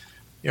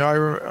 I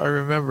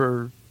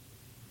remember,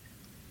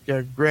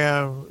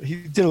 Graham, he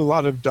did a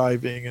lot of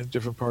diving in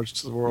different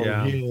parts of the world.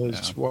 Yeah, He and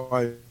his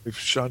wife,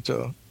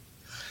 Shanta.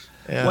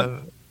 And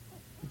What?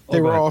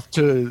 they were off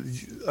to,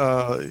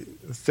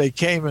 they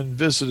came and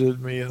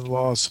visited me in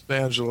Los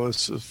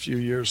Angeles a few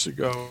years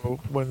ago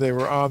when they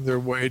were on their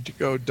way to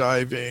go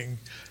diving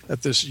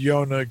at this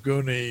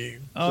Yonaguni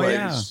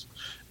place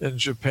in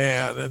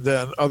Japan, and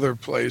then other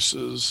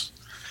places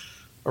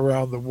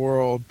around the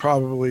world.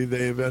 Probably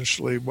they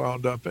eventually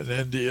wound up in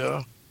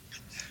India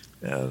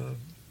and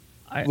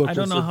I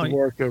don't know how the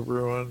Dwarka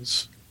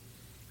ruins.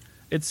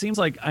 It seems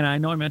like, and I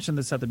know I mentioned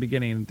this at the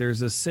beginning,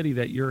 there's a city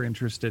that you're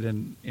interested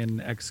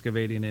in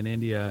excavating in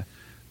India,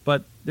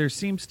 but there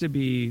seems to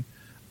be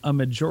a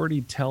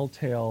majority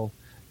telltale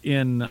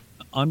in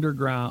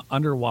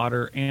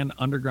underwater and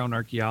underground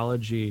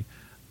archaeology.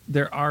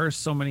 There are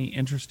so many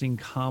interesting,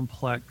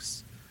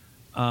 complex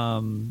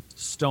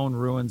stone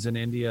ruins in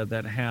India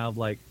that have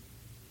like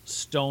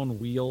stone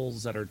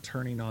wheels that are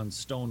turning on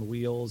stone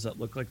wheels that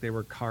look like they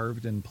were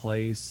carved in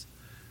place.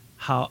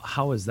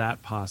 How is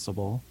that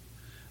possible?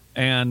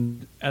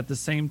 And at the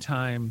same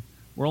time,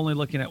 we're only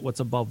looking at what's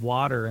above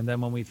water. And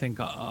then when we think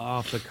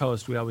off the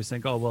coast, we always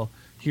think, oh, well,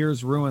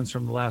 here's ruins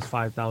from the last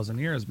 5,000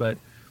 years. But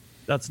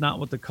that's not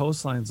what the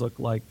coastlines look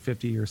like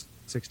 50 or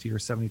 60 or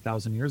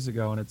 70,000 years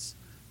ago. And it's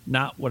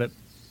not what it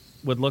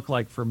would look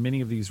like for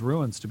many of these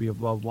ruins to be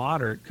above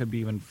water. It could be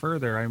even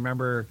further. I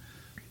remember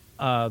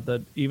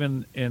that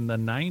even in the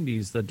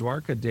 90s, the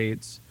Dwarka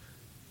dates,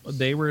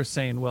 they were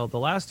saying, well, the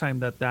last time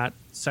that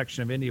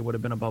section of India would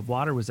have been above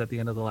water was at the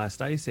end of the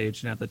last ice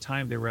age. And at the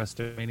time, they were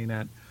estimating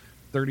at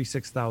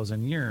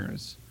 36,000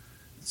 years.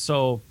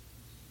 So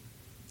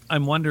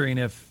I'm wondering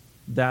if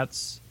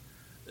that's...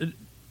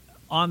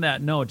 On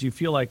that note, do you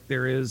feel like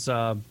there is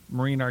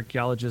marine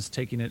archaeologists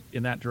taking it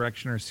in that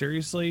direction or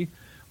seriously?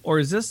 Or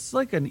is this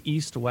like an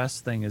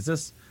east-west thing?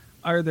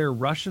 Are there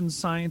Russian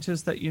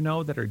scientists that you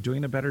know that are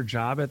doing a better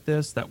job at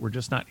this that we're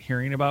just not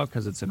hearing about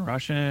because it's in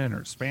Russian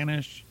or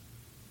Spanish?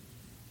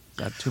 Is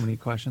that too many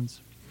questions?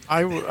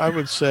 I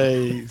would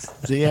say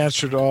the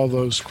answer to all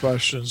those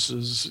questions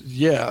is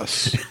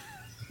yes.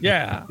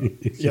 Yeah.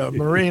 Yeah,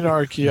 marine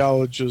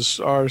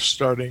archaeologists are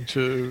starting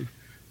to...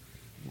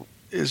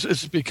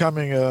 It's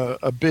becoming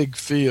a big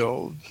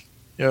field,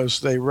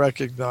 as they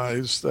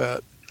recognize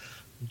that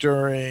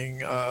during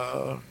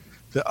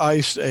the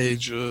ice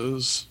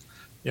ages,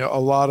 a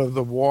lot of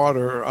the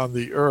water on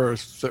the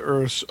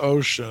Earth's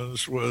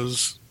oceans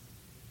was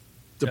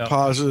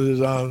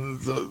deposited on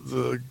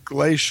the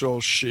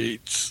glacial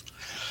sheets.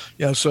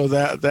 So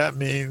that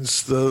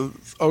means the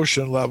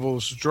ocean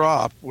levels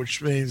drop,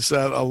 which means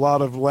that a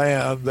lot of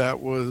land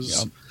that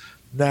was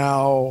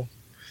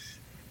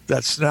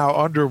that's now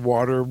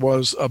underwater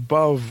was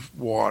above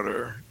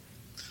water.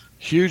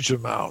 Huge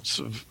amounts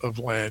of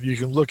land. You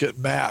can look at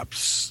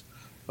maps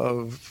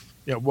of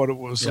what it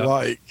was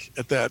like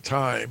at that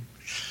time.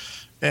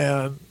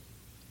 And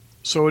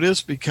so it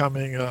is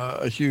becoming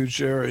a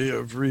huge area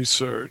of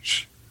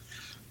research,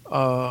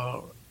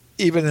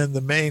 even in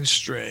the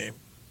mainstream.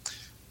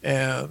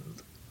 And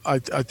I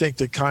think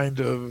the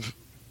kind of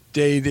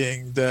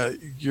dating that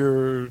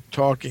you're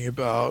talking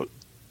about,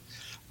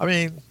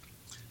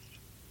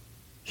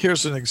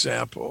 here's an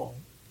example.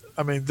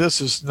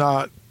 This is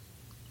not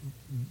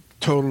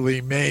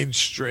totally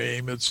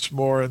mainstream. It's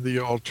more in the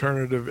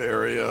alternative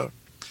area.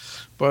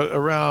 But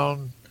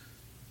in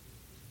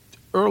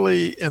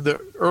the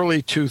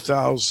early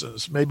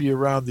 2000s, maybe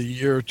around the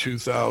year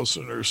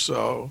 2000 or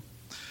so,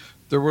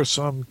 there were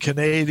some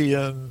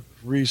Canadian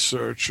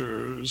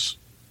researchers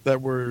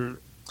that were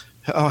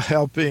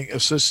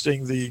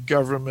assisting the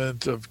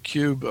government of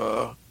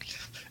Cuba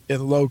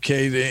in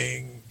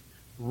locating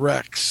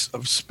wrecks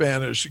of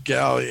Spanish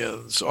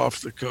galleons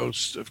off the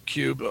coast of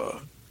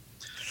Cuba.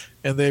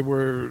 And they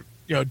were,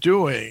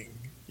 doing,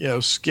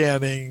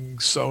 scanning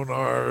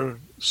sonar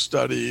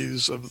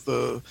studies of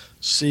the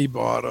sea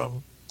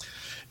bottom.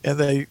 And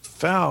they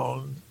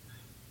found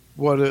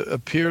what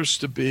appears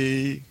to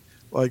be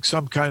like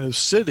some kind of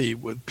city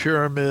with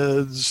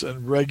pyramids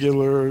and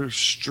regular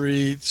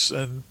streets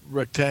and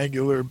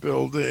rectangular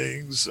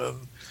buildings.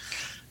 And,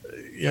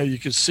 you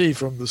could see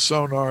from the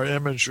sonar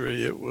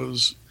imagery, it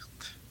was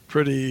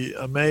pretty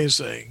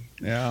amazing.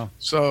 Yeah.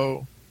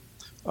 So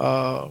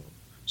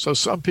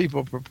some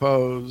people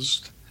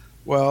proposed,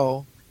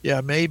 well,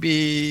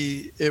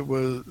 maybe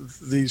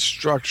these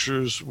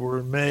structures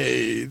were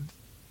made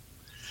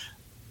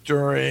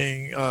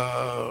during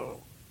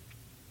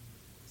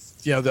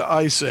the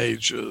ice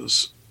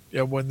ages,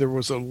 when there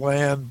was a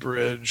land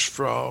bridge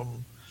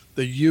from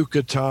the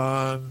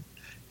Yucatan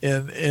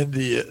in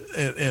India,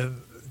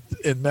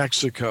 in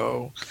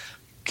Mexico,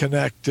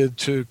 connected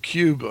to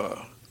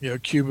Cuba.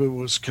 Cuba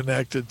was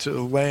connected to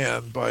the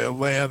land by a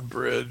land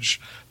bridge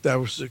that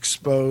was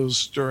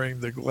exposed during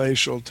the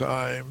glacial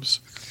times.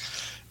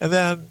 And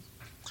then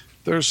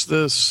there's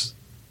this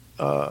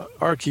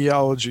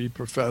archaeology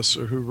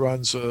professor who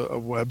runs a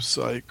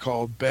website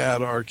called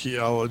Bad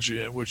Archaeology,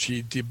 in which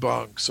he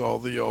debunks all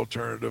the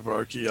alternative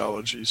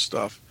archaeology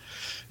stuff.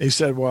 And he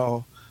said,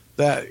 well,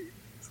 that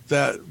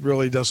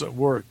really doesn't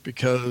work,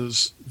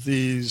 because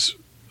these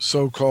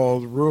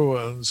so-called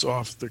ruins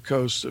off the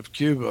coast of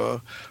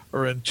Cuba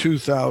are at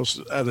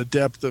a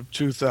depth of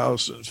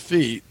 2,000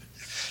 feet.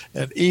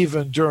 And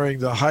even during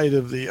the height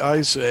of the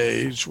ice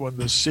age, when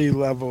the sea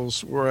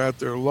levels were at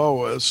their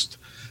lowest,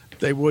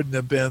 they wouldn't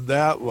have been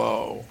that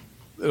low.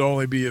 It'd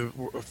only be a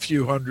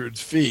few hundred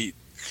feet.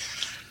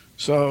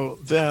 So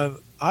then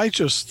I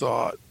just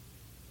thought,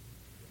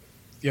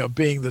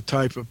 being the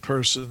type of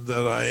person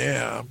that I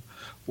am,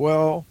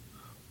 well,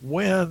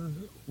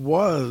 when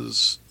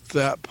was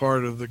that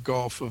part of the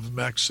Gulf of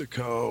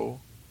Mexico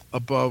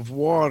above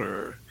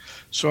water?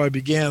 So I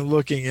began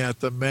looking at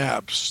the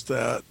maps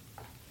that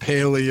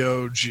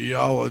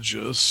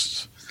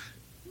paleogeologists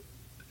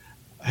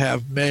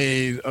have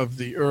made of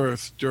the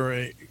Earth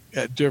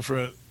at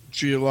different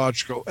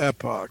geological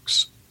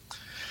epochs.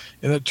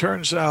 And it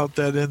turns out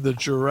that in the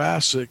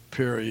Jurassic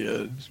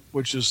period,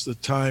 which is the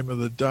time of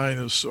the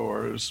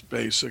dinosaurs,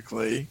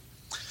 basically,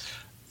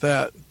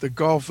 that the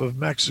Gulf of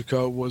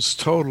Mexico was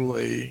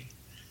totally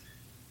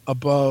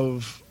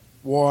above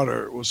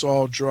water. It was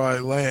all dry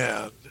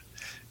land.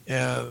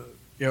 And,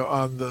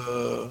 on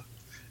the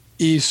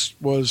east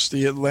was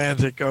the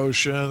Atlantic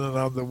Ocean, and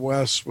on the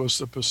west was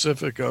the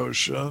Pacific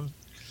Ocean.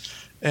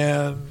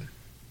 And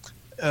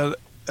a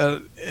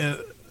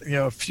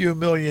few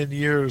million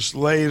years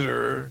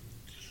later,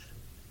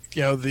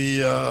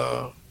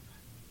 the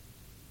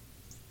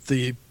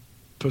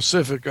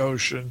Pacific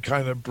Ocean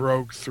kind of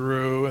broke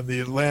through, and the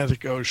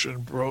Atlantic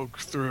Ocean broke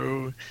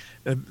through,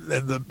 and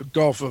the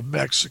Gulf of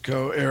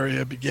Mexico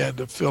area began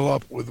to fill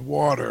up with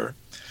water.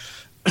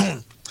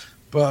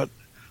 But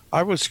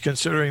I was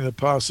considering the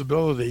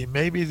possibility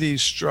maybe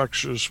these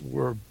structures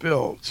were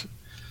built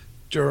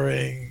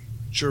during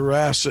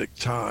Jurassic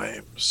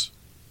times,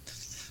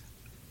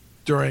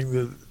 during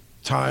the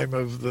time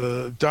of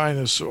the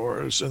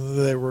dinosaurs, and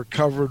they were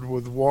covered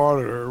with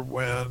water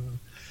when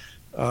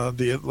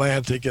the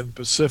Atlantic and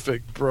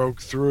Pacific broke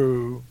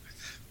through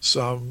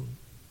some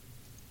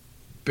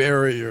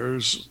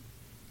barriers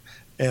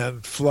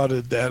and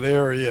flooded that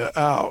area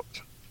out.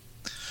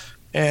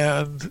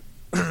 And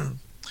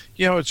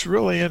it's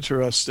really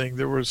interesting.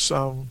 There were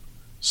some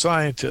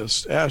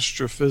scientists,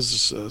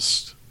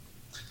 astrophysicists,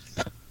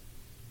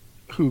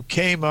 who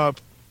came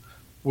up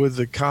with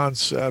the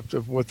concept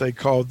of what they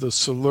called the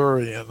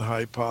Silurian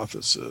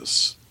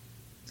hypothesis.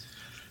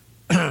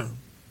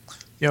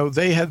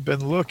 They had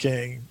been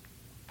looking,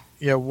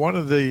 one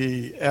of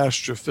the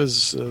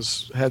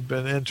astrophysicists had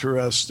been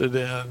interested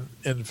in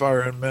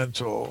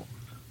environmental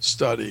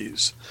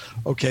studies.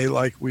 Okay,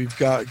 like we've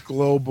got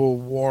global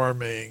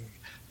warming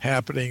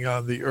happening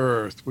on the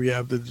Earth. We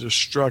have the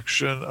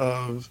destruction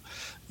of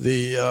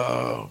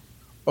the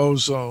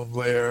ozone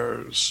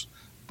layers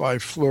by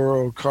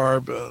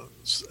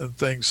fluorocarbons and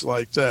things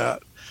like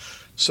that.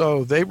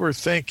 So they were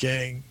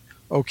thinking,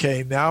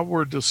 okay, now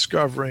we're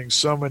discovering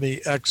so many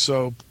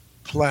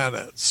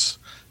exoplanets.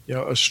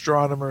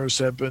 Astronomers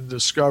have been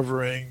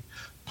discovering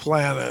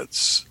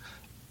planets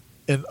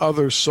in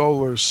other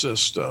solar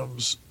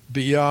systems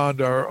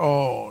beyond our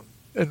own,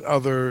 in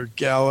other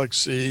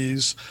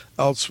galaxies,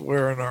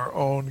 elsewhere in our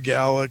own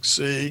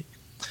galaxy.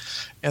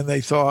 And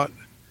they thought,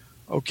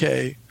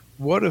 okay,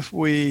 what if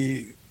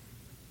we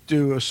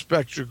do a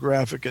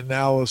spectrographic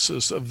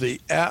analysis of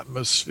the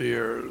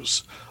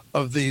atmospheres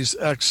of these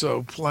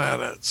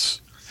exoplanets,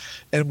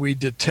 and we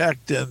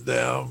detect in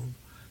them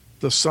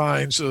the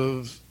signs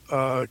of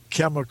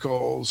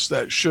chemicals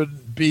that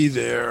shouldn't be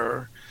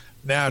there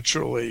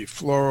naturally,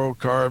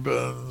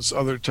 fluorocarbons,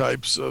 other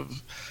types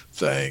of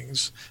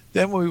things,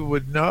 then we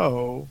would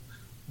know,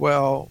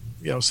 well,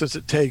 since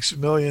it takes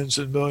millions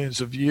and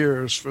millions of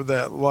years for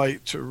that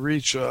light to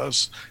reach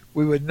us,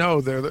 we would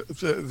know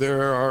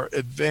there are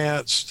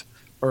advanced,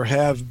 or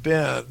have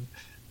been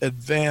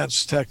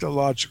advanced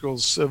technological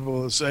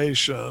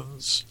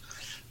civilizations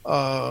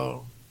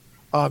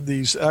on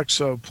these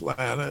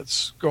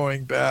exoplanets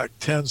going back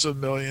tens of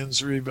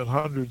millions or even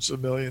hundreds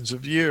of millions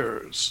of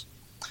years.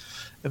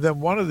 And then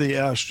one of the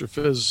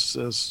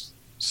astrophysicists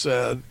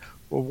said,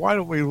 well, why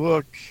don't we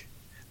look,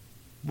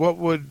 what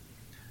would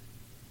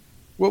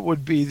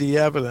be the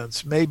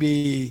evidence?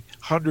 Maybe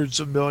hundreds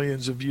of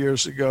millions of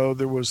years ago,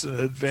 there was an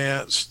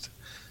advanced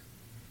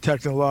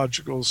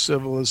technological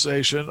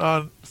civilization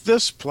on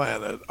this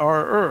planet,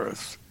 our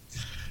Earth.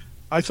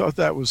 I thought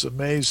that was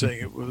amazing.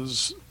 It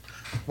was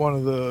one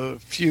of the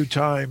few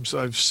times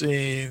I've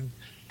seen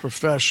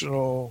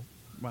professional,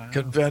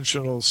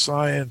 conventional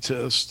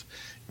scientists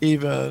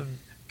even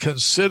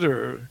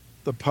consider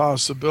the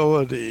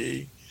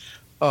possibility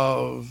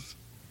of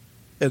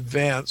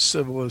advanced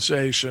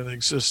civilization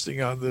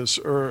existing on this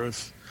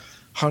Earth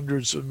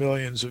hundreds of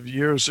millions of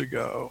years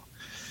ago.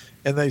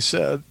 And they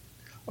said,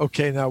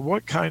 okay, now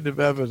what kind of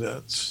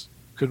evidence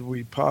could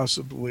we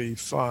possibly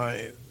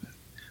find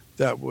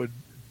that would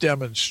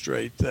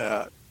demonstrate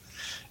that?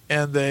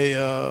 And they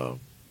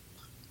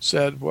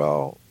said,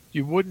 well,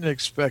 you wouldn't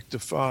expect to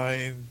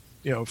find,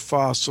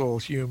 fossil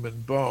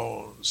human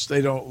bones.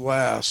 They don't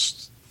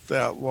last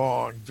that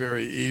long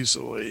very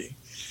easily.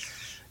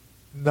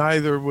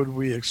 Neither would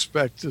we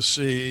expect to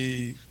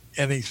see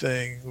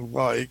anything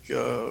like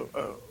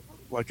a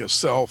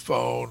cell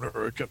phone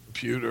or a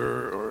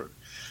computer,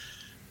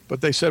 but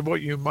they said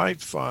what you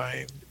might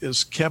find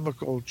is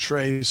chemical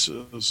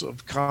traces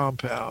of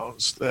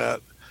compounds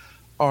that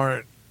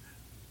aren't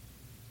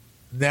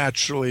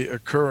naturally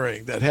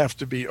occurring, that have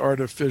to be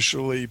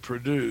artificially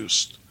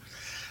produced,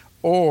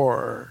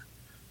 or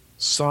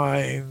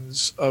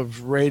signs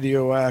of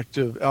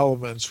radioactive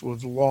elements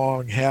with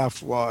long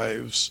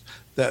half-lives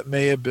that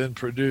may have been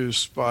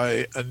produced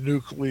by a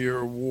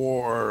nuclear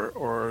war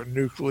or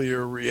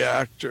nuclear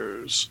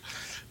reactors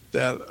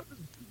that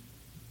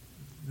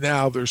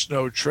now there's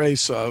no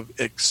trace of,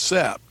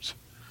 except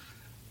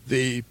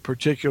the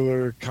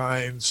particular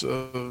kinds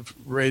of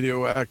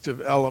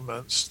radioactive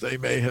elements they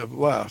may have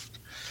left.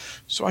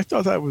 So I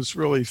thought that was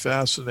really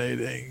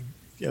fascinating,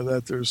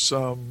 that there's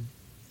some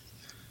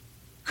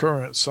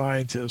current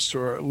scientists,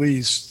 or at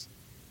least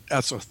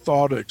as a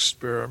thought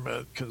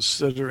experiment,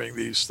 considering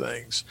these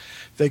things.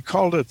 They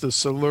called it the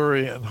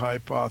Silurian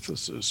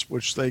hypothesis,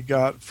 which they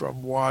got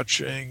from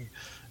watching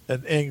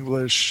an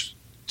English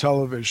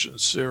television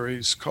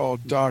series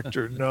called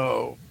Dr.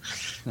 No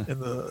in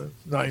the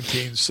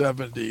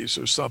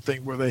 1970s or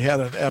something, where they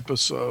had an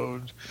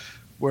episode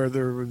where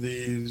there were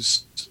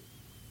these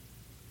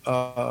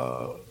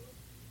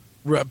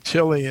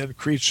reptilian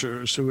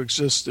creatures who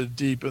existed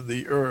deep in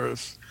the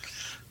earth,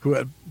 who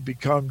had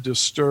become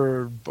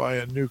disturbed by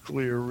a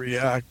nuclear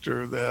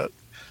reactor that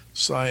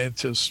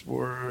scientists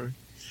were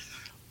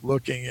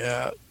looking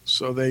at.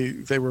 So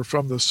they were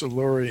from the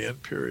Silurian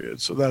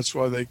period. So that's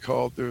why they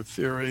called their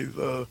theory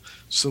the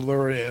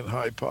Silurian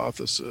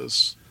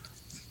hypothesis.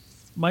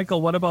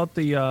 Michael, what about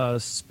the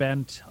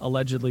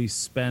allegedly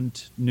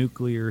spent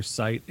nuclear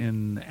site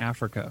in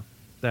Africa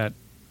that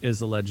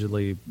is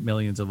allegedly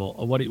millions of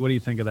old? What do you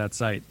think of that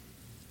site?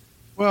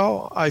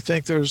 Well, I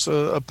think there's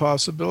a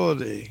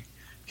possibility.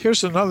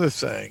 Here's another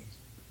thing.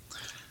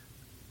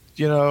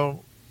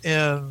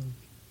 In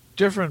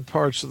different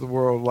parts of the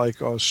world,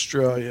 like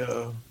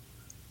Australia,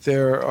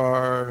 there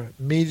are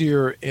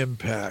meteor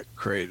impact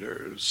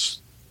craters,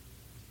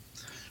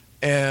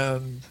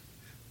 and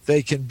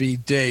they can be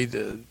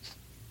dated.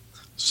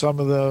 Some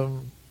of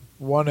them,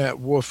 one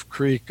at Wolf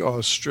Creek,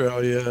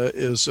 Australia,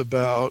 is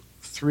about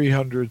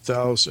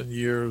 300,000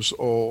 years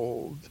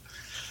old.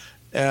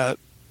 At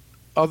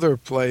other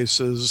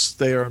places,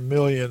 they are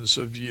millions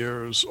of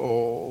years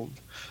old.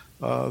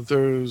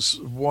 There's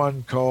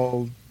one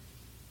called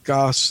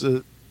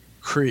Gossett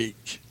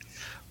Creek,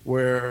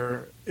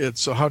 where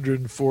it's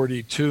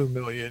 142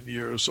 million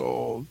years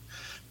old.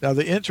 Now,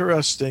 the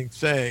interesting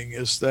thing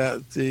is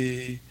that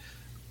the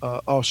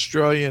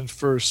Australian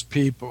First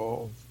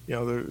People,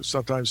 they're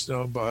sometimes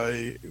known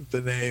by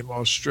the name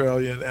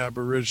Australian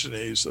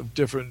Aborigines of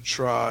different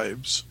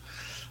tribes,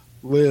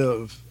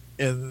 live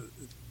in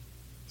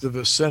the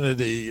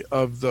vicinity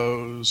of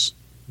those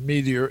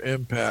meteor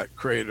impact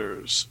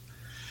craters.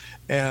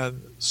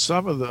 And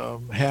some of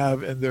them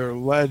have in their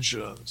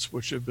legends,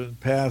 which have been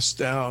passed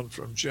down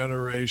from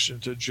generation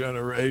to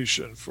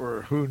generation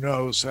for who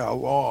knows how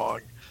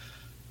long,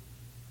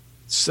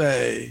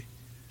 say,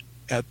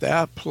 at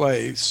that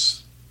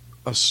place,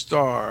 a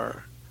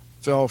star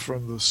fell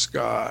from the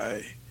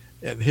sky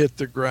and hit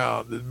the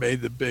ground and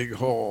made a big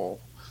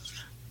hole.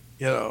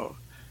 So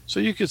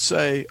you could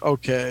say,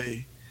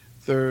 okay,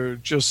 they're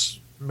just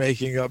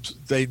making up.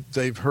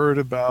 They've heard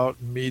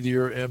about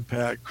meteor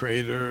impact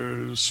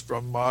craters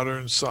from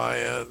modern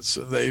science,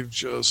 and they've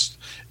just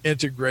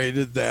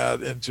integrated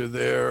that into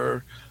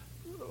their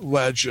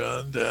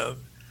legend.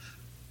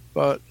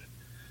 But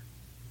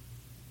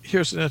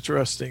here's an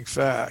interesting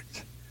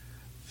fact.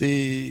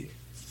 The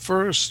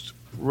first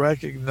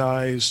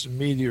recognized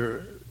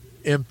meteor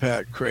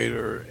impact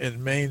crater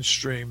in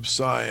mainstream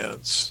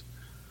science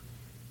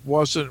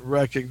wasn't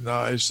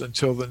recognized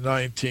until the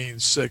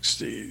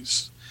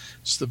 1960s.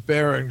 It's the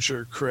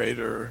Barringer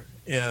crater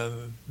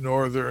in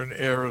northern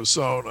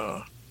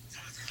Arizona.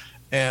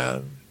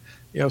 And,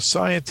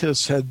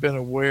 scientists had been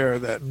aware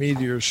that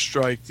meteors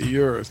strike the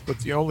earth, but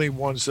the only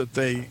ones that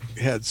they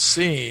had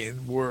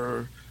seen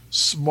were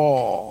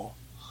small,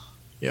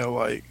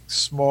 like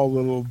small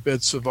little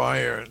bits of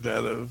iron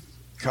that have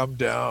come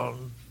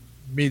down,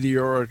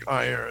 meteoric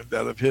iron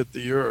that have hit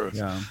the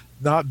earth,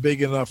 not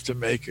big enough to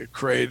make a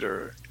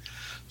crater.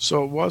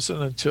 So it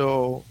wasn't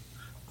until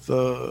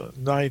the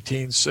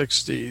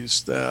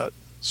 1960s that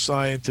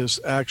scientists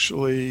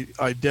actually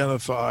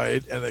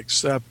identified and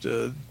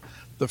accepted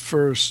the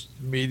first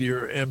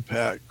meteor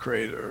impact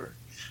crater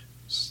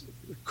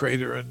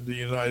in the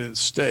United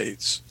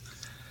States.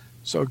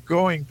 So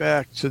going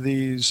back to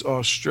these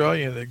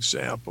Australian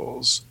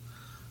examples,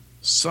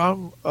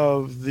 some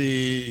of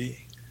the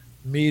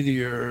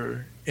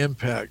meteor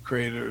impact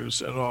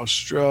craters in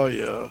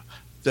Australia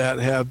that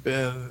have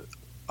been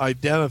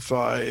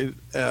identified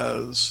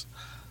as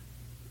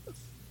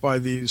by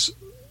these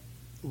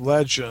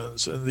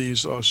legends and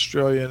these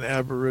Australian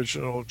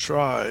Aboriginal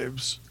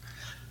tribes,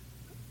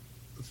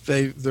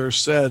 they're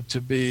said to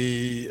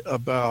be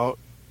about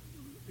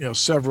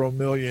several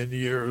million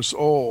years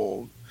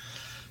old.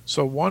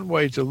 So one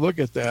way to look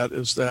at that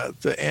is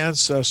that the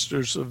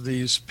ancestors of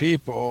these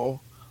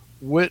people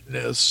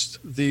witnessed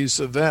these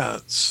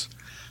events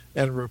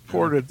and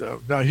reported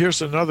them. Now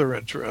here's another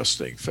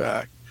interesting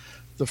fact.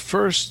 The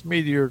first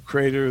meteor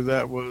crater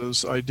that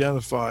was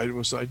identified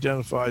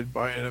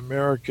by an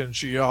American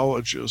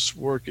geologist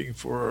working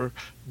for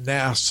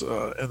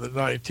NASA in the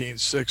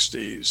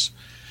 1960s.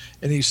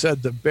 And he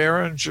said the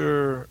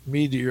Barringer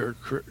meteor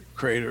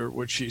crater,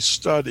 which he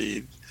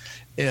studied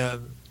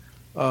in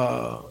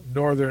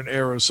northern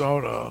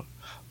Arizona,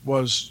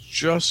 was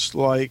just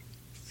like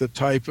the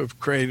type of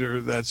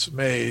crater that's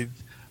made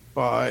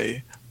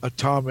by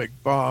atomic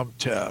bomb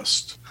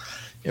test.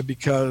 And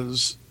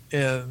because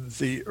in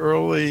the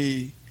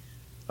early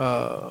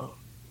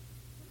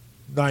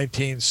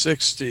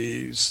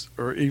 1960s,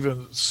 or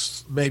even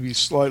maybe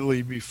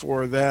slightly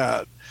before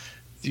that,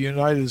 the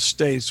United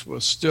States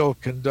was still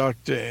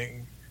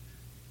conducting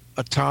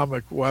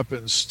atomic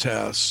weapons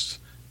tests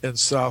in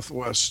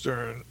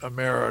southwestern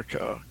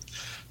America.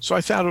 So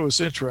I thought it was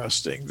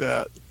interesting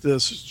that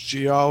this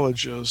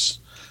geologist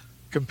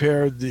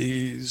compared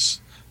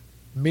these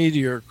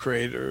meteor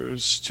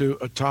craters to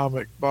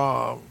atomic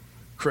bomb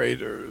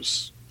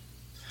craters.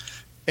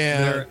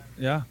 And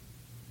yeah,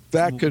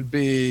 that could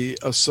be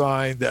a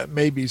sign that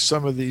maybe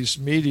some of these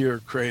meteor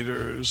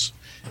craters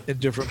in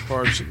different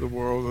parts of the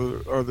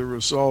world are the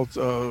result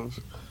of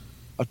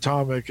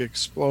atomic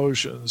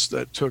explosions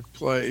that took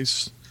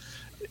place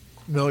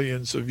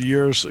millions of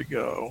years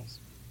ago.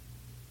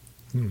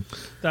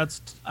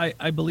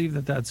 I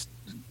believe that's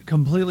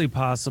completely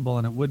possible,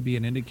 and it would be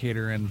an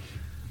indicator. And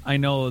I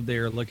know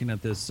they're looking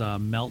at this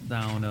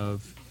meltdown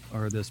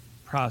or this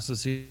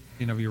processing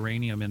of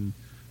uranium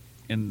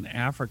in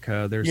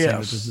Africa. They're saying that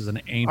this is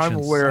an ancient I'm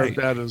aware site.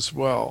 of that as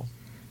well.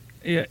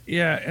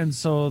 Yeah. And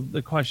so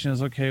the question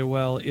is, okay,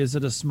 well, is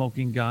it a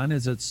smoking gun?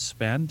 Is it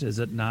spent? Is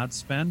it not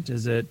spent?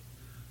 Is it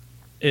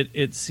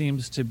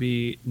seems to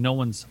be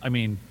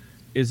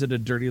is it a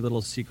dirty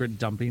little secret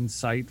dumping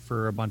site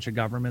for a bunch of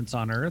governments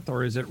on Earth,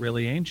 or is it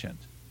really ancient?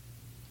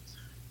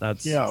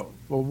 Well,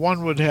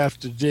 one would have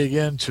to dig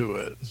into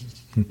it.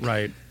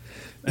 Right.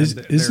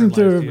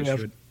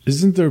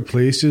 Isn't there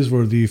places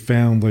where they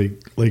found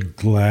like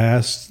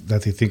glass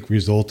that they think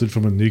resulted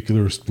from a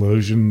nuclear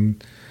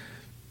explosion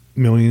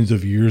millions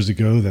of years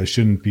ago that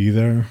shouldn't be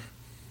there?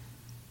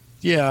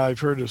 Yeah, I've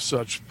heard of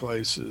such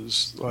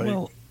places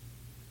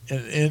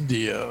in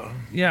India.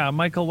 Yeah,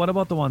 Michael, what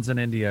about the ones in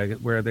India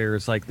where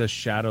there's like the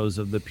shadows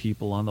of the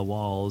people on the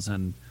walls?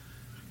 And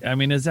I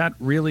mean, is that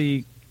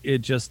really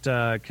just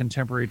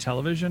contemporary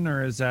television,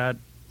 or is that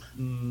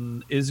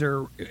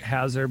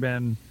has there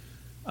been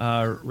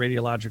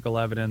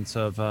radiological evidence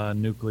of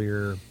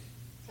nuclear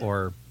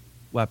or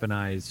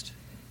weaponized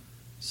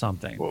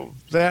something? Well,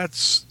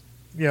 that's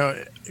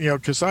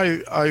because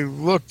I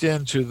looked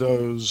into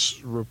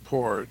those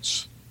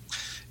reports,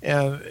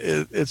 and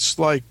it's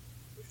like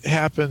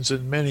happens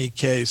in many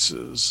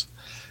cases.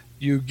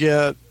 You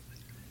get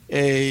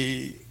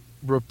a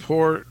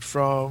report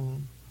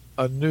from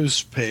a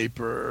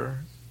newspaper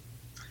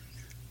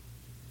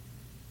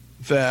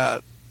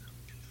that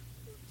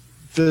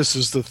this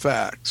is the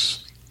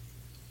facts,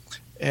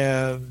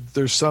 and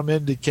there's some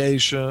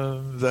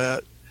indication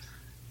that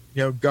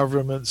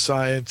government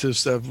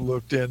scientists have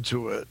looked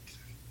into it,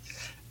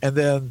 and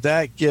then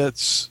that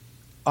gets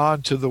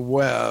onto the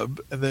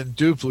web and then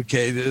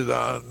duplicated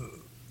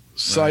on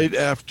site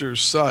after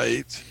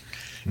site,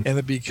 and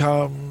it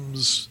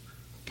becomes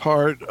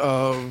part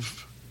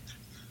of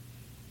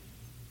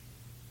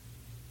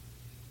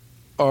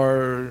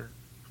our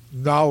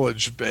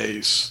knowledge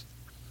base.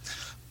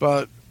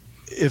 But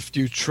if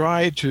you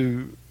try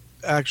to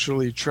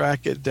actually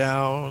track it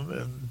down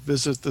and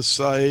visit the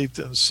site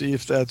and see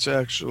if that's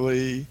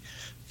actually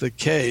the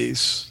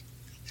case,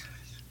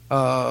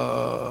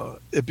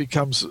 it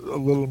becomes a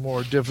little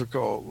more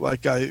difficult.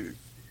 Like I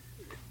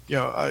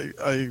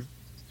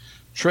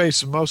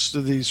trace most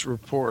of these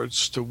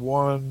reports to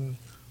one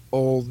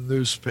old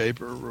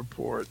newspaper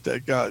report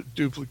that got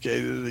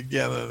duplicated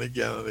again and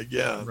again and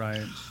again.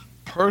 Right.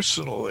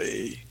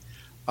 Personally,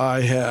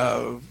 I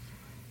have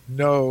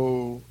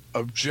no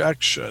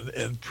objection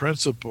in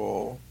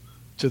principle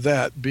to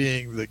that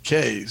being the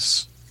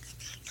case.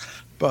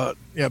 But,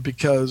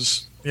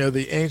 because,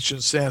 the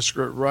ancient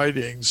Sanskrit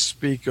writings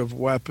speak of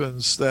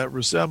weapons that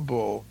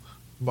resemble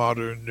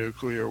modern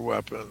nuclear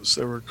weapons.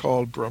 They were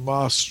called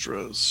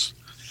Brahmastras.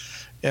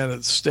 And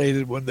it's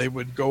stated when they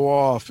would go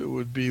off, it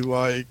would be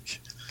like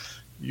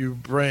you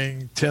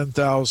bring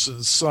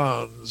 10,000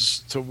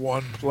 suns to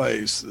one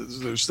place.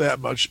 There's that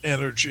much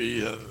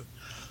energy and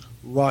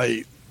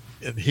light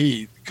and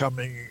heat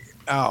coming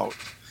out.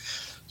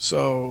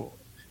 So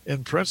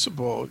in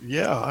principle,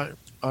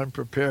 I'm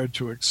prepared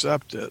to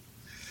accept it.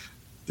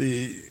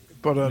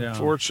 But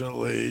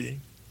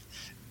unfortunately,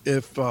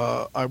 if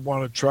I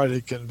want to try to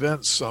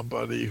convince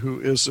somebody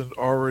who isn't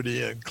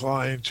already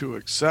inclined to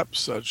accept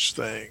such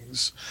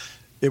things,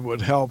 it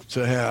would help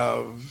to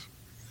have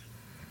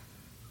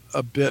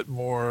a bit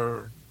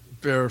more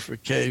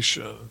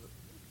verification.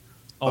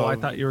 Oh, I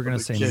thought you were going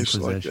to say an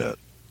inquisition.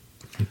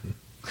 Like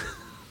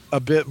a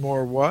bit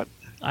more what?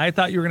 I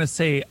thought you were going to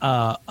say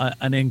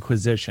an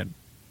inquisition.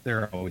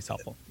 They're always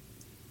helpful.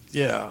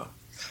 Yeah.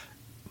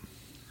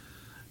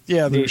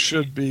 Yeah, there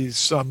should be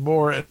some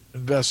more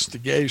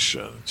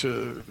investigation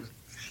to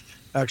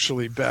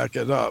actually back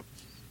it up.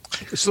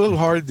 It's a little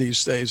hard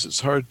these days. It's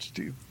hard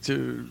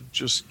to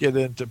just get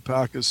into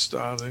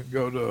Pakistan and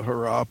go to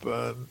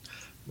Harappa and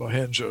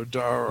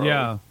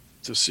Mohenjo-Daro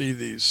to see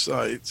these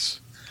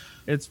sites.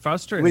 It's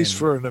frustrating. At least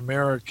for an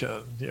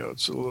American,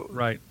 it's a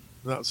little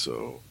not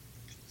so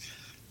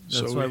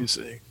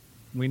easy.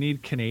 We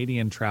need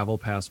Canadian travel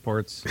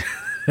passports.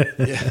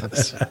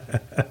 Yes.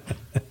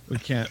 We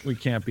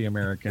can't be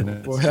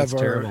American. We'll have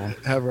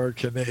our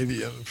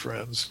Canadian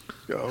friends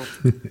go.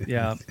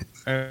 Yeah.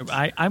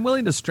 I'm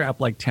willing to strap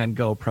like 10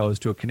 GoPros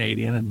to a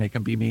Canadian and make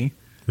him be me.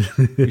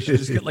 We should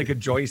just get like a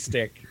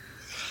joystick.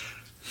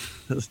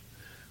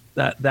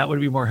 That would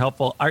be more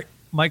helpful.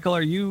 Michael,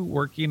 are you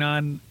working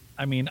on?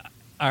 I mean,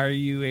 are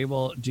you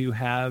able? Do you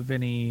have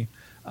any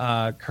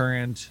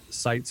current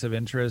sites of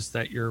interest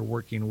that you're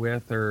working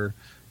with, or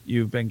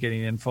you've been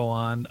getting info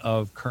on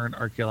of current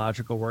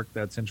archaeological work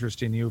that's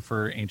interesting you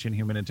for ancient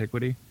human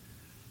antiquity?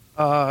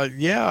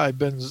 Yeah, I've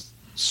been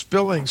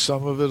spilling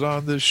some of it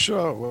on this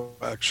show,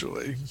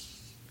 actually.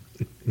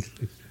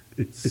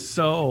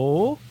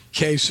 So,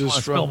 cases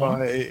from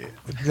my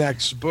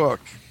next book,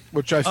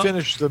 which I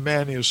finished the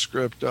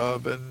manuscript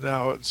of, and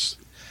now it's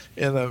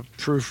in a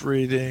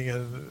proofreading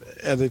and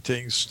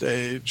editing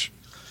stage.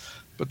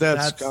 But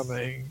that's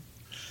coming.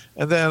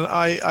 And then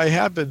I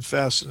have been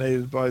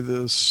fascinated by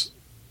this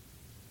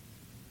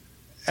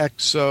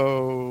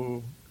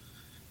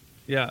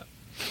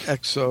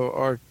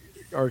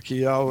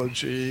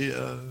archaeology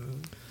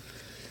and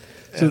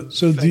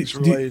things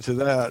related to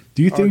that.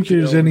 Do you think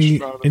there's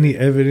any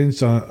evidence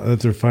that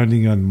they're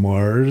finding on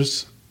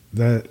Mars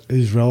that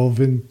is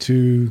relevant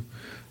to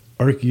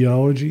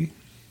archaeology?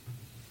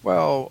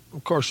 Well,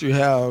 of course, you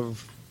have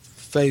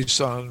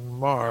Face on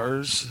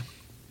Mars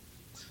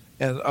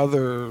and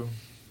other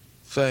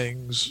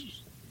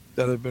things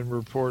that have been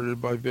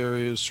reported by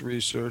various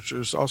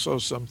researchers. Also,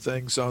 some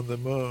things on the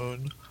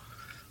moon.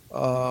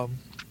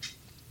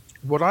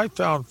 What I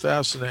found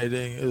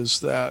fascinating is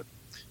that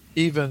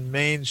even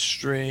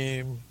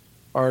mainstream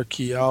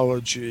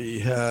archaeology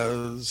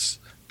has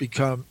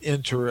become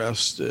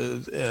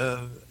interested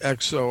in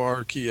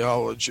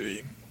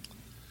exoarchaeology.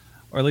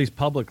 Or at least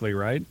publicly,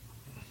 right?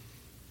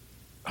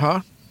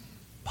 Huh?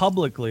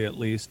 Publicly, at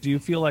least. Do you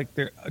feel like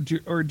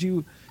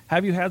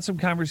have you had some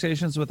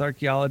conversations with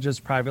archaeologists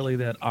privately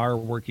that are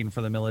working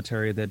for the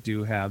military that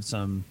do have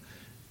some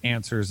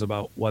answers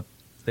about what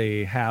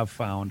they have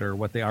found or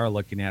what they are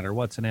looking at or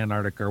what's in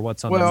Antarctica or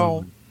what's on the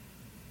moon?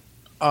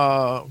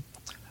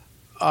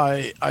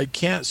 I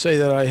can't say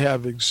that I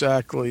have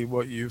exactly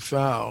what you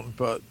found,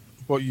 but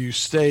what you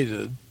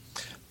stated,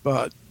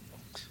 but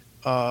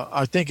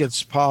I think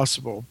it's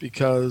possible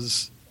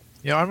because,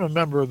 I'm a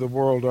member of the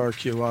World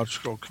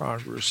Archaeological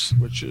Congress,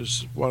 which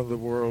is one of the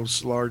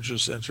world's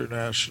largest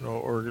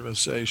international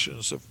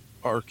organizations of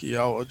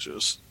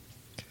archaeologists.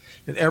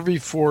 And every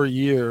 4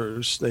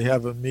 years, they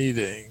have a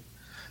meeting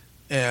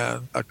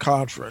and a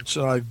conference,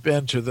 and I've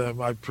been to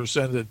them. I've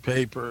presented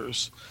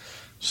papers.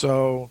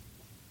 So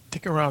I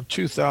think around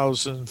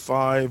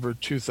 2005 or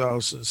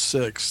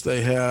 2006,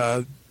 they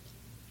had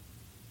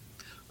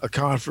a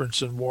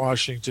conference in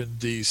Washington,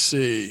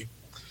 D.C.,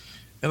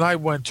 and I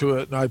went to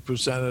it and I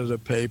presented a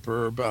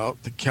paper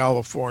about the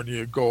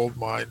California gold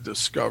mine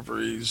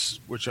discoveries,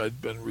 which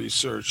I'd been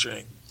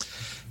researching.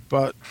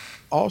 But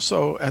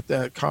also at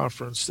that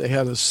conference, they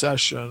had a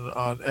session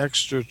on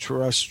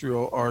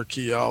extraterrestrial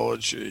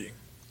archaeology.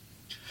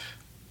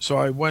 So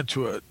I went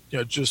to it,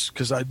 just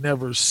because I'd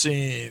never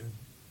seen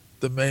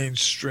the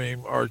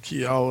mainstream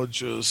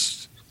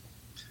archaeologists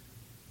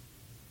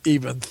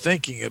even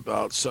thinking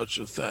about such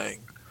a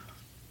thing.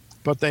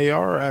 But they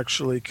are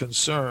actually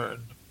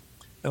concerned.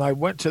 And I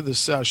went to the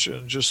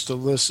session just to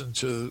listen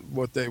to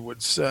what they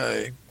would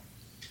say.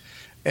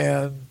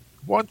 And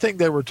one thing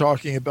they were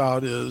talking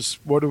about is,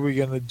 what are we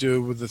going to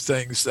do with the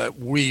things that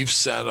we've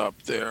sent up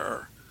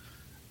there?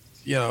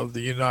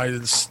 The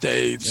United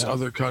States,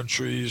 other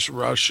countries,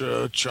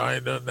 Russia,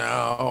 China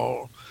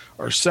now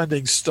are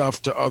sending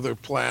stuff to other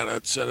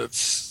planets and it's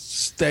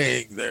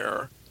staying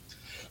there.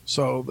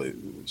 So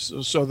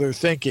they're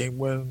thinking,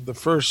 when the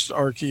first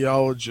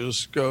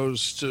archaeologist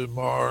goes to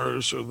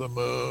Mars or the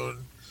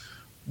moon,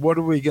 what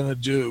are we going to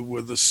do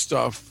with the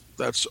stuff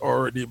that's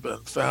already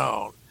been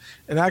found?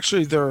 And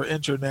actually, there are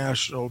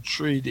international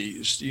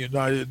treaties. The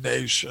United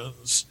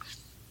Nations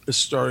is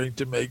starting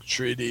to make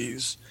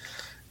treaties.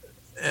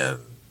 And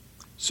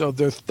so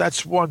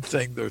that's one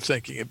thing they're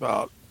thinking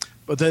about.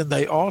 But then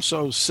they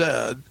also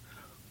said,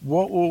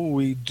 what will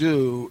we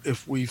do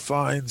if we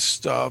find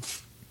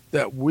stuff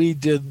that we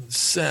didn't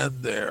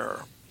send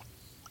there?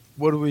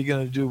 What are we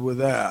going to do with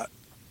that?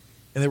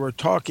 And they were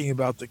talking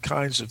about the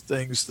kinds of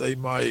things they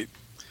might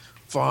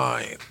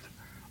find,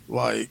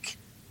 like,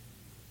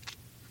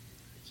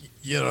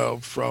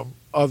 from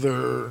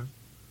other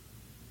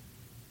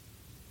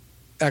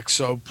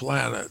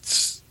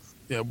exoplanets,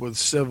 with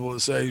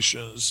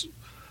civilizations.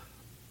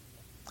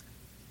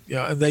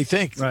 And they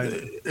think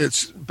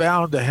it's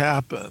bound to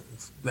happen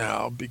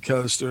now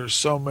because there's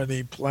so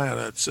many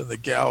planets in the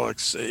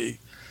galaxy.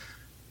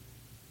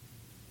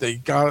 They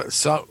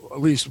got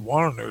at least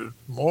one or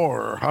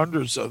more, or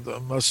hundreds of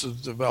them must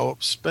have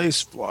developed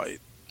space flight.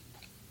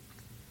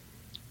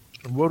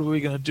 And what are we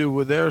going to do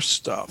with their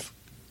stuff?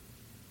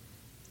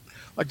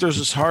 Like, there's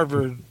this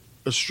Harvard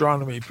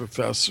astronomy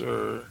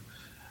professor,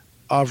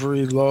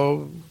 Avery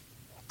Loeb.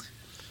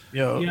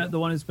 The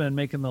one who's been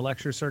making the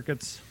lecture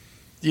circuits.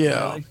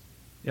 Yeah. Really?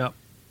 Yep.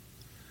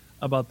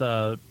 About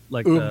the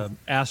the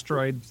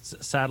asteroid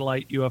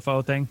satellite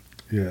UFO thing.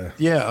 Yeah.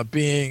 Yeah,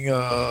 being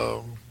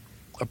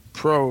a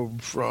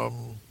probe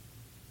from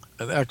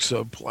an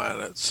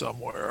exoplanet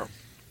somewhere.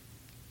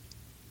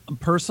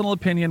 Personal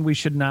opinion, we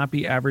should not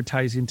be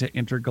advertising to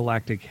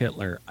intergalactic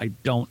Hitler. I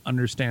don't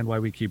understand why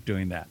we keep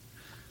doing that.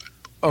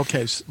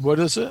 Okay, what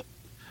is it?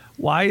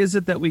 Why is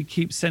it that we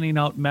keep sending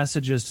out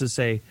messages to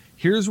say,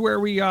 here's where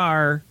we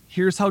are,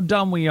 here's how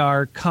dumb we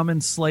are, come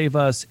enslave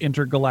us,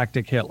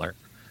 intergalactic Hitler?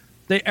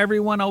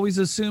 Everyone always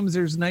assumes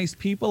there's nice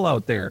people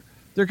out there.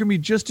 There can be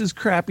just as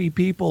crappy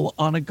people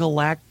on a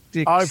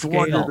galactic I've scale.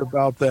 wondered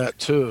about that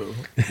too.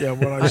 Yeah,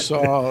 when I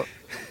saw,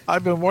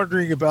 I've been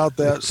wondering about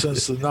that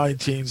since the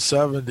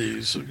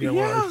 1970s.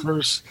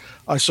 When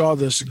I saw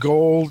this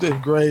gold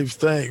engraved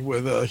thing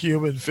with a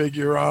human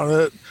figure on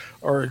it,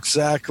 or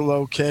exact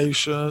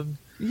location.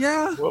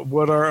 Yeah.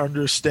 What our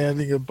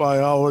understanding of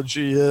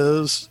biology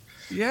is.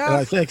 Yeah. And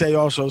I think they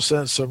also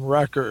sent some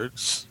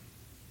records.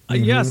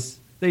 Yes,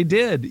 they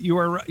did. You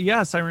are.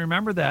 Yes, I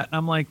remember that.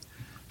 I'm like,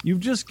 you've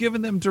just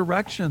given them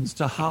directions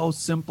to how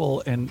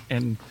simple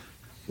and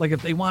like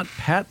if they want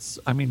pets,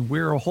 I mean,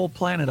 we're a whole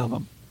planet of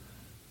them.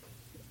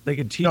 They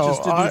could teach us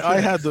to do I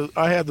had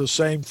the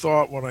same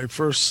thought when I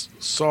first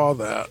saw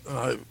that, and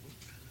I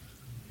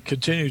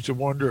continue to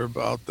wonder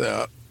about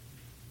that.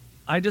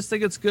 I just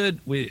think it's good.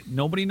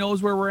 Nobody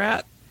knows where we're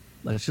at.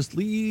 Let's just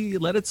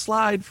let it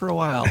slide for a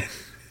while.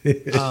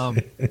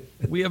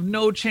 We have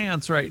no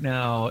chance right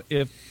now.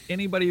 If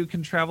anybody who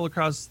can travel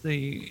across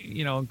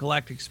the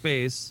galactic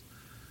space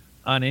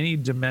on any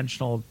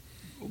dimensional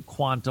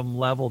quantum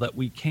level that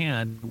we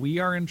can, we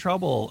are in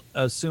trouble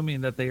assuming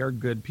that they are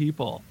good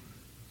people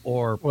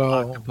or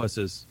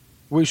octopuses.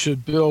 We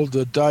should build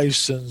a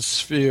Dyson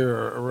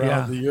sphere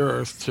around the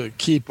Earth to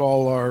keep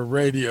all our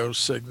radio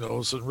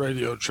signals and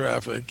radio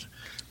traffic.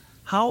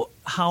 How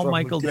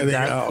Michael, did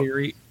that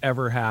theory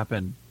ever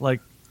happen? Like,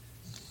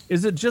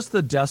 is it just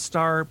the Death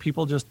Star?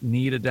 People just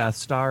need a Death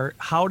Star.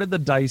 How did the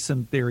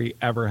Dyson theory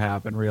ever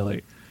happen,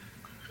 really?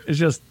 It's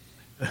just,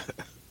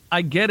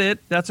 I get it.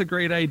 That's a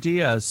great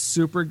idea.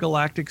 Super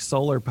galactic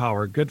solar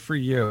power. Good for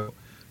you.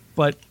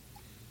 But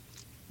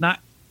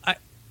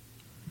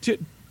it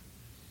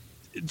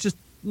just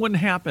wouldn't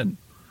happen.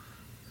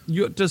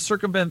 To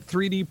circumvent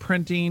 3D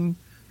printing,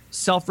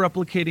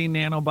 self-replicating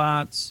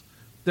nanobots.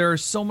 There are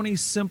so many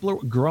simpler,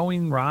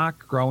 growing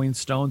rock, growing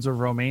stones of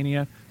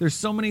Romania. There's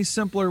so many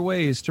simpler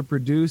ways to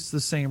produce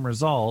the same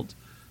result.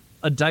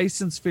 A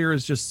Dyson sphere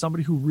is just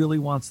somebody who really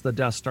wants the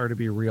Death Star to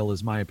be real,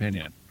 is my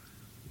opinion.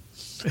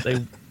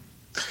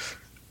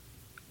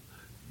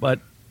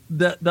 But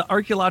the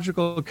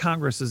Archaeological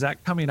Congress, is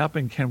that coming up,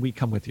 and can we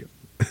come with you?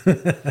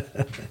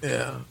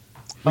 Yeah.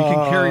 We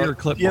can carry your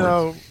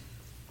clipboards.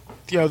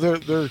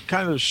 They're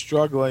kind of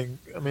struggling.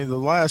 I mean, the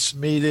last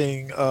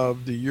meeting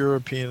of the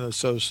European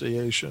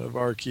Association of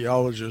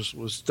Archaeologists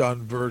was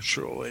done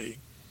virtually.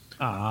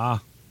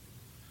 Well,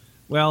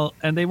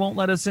 and they won't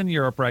let us in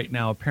Europe right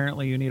now.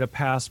 Apparently, you need a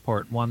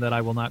passport, one that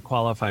I will not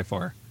qualify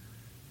for.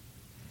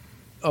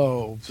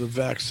 Oh, the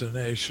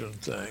vaccination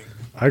thing.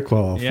 I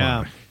qualify.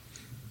 Yeah,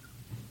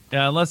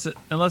 unless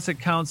it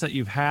counts that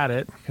you've had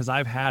it, because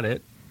I've had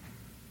it.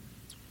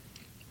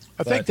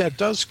 I think that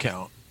does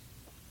count.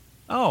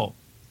 Oh,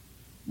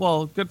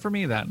 well, good for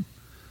me then.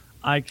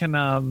 I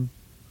can,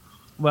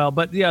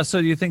 but yeah,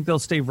 so do you think they'll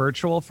stay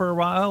virtual for a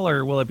while,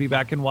 or will it be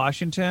back in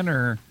Washington,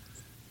 or?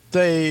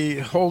 They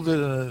hold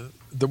it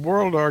the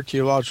World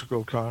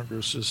Archaeological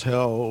Congress is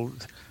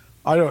held.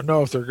 I don't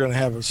know if they're going to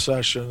have a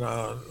session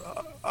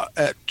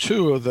at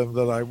two of them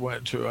that I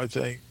went to, I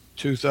think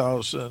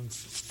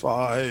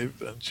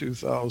 2005 and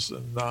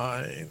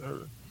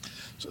 2009.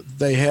 So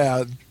they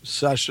had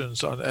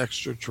sessions on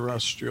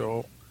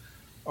extraterrestrial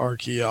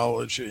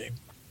archaeology.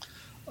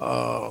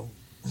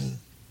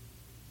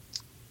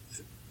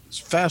 It's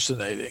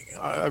fascinating.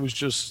 I was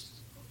just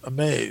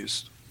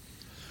amazed.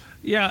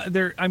 Yeah,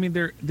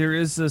 there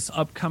is this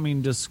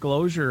upcoming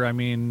disclosure. I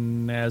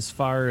mean, as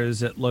far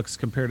as it looks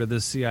compared to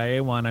the CIA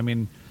one, I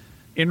mean,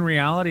 in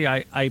reality,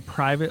 I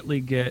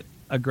privately get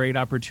a great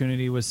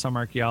opportunity with some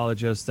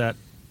archaeologists that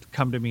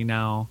come to me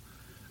now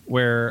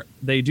where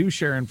they do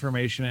share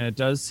information, and it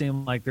does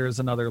seem like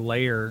there's another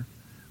layer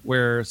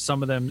where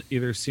some of them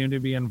either seem to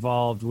be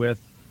involved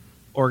with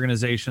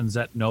organizations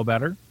that know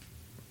better,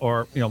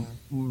 or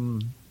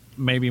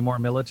maybe more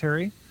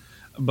military,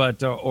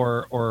 but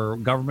or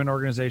government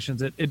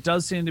organizations. It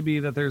does seem to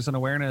be that there's an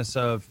awareness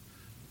of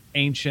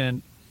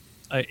ancient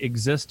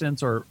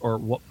existence or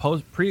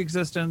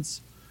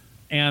pre-existence,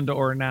 and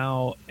or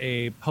now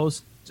a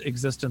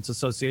post-existence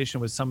association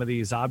with some of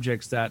these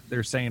objects that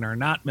they're saying are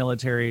not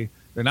military,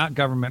 they're not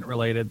government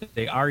related,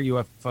 they are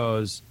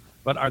UFOs.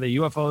 But are they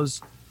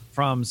UFOs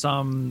from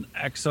some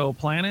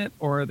exoplanet,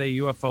 or are they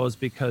UFOs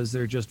because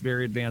they're just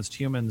very advanced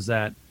humans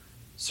that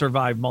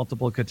survived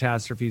multiple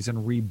catastrophes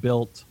and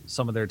rebuilt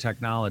some of their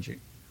technology?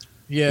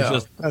 Yeah,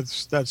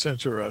 that's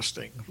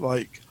interesting.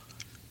 Like,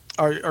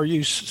 are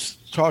you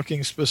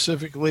talking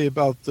specifically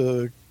about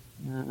the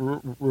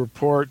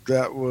report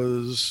that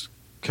was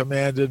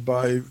commanded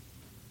by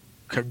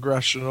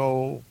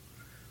congressional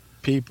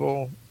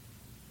people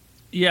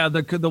Yeah,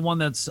 the one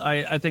that's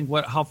I think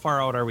how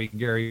far out are we,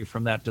 Gary,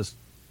 from that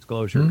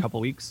disclosure? A couple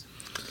weeks?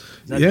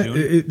 Is that Yeah, June?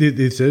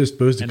 it said it's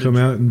supposed to come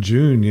out in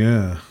June.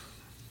 Yeah.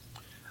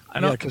 I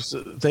don't. because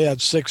they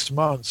had 6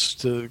 months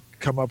to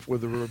come up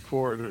with a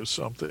report or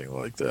something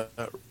like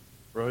that,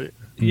 right?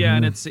 Yeah,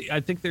 and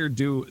I think they're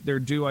due. They're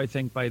due. I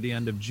think by the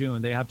end of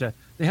June. They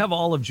have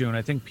all of June.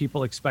 I think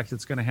people expect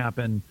it's going to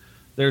happen.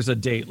 There's a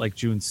date like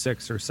June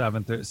 6th or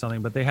 7th or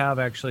something, but they have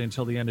actually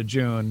until the end of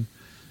June.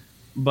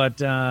 But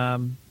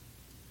they're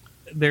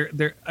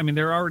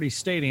already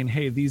stating,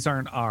 hey, these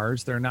aren't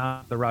ours. They're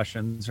not the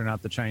Russians. They're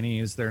not the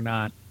Chinese. They're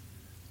not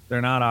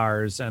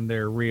ours, and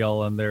they're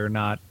real, and they're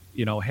not.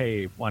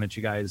 Hey, why don't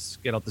you guys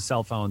get out the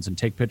cell phones and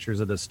take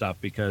pictures of this stuff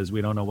because we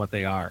don't know what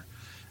they are.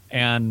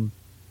 And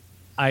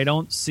I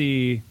don't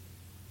see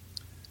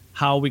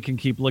how we can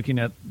keep looking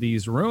at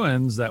these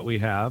ruins that we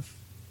have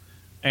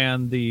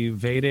and the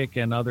Vedic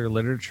and other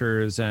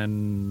literatures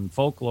and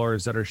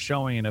folklores that are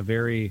showing a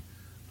very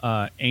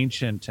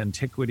ancient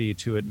antiquity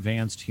to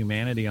advanced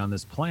humanity on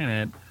this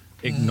planet,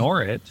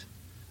 ignore it,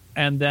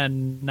 and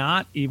then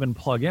not even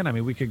plug in. I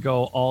mean, we could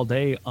go all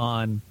day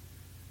on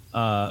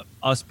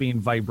us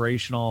being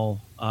vibrational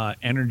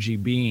energy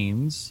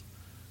beings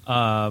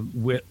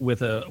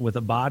with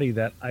a body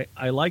that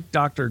I like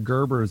Dr.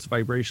 Gerber's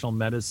vibrational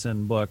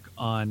medicine book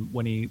on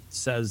when he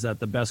says that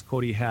the best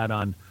quote he had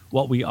on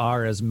what we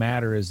are as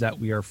matter is that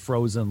we are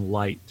frozen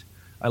light.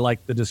 I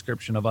like the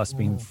description of us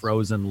being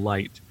frozen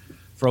light,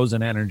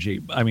 frozen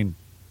energy. I mean,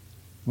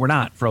 we're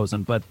not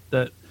frozen, but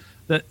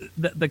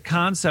the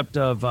concept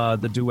of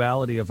the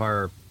duality of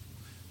our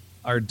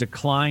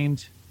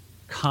declined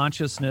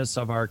consciousness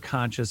of our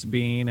conscious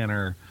being and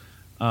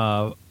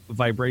our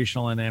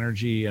vibrational and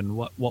energy and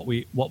what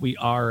we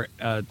are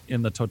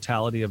in the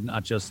totality of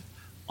not just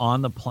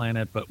on the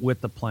planet but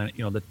with the planet.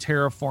 The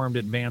terraformed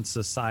advanced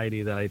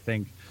society that I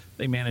think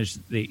they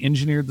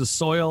engineered the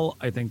soil.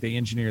 I think they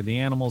engineered the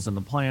animals and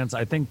the plants.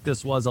 I think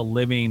this was a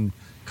living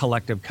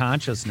collective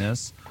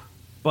consciousness,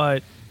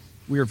 but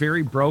we're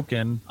very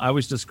broken. I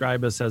always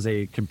describe us as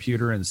a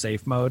computer in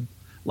safe mode,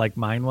 like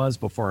mine was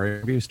before our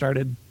interview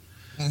started.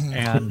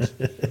 And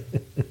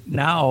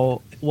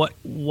now what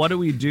do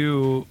we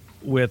do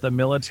with a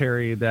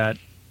military that,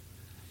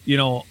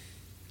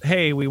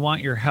 hey, we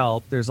want your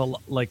help? There's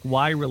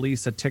why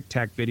release a Tic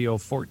Tac video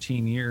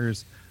 14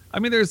 years? I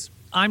mean,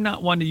 I'm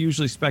not one to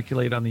usually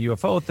speculate on the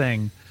UFO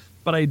thing,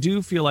 but I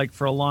do feel like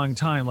for a long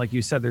time, like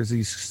you said, there's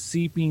these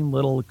seeping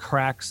little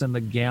cracks in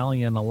the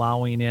galleon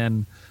allowing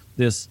in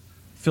this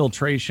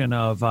filtration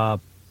of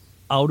out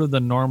of the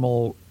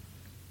normal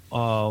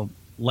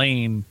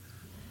lane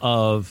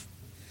of,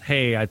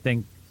 hey, I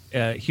think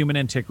human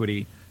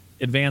antiquity,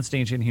 advanced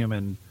ancient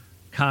human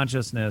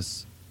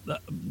consciousness,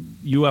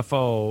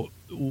 UFO,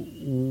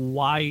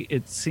 why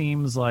it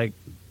seems like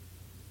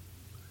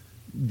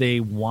they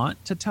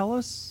want to tell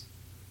us?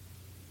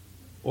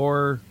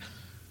 Or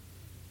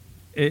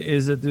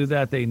is it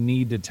that they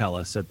need to tell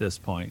us at this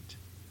point?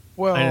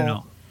 Well, I don't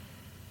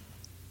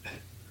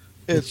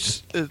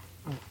know.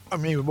 I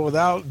mean,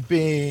 without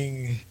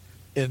being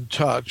in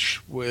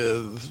touch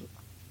with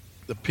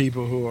the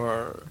people who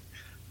are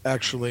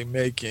actually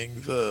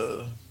making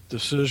the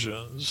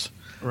decisions,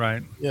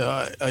 Right.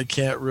 I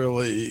can't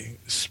really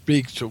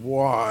speak to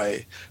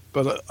why,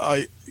 but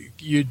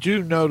you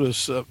do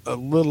notice a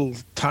little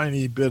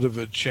tiny bit of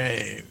a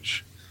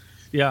change.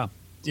 Yeah.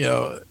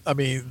 I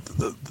mean,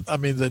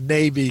 the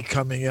Navy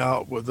coming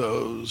out with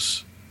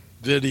those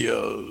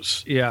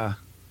videos, Yeah.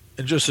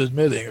 and just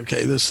admitting,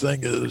 okay, this thing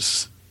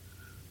is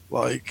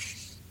like,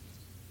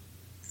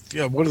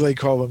 what do they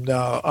call them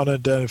now?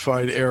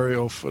 Unidentified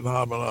aerial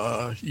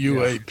phenomena,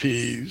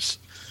 UAPs.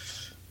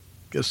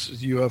 I guess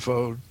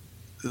UFO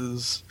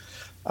is.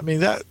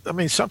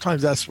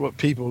 Sometimes that's what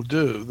people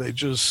do.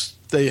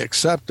 They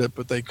accept it,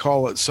 but they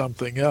call it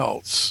something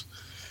else.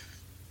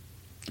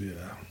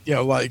 Yeah.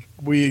 Like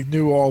we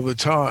knew all the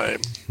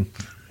time.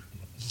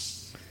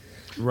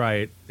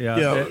 Right.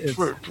 Yeah.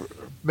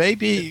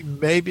 Maybe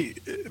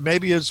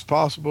it's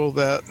possible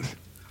that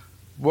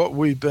what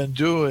we've been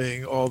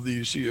doing all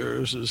these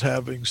years is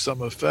having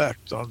some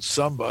effect on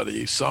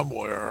somebody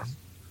somewhere.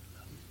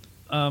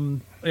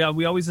 Yeah,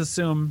 we always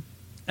assume,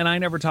 and I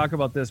never talk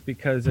about this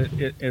because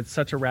it's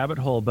such a rabbit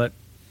hole, but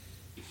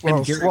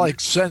well, it's like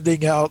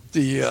sending out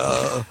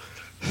the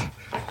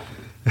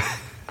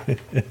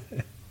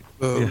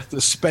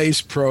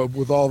space probe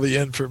with all the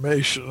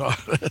information on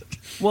it.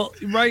 Well,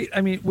 right. I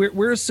mean,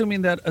 we're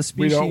assuming that a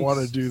species. We don't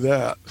want to do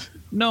that.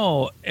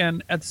 No,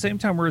 and at the same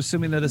time, we're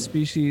assuming that a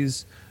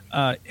species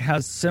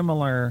has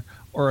similar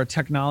or a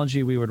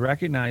technology we would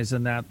recognize,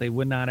 in that they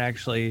would not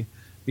actually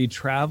be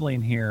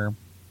traveling here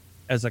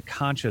as a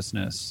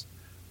consciousness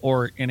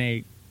or in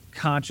a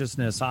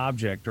consciousness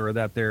object, or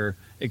that they're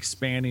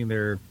expanding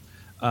their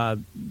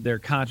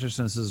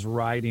consciousness is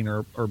riding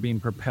or being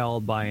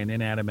propelled by an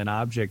inanimate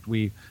object.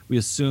 We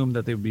assume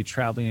that they would be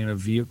traveling in a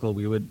vehicle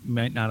we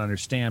might not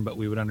understand, but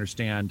we would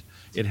understand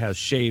it has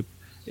shape,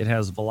 it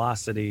has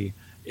velocity,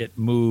 it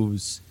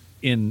moves,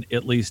 in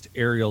at least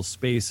aerial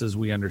space as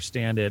we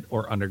understand it,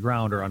 or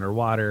underground or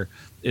underwater.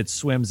 It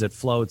swims, it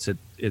floats,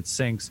 it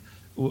sinks.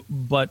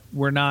 But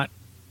we're not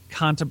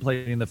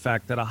contemplating the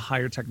fact that a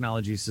higher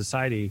technology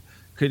society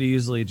could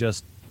easily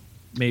just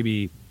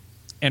maybe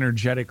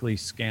energetically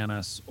scan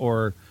us,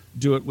 or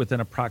do it within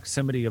a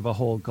proximity of a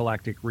whole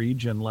galactic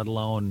region, let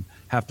alone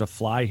have to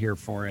fly here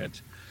for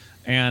it.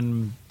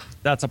 And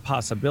that's a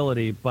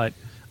possibility. But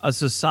a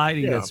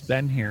society that's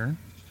been here,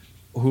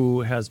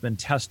 who has been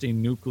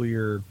testing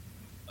nuclear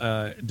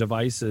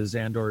devices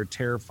and or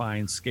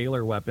terrifying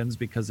scalar weapons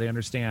because they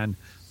understand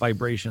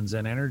vibrations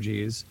and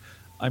energies.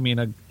 I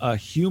mean, a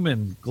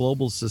human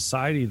global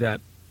society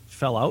that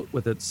fell out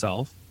with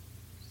itself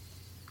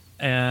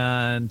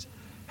and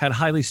had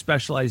highly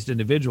specialized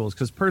individuals.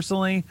 Because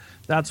personally,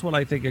 that's what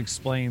I think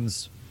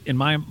explains, in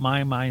my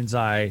mind's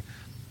eye,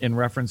 in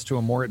reference to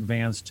a more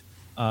advanced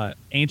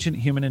ancient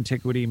human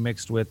antiquity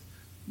mixed with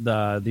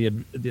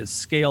the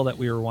scale that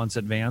we were once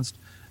advanced.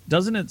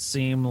 Doesn't it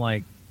seem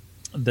like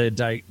the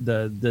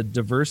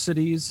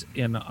diversities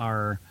in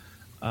our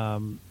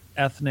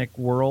ethnic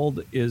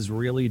world is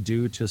really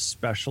due to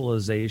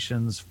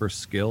specializations for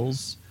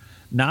skills?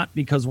 Not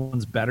because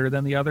one's better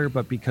than the other,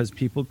 but because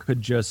people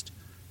could just,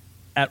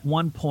 at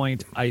one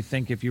point, I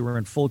think if you were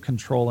in full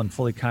control and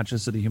fully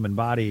conscious of the human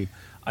body,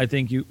 I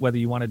think whether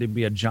you wanted to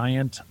be a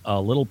giant, a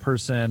little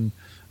person,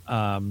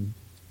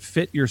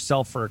 fit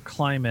yourself for a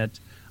climate,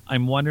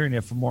 I'm wondering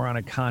if more on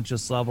a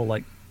conscious level,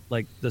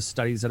 like the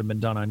studies that have been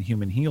done on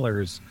human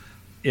healers,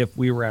 if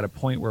we were at a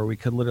point where we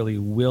could literally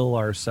will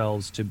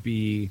ourselves to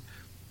be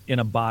in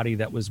a body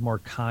that was more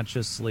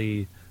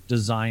consciously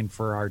designed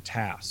for our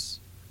tasks.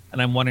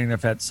 And I'm wondering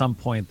if at some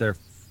point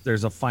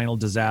there's a final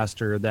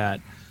disaster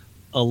that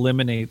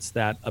eliminates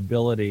that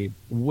ability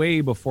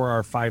way before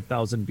our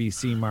 5000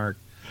 BC mark,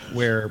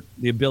 where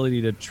the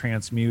ability to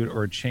transmute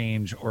or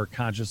change or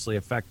consciously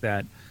affect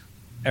that,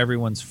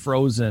 everyone's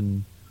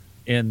frozen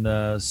in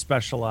the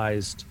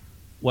specialized,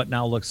 what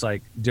now looks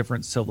like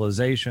different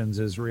civilizations,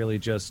 is really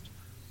just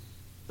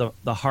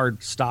the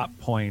hard stop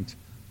point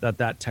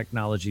that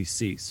technology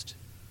ceased.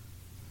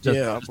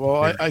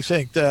 I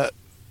think that,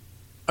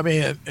 I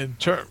mean,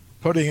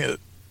 putting it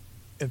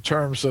in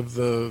terms of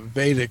the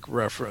Vedic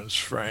reference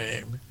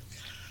frame,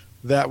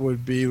 that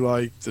would be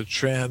like the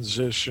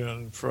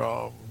transition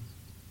from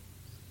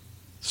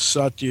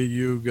Satya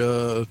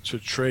Yuga to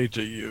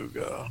Treta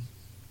Yuga,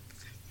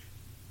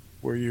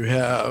 where you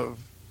have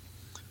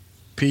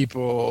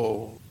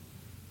people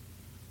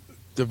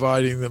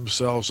dividing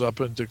themselves up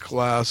into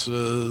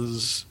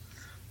classes,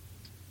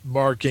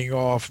 marking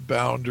off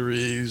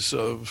boundaries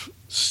of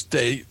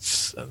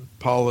states and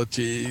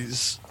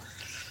polities,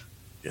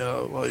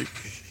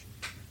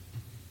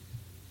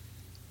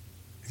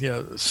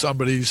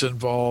 somebody's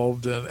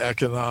involved in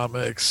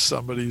economics,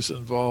 somebody's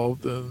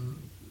involved in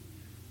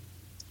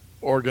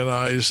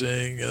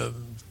organizing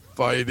and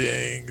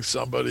fighting,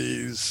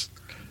 somebody's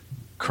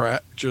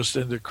just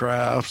into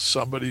crafts,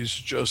 somebody's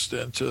just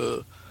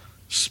into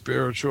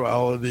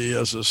spirituality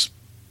as a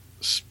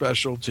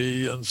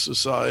specialty in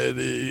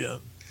society, and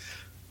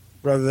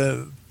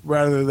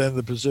rather than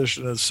the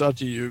position of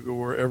Satya Yuga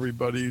where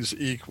everybody's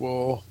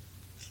equal,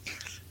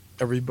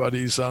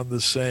 everybody's on the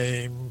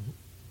same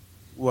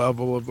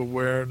level of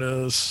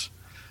awareness,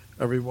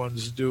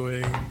 everyone's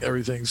doing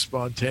everything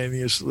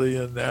spontaneously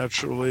and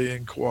naturally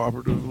and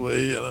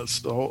cooperatively, and it's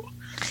the whole,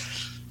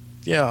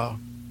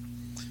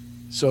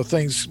 so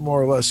things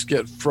more or less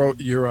get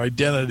your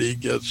identity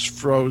gets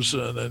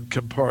frozen and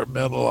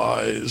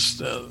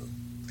compartmentalized,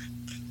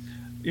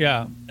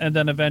 and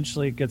then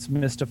eventually it gets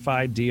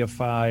mystified,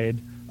 deified,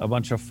 a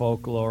bunch of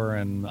folklore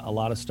and a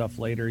lot of stuff.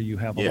 Later you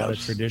have a lot of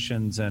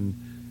traditions, and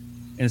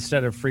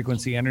instead of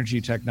frequency energy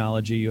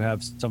technology, you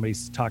have somebody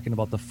talking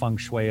about the feng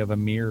shui of a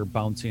mirror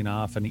bouncing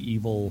off an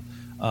evil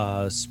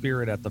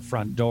spirit at the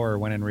front door,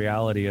 when in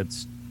reality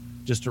it's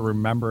just a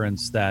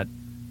remembrance that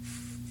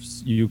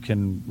you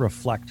can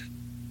reflect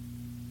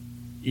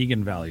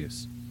Egan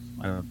values.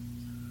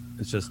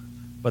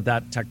 But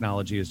that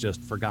technology is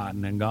just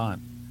forgotten and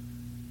gone.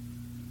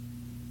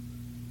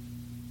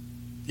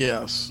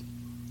 Yes.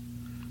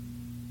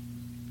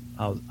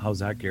 How's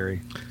that,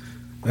 Gary?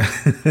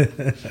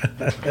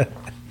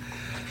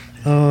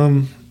 Oh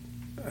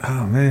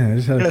man, I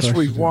just had a question.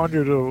 We've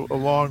wandered a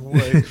long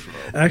way from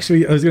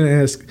Actually, I was going to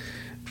ask,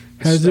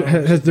 has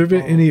there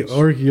been any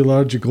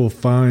archaeological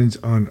finds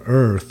on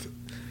Earth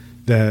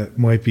that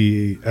might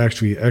be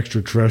actually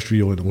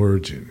extraterrestrial in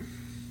origin?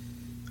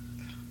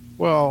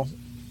 Well,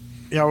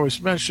 I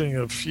was mentioning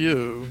a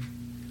few.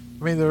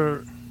 I mean,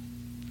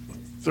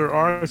 there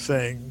are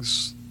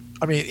things.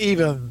 I mean,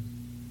 even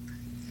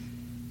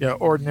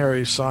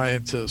ordinary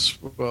scientists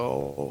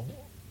will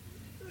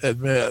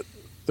admit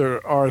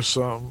there are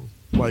some,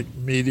 like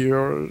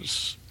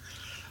meteors,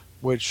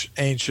 which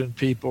ancient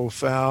people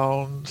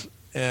found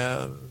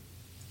and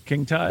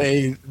King Tut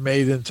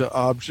made into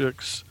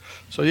objects.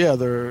 So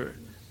they're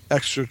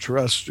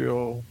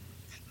extraterrestrial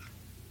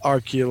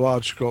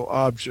archaeological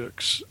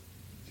objects.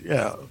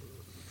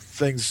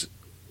 Things.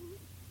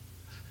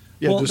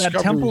 Well, that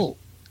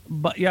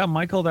But yeah,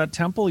 Michael, that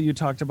temple you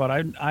talked about,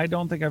 I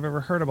don't think I've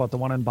ever heard about the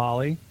one in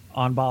Bali,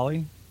 on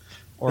Bali,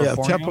 or Yeah,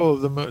 Borneo. Temple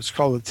of the Moon. It's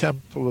called the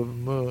Temple of the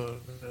Moon.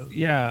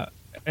 Yeah,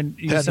 and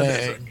you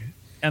said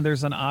Penang.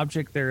 there's an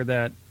object there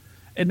that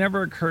it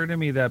never occurred to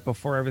me that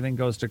before everything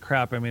goes to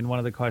crap. I mean, one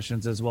of the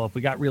questions is, well, if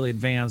we got really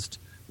advanced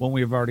when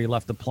we've already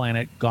left the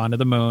planet, gone to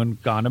the moon,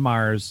 gone to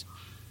Mars,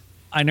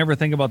 I never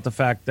think about the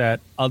fact that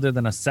other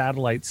than a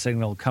satellite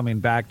signal coming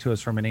back to us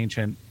from an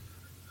ancient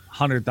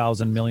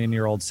 100,000 million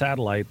year old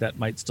satellite that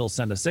might still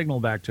send a signal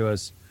back to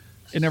us,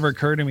 it never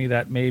occurred to me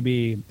that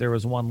maybe there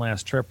was one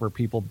last trip where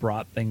people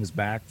brought things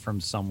back from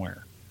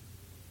somewhere.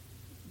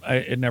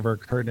 It never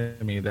occurred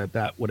to me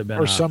that would have been,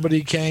 or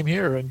somebody came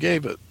here and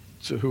gave it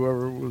to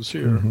whoever was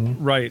here.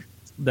 right,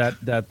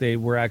 that they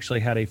were actually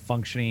had a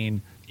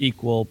functioning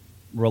equal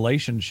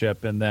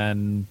relationship, and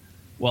then,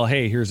 well,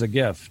 hey, here's a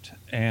gift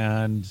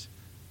and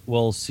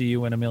we'll see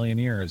you in a million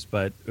years,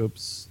 but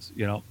oops,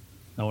 no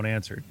one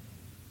answered.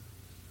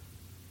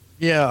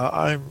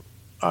 Yeah,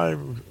 I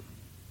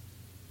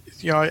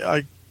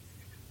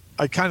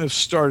kind of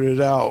started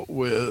out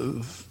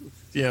with,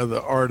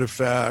 the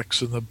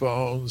artifacts and the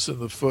bones and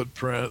the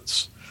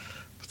footprints,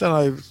 but then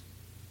I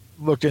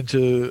look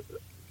into,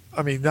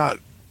 not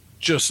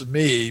just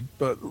me,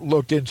 but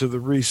looked into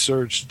the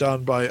research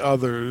done by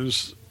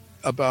others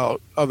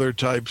about other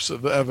types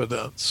of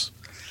evidence,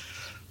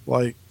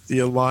 like the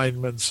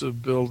alignments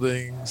of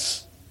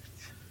buildings.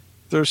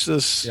 There's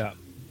this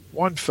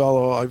one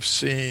fellow I've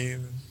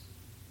seen.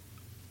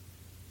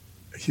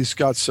 He's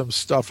got some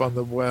stuff on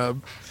the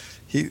web.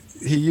 He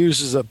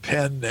uses a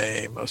pen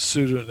name, a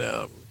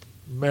pseudonym,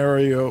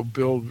 Mario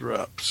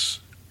Buildreps.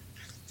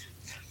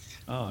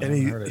 Oh,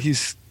 and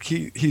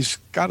he's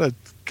got a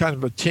kind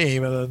of a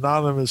team, an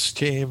anonymous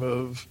team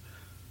of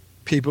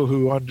people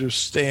who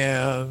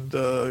understand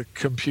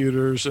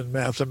computers and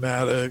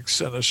mathematics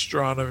and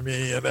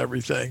astronomy and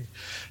everything.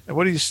 And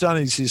what he's done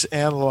is he's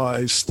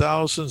analyzed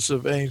thousands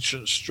of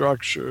ancient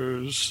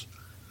structures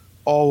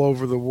all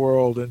over the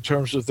world in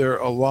terms of their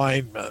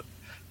alignment,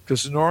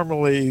 because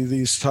normally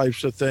these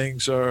types of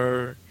things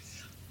are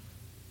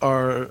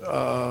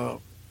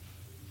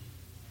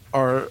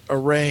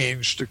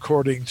arranged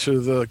according to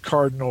the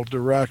cardinal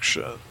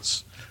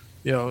directions,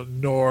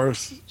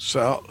 north,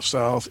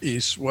 south,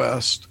 east,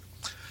 west.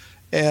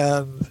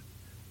 And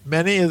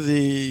many of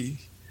the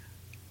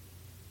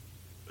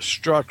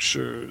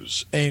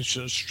structures,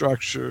 ancient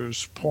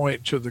structures,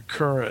 point to the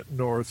current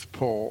North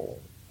Pole,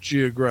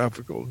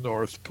 geographical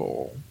North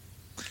Pole.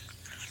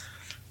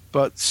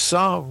 But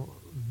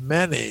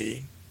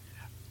many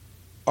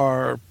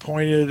are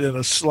pointed in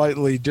a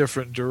slightly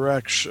different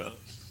direction.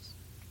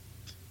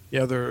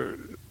 They're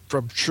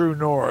from true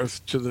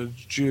north to the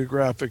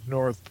geographic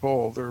North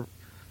Pole. They're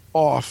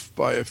off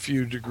by a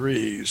few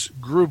degrees,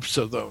 groups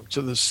of them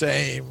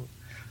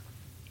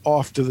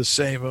off to the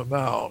same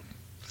amount.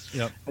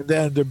 Yep. And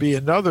then there'll be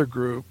another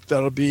group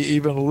that'll be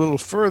even a little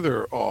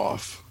further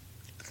off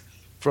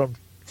from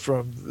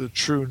the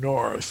true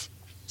north.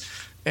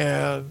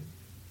 And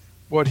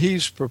what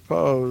he's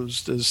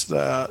proposed is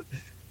that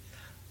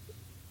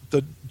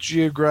the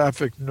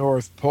geographic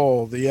North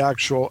Pole, the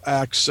actual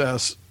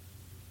axis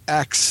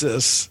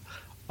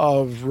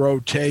of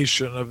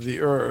rotation of the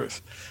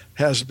Earth,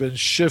 has been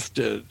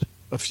shifted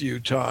a few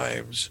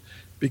times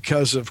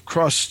because of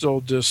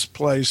crustal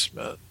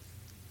displacement.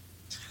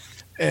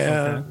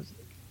 And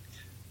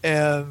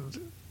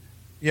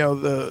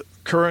the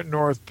current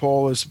North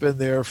Pole has been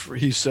there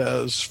he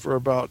says, for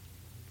about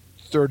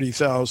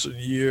 30,000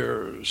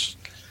 years.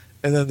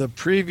 And then the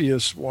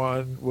previous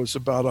one was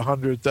about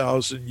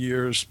 100,000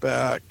 years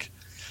back.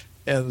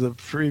 And the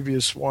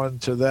previous one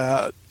to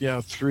that,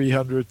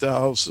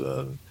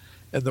 300,000.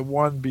 And the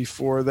one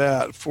before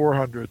that,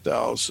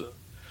 400,000.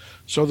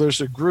 So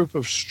there's a group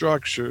of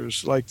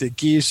structures like the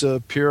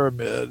Giza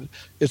pyramid.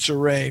 It's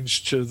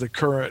arranged to the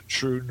current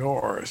true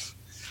north.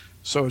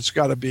 So it's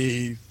got to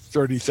be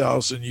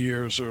 30,000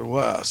 years or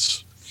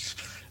less.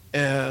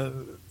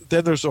 And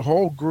then there's a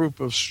whole group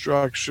of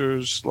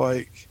structures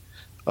like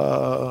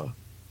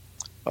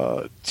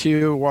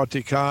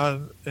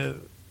Teotihuacan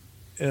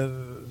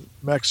in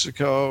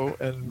Mexico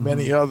and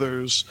many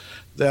others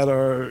that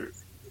are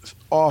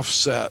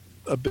offset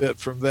a bit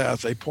from that.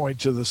 They point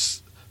to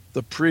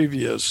the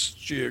previous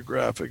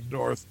geographic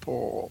North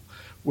Pole,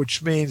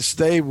 which means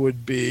they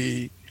would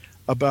be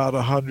about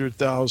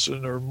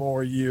 100,000 or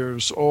more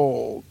years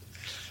old.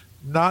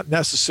 Not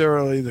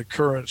necessarily the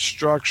current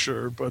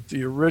structure, but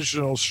the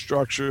original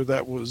structure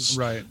that was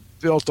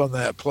built on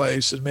that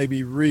place and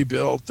maybe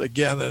rebuilt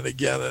again and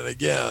again and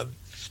again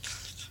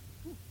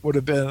would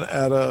have been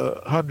at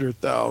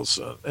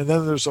 100,000. And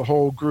then there's a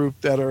whole group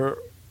that are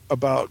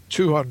about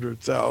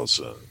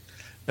 200,000.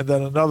 And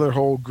then another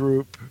whole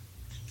group,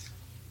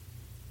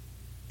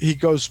 he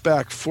goes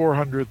back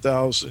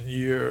 400,000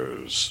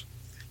 years.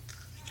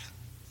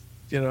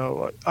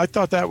 I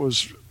thought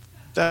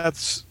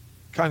that's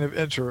kind of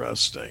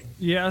interesting.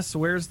 Yes,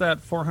 where's that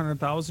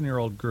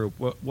 400,000-year-old group?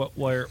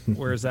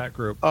 Where is that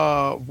group?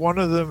 One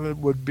of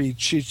them would be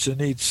Chichen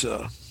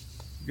Itza.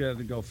 Yeah,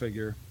 to go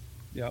figure.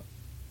 Yep.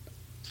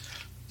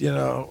 You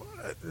know,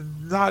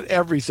 not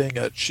everything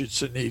at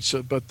Chichen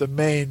Itza, but the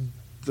main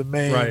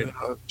Right.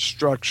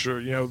 structure.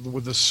 You know,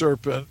 with the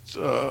serpent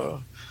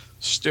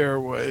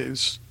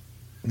stairways.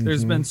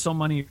 There's been so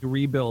many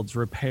rebuilds,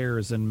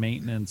 repairs, and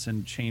maintenance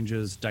and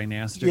changes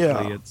dynastically.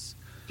 Yeah. It's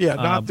Yeah,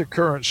 not the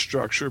current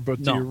structure,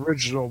 but the no.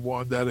 original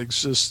one that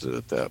existed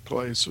at that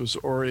place was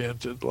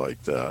oriented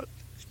like that.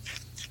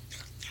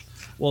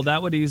 Well,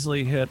 that would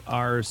easily hit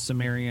our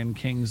Sumerian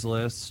kings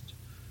list,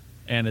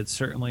 and it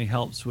certainly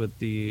helps with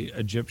the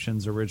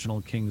Egyptians'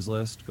 original kings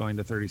list going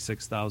to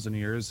 36,000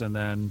 years, and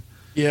then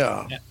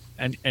Yeah.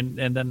 and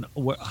then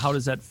how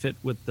does that fit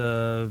with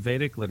the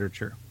Vedic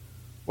literature?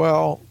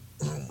 Well,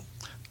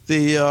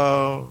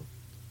 the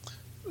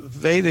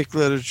Vedic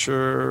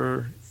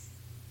literature,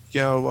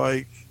 you know,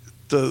 like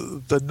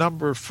the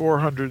number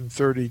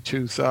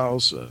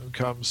 432,000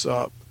 comes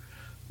up.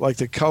 Like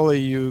the Kali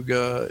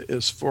Yuga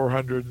is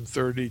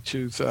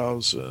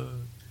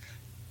 432,000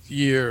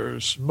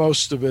 years,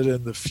 most of it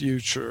in the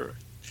future.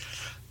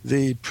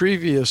 The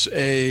previous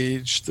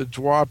age, the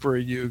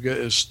Dwapara Yuga,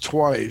 is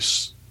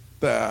twice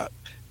that,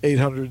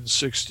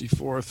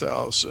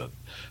 864,000.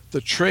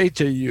 The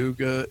Treta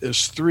Yuga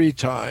is 3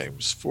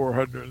 times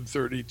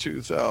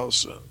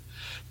 432,000.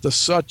 The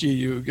Satya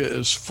Yuga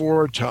is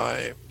 4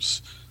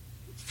 times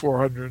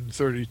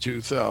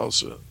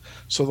 432,000.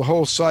 So the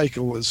whole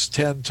cycle is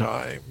 10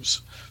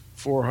 times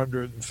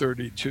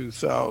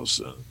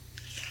 432,000.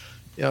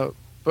 You know,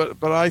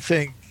 but I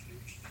think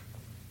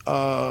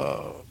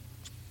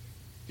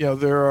you know,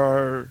 there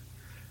are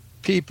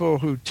people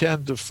who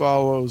tend to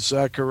follow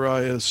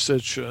Zechariah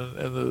Sitchin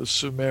in the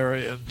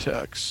Sumerian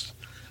text,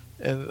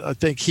 and I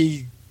think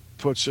he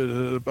puts it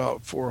at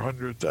about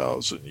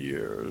 400,000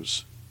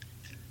 years.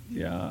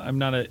 Yeah, I'm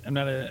not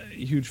a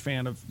huge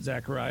fan of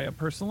Zechariah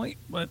personally,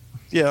 but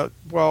Yeah,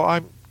 well,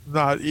 I'm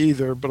not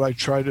either, but I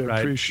try to Right.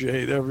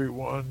 appreciate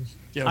everyone,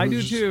 you know, I do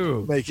who's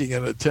too. making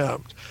an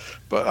attempt.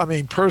 But I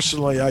mean,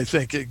 personally, I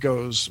think it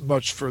goes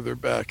much further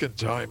back in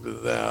time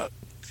than that.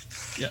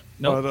 yeah,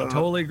 no, But,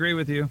 totally agree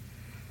with you.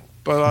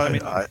 But I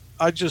mean-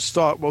 I just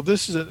thought, well,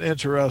 this is an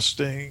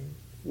interesting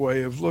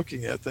way of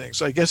looking at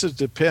things. I guess it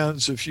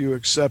depends if you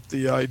accept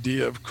the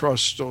idea of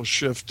crustal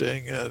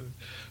shifting and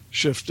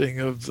shifting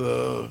of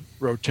the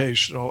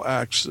rotational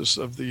axis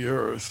of the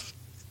Earth.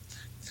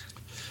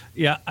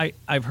 Yeah,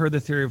 I've heard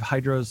the theory of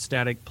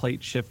hydrostatic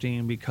plate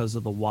shifting because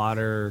of the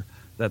water,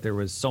 that there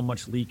was so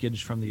much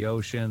leakage from the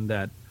ocean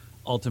that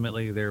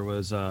ultimately there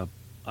was a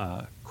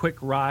quick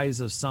rise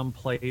of some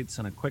plates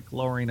and a quick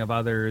lowering of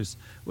others,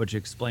 which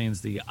explains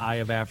the Eye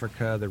of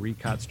Africa, the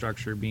Recot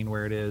structure being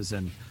where it is,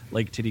 and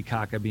Lake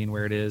Titicaca being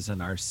where it is,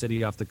 and our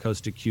city off the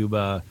coast of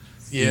Cuba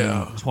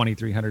Yeah. being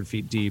 2,300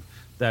 feet deep,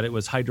 that it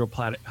was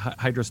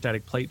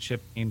hydrostatic plate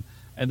shifting.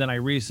 And then I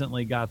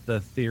recently got the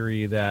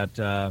theory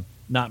that,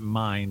 not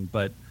mine,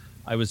 but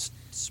I was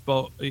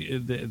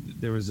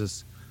there was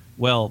this,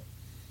 well,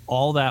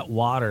 all that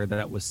water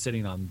that was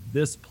sitting on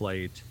this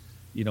plate,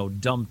 you know,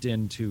 dumped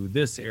into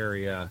this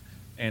area,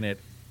 and it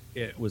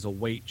was a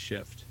weight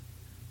shift,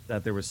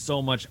 that there was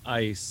so much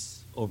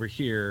ice over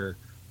here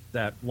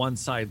that one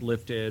side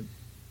lifted,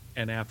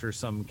 and after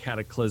some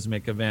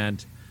cataclysmic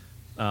event,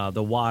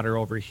 the water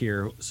over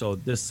here, so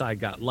this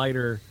side got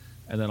lighter,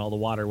 and then all the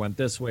water went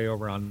this way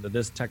over onto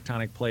this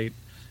tectonic plate,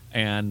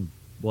 and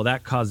well,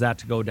 that caused that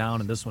to go down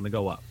and this one to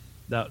go up.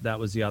 That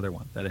was the other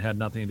one, that it had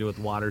nothing to do with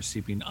water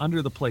seeping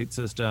under the plate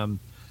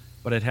system,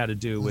 but it had to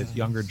do with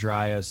Younger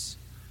Dryas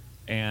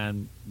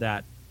and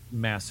that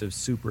massive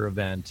super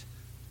event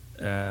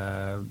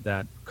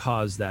that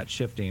caused that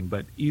shifting.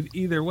 But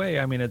either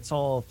way, I mean, it's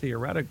all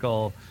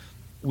theoretical.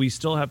 We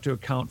still have to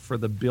account for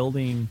the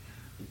building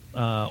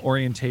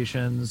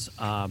orientations,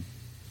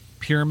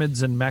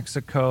 pyramids in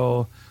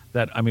Mexico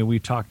that, I mean, we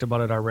talked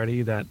about it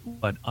already, that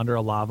but under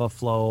a lava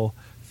flow,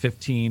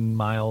 15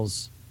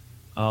 miles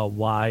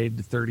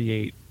wide,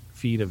 38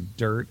 feet of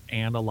dirt,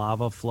 and a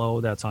lava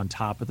flow that's on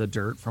top of the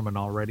dirt from an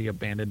already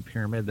abandoned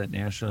pyramid that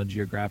National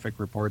Geographic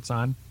reports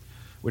on,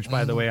 which,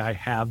 by the way, I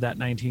have that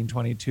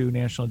 1922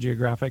 National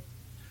Geographic.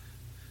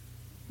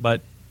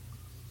 But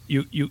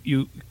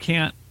you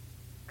can't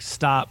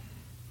stop.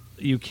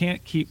 You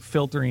can't keep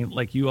filtering,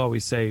 like you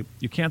always say.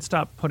 You can't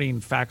stop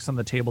putting facts on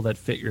the table that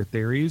fit your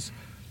theories.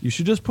 You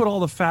should just put all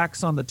the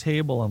facts on the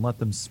table and let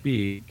them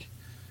speak.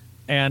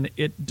 And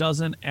it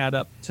doesn't add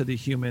up to the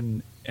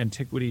human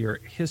antiquity or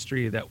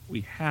history that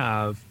we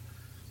have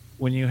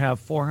when you have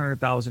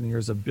 400,000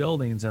 years of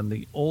buildings, and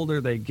the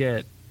older they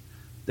get,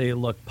 they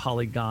look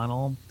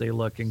polygonal.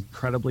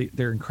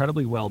 They're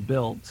incredibly well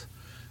built,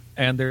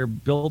 and they're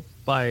built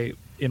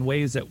in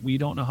ways that we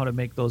don't know how to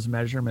make those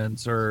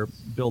measurements or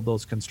build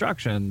those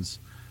constructions.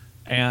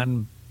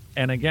 And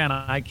again,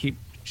 I keep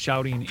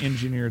shouting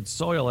engineered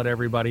soil at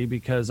everybody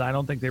because I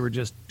don't think they were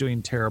just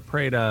doing terra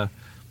preta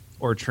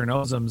or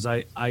Chernozem's.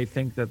 I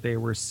think that they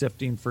were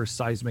sifting for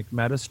seismic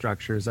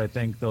metastructures. I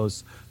think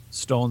those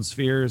stone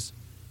spheres,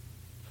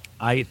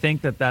 I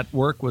think that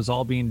work was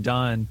all being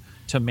done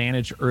to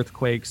manage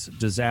earthquakes,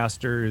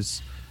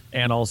 disasters,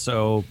 and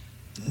also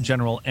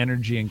general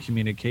energy and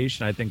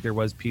communication. I think there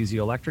was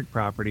piezoelectric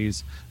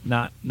properties,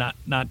 not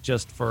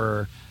just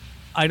for.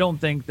 I don't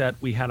think that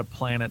we had a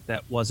planet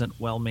that wasn't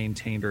well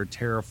maintained or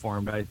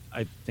terraformed.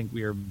 I think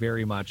we are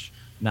very much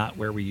not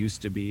where we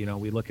used to be. You know,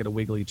 we look at a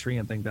wiggly tree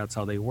and think that's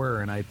how they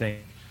were, and I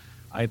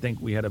think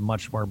we had a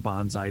much more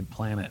bonsai'd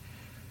planet,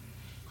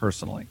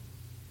 personally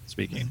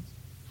speaking.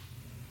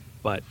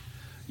 But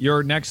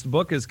your next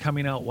book is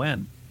coming out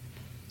when?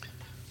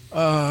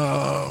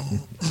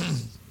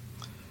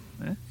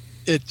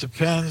 It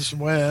depends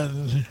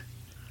when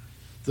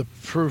the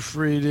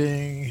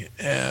proofreading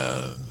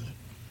and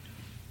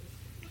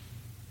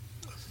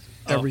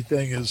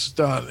everything is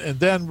done. And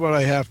then what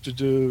I have to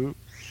do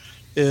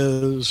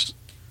is,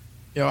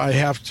 I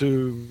have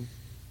to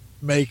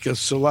make a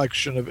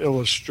selection of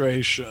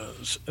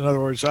illustrations. In other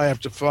words, I have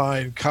to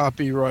find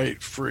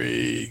copyright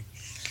free.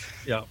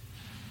 Yeah.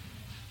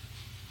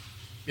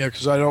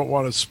 Because I don't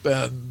want to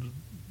spend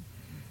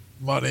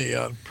money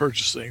on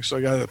purchasing. So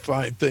I got to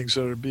find things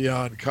that are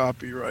beyond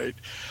copyright.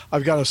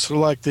 I've got to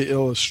select the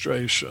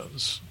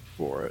illustrations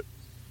for it.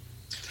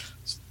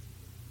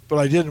 But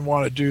I didn't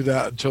want to do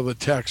that until the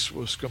text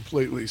was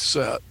completely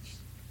set.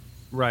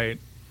 Right.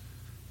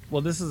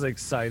 Well, this is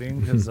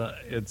exciting because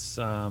it's...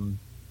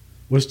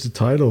 What's the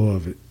title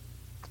of it?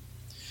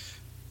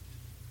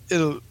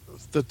 The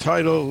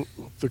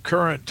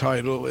current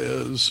title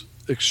is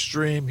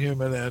Extreme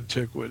Human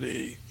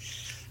Antiquity,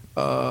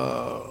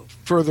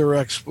 Further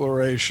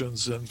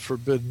Explorations in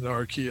Forbidden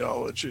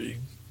Archaeology.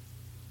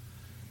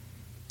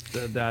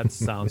 That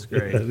sounds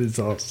great. That is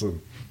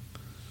awesome.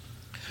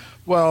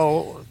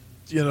 Well,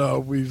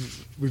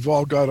 we've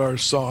all got our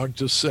song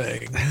to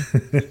sing.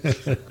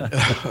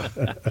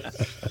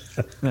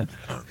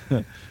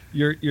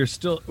 You're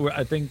still,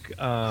 I think,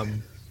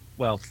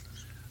 well,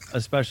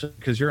 especially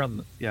because you're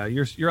on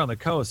the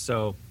coast,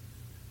 so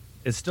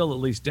it's still at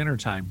least dinner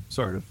time,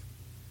 sort of.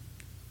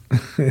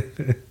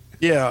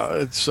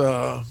 It's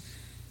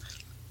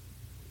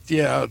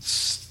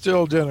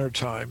still dinner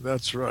time.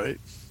 That's right.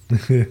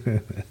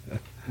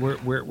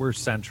 We're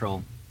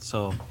central,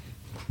 so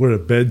we're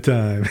at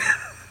bedtime.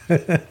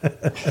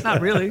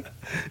 Not really.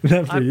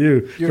 Not for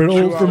you.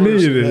 For me,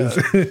 it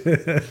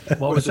is.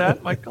 What was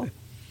that, Michael?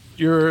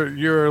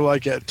 You're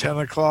like at 10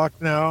 o'clock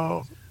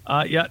now.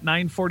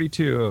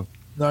 9:42.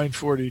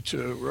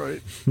 9:42,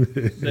 right?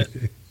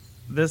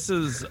 This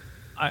is,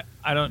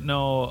 I don't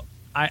know.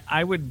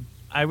 I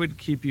would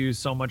keep you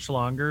so much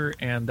longer,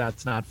 and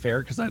that's not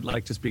fair because I'd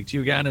like to speak to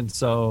you again, and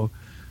so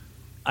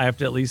I have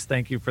to at least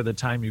thank you for the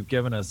time you've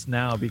given us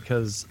now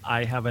because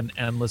I have an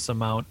endless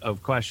amount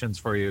of questions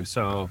for you.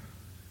 So.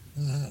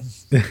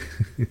 Yeah,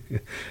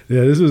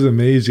 this was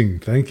amazing.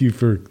 Thank you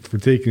for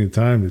taking the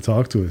time to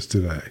talk to us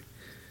today.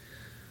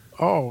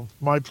 Oh,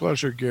 my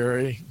pleasure,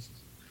 Gary.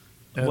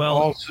 And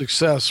all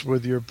success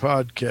with your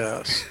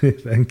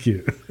podcast. Thank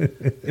you.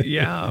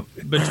 Yeah,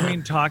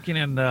 between talking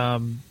and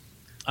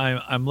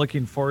I'm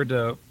looking forward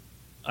to.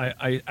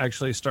 I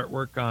actually start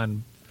work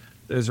on.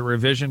 There's a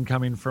revision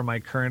coming for my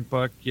current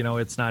book.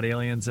 It's Not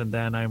Aliens, and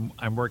then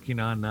I'm working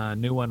on a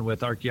new one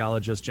with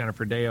archaeologist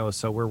Jennifer Deo.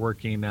 So we're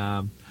working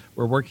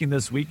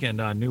this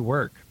weekend on new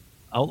work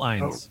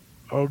outlines.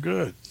 Oh,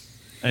 good.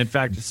 In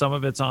fact, some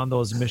of it's on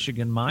those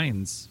Michigan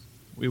mines.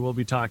 We will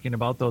be talking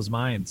about those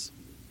mines.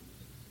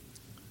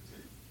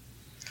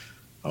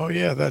 Oh,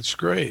 yeah, that's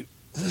great.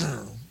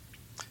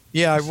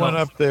 Yeah, I went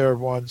up there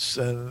once.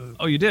 And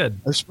oh, you did?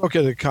 I spoke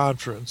at a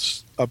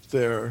conference up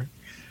there.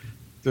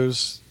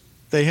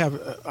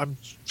 I'm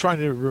trying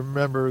to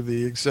remember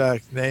the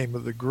exact name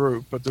of the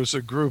group, but there's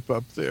a group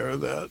up there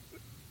that,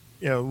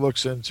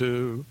 looks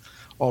into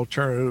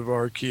alternative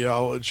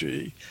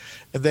archaeology.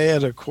 And they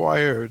had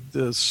acquired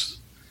this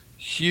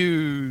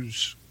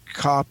huge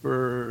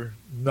copper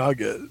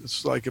nugget.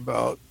 It's like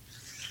about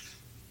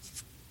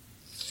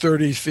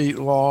 30 feet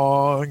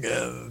long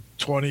and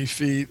 20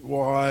 feet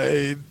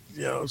wide.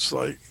 It's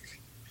like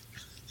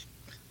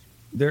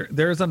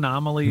there's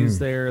anomalies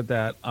there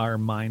that are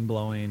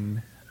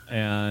mind-blowing,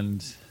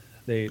 and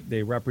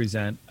they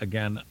represent,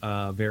 again,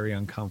 a very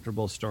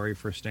uncomfortable story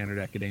for standard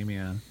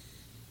academia.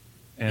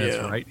 And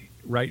it's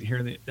right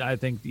here I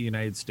think the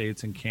United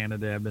States and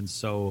Canada have been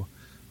so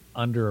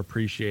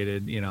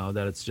underappreciated,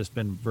 that it's just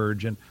been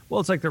virgin.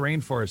 Well, it's like the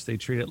rainforest. They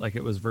treat it like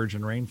it was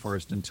virgin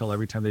rainforest until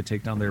every time they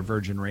take down their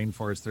virgin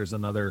rainforest, there's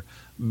another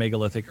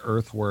megalithic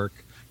earthwork,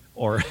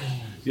 or,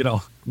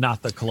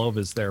 not the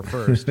Clovis there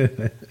first.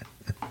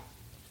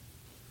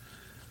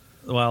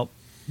 Well,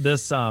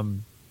 this,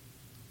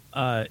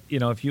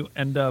 if you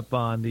end up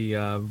on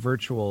the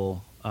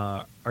virtual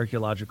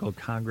archaeological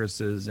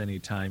congresses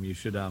anytime, you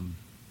should,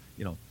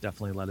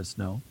 definitely let us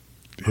know.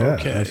 Yeah,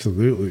 okay.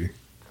 Absolutely.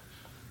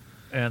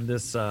 And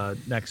this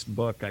next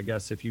book, I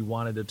guess, if you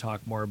wanted to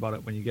talk more about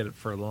it when you get it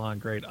further along,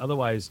 great.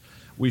 Otherwise,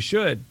 we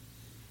should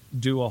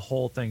do a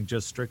whole thing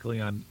just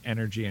strictly on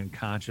energy and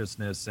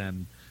consciousness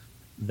and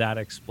that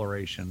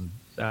exploration.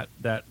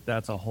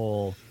 That's a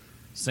whole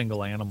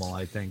single animal,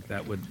 I think,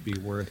 that would be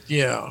worth.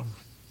 Yeah.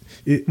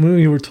 When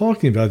you were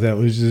talking about that, it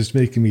was just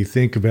making me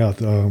think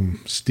about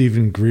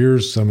Stephen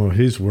Greer's, some of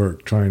his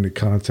work trying to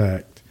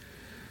contact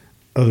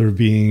other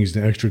beings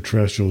and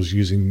extraterrestrials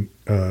using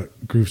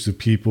groups of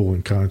people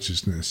and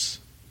consciousness.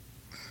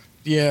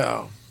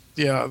 Yeah.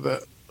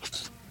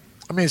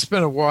 I mean, it's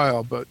been a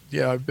while, but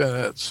yeah, I've been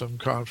at some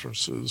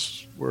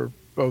conferences where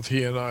both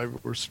he and I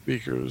were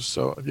speakers.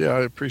 So yeah,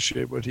 I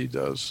appreciate what he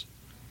does.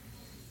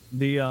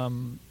 The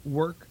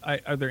work,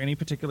 are there any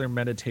particular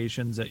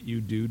meditations that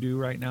you do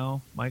right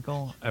now,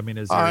 Michael? I mean,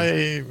 is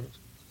there...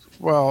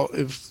 Well,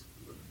 if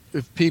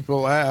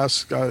people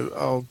ask,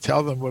 I'll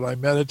tell them what I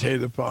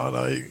meditate upon.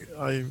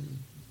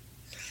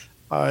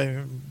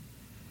 I've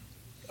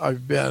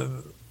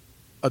been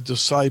a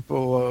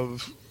disciple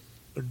of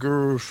a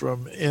guru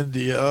from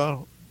India.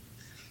 Of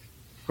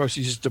course,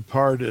 he's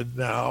departed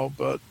now,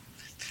 but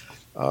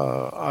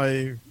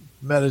I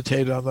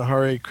meditate on the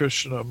Hare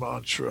Krishna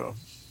mantra.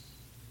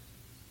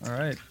 All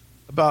right.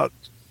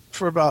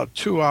 For about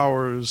 2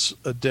 hours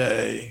a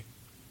day.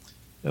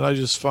 And I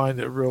just find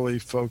it really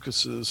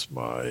focuses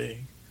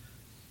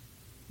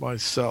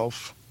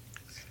myself,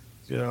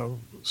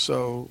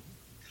 so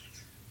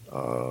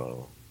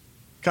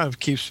kind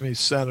of keeps me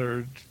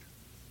centered.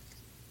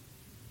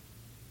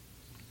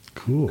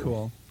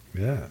 Cool.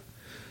 Yeah.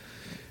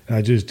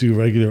 I just do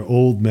regular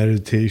old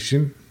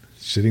meditation,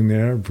 sitting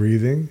there,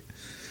 breathing.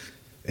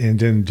 And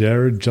then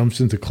Jared jumps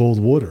into cold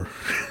water.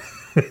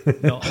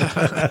 No,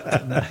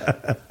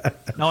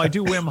 I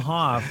do Wim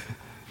Hof,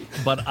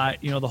 but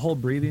the whole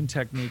breathing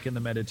technique in the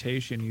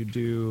meditation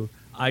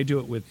I do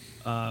it with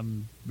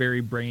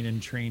very brain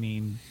and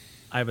training.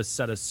 I have a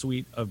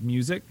suite of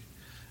music,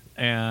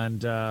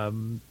 and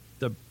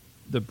the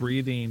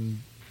breathing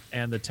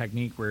and the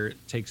technique where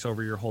it takes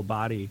over your whole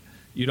body.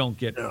 You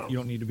don't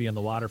need to be in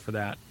the water for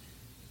that.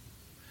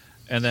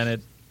 And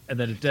then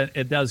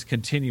it does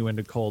continue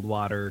into cold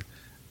water.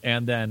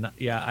 And then,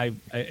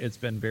 it's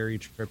been very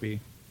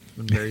trippy.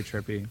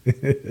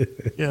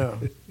 Yeah.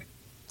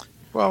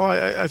 Well,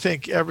 I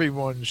think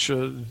everyone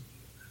should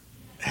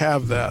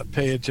have that,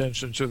 pay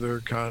attention to their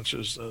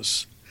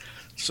consciousness.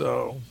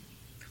 So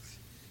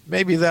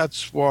maybe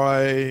that's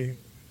why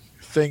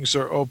things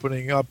are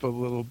opening up a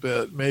little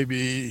bit.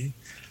 Maybe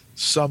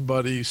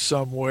somebody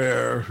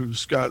somewhere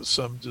who's got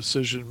some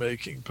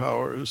decision-making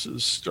powers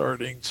is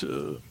starting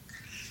to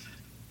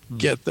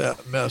get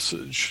that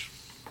message.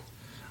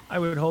 I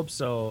would hope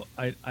so.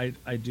 I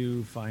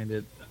do find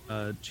it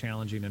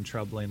challenging and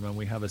troubling when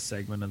we have a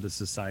segment of the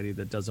society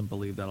that doesn't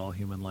believe that all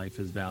human life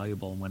is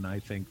valuable, when I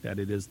think that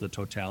it is the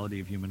totality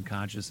of human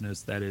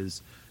consciousness that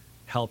is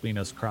helping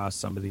us cross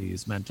some of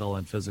these mental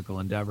and physical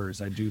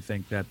endeavors. I do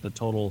think that the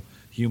total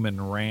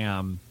human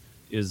RAM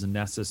is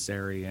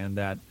necessary, and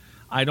that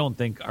I don't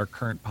think our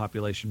current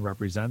population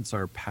represents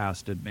our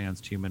past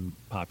advanced human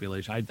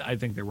population. I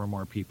think there were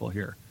more people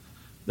here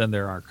than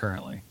there are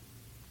currently.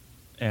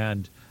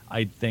 And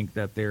I think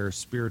that their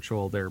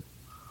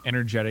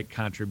energetic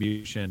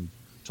contribution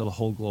to the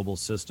whole global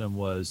system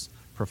was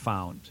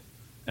profound.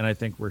 And I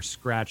think we're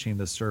scratching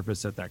the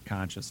surface at that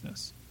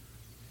consciousness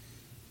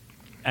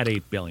at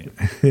 8 billion.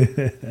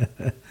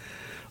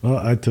 Well,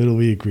 I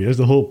totally agree. That's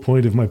the whole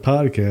point of my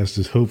podcast,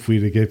 is hopefully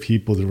to get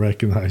people to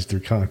recognize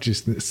their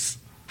consciousness.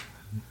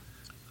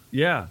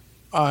 Yeah.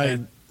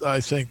 I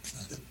think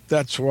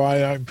that's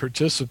why I'm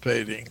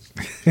participating.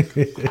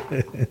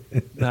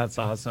 That's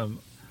awesome.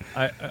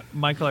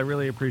 Michael, I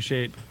really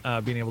appreciate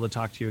being able to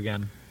talk to you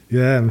again.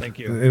 Yeah. Thank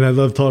you. And I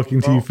love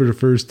talking to you for the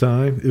first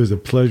time. It was a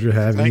pleasure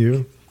having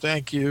you.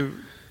 Thank you.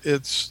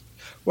 It's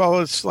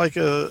like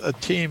a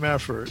team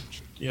effort,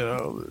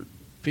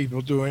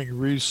 people doing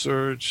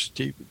research,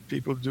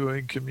 people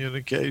doing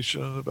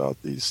communication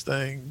about these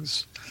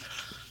things,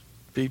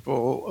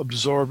 people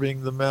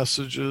absorbing the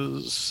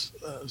messages,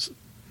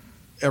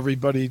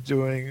 everybody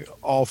doing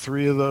all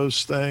three of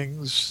those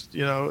things.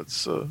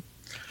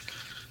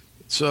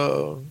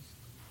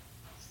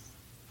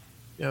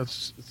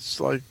 It's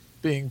like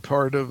being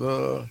part of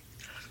a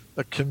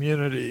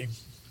community.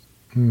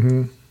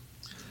 Mm-hmm.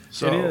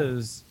 So it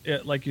is.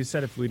 Like you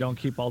said, if we don't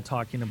keep all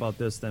talking about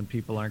this, then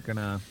people aren't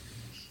gonna.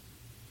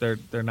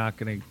 They're not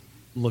gonna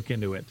look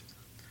into it.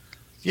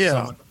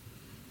 Yeah,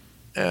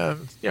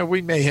 and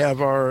we may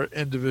have our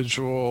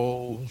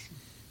individual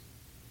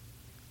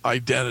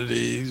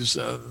identities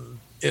and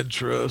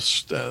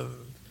interests and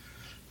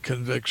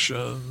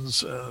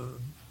convictions and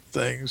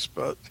things,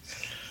 but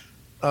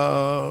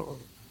I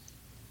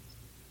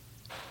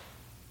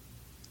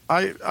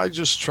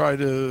just try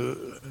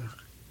to,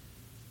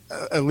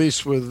 at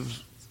least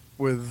with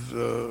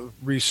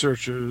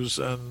researchers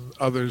and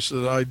others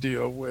that I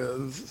deal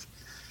with,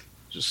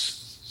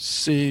 just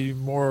see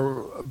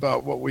more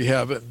about what we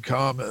have in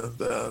common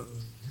than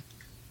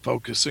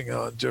focusing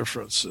on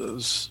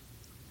differences.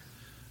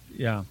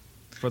 Yeah,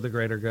 for the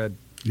greater good.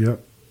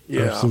 Yep.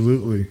 Yeah.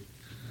 Absolutely.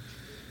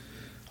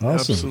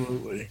 Awesome.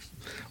 Absolutely.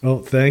 Well,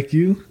 thank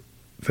you.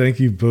 Thank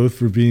you both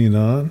for being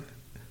on.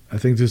 I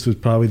think this was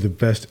probably the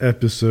best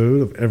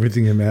episode of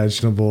everything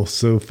imaginable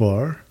so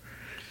far.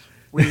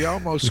 We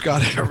almost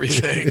got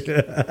everything.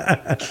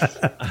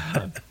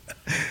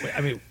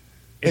 I mean,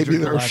 Maybe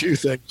there are a few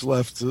things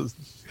left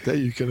that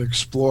you can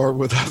explore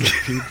with other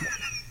people.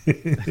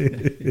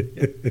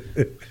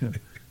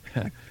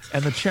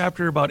 And the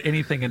chapter about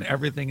anything and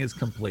everything is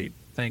complete.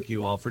 Thank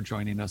you all for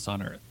joining us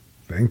on Earth.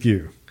 Thank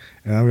you.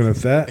 And I'm going to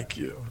Thank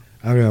you.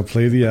 I'm going to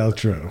play the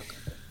outro.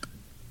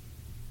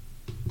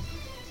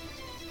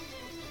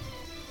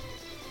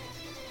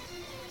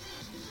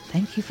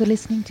 Thank you for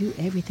listening to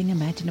Everything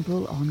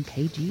Imaginable on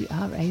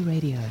KGRA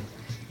Radio.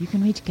 You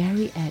can reach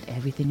Gary at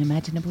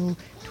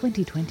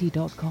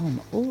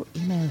everythingimaginable2020.com or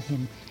email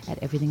him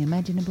at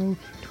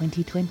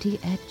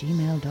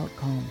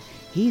everythingimaginable2020@gmail.com.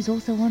 He's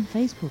also on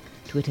Facebook,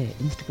 Twitter,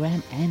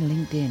 Instagram, and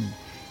LinkedIn.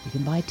 You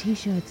can buy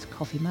t-shirts,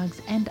 coffee mugs,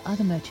 and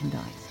other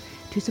merchandise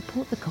to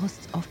support the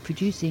costs of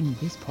producing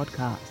this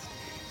podcast.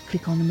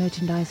 Click on the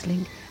merchandise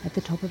link at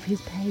the top of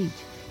his page,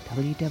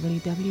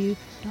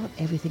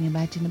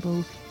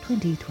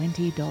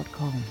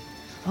 www.everythingimaginable2020.com.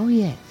 Oh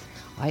yes,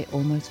 I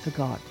almost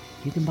forgot.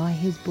 You can buy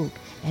his book,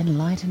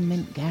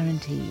 Enlightenment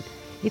Guaranteed.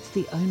 It's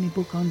the only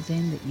book on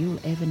Zen that you'll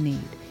ever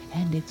need,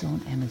 and it's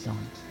on Amazon.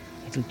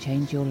 It'll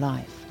change your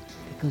life,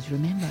 because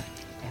remember,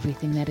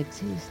 everything that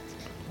exists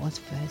was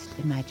first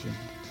imagined.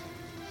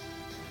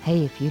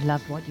 Hey, if you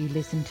loved what you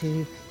listened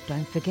to,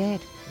 don't forget,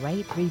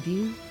 rate,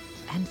 review,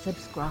 and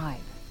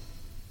subscribe.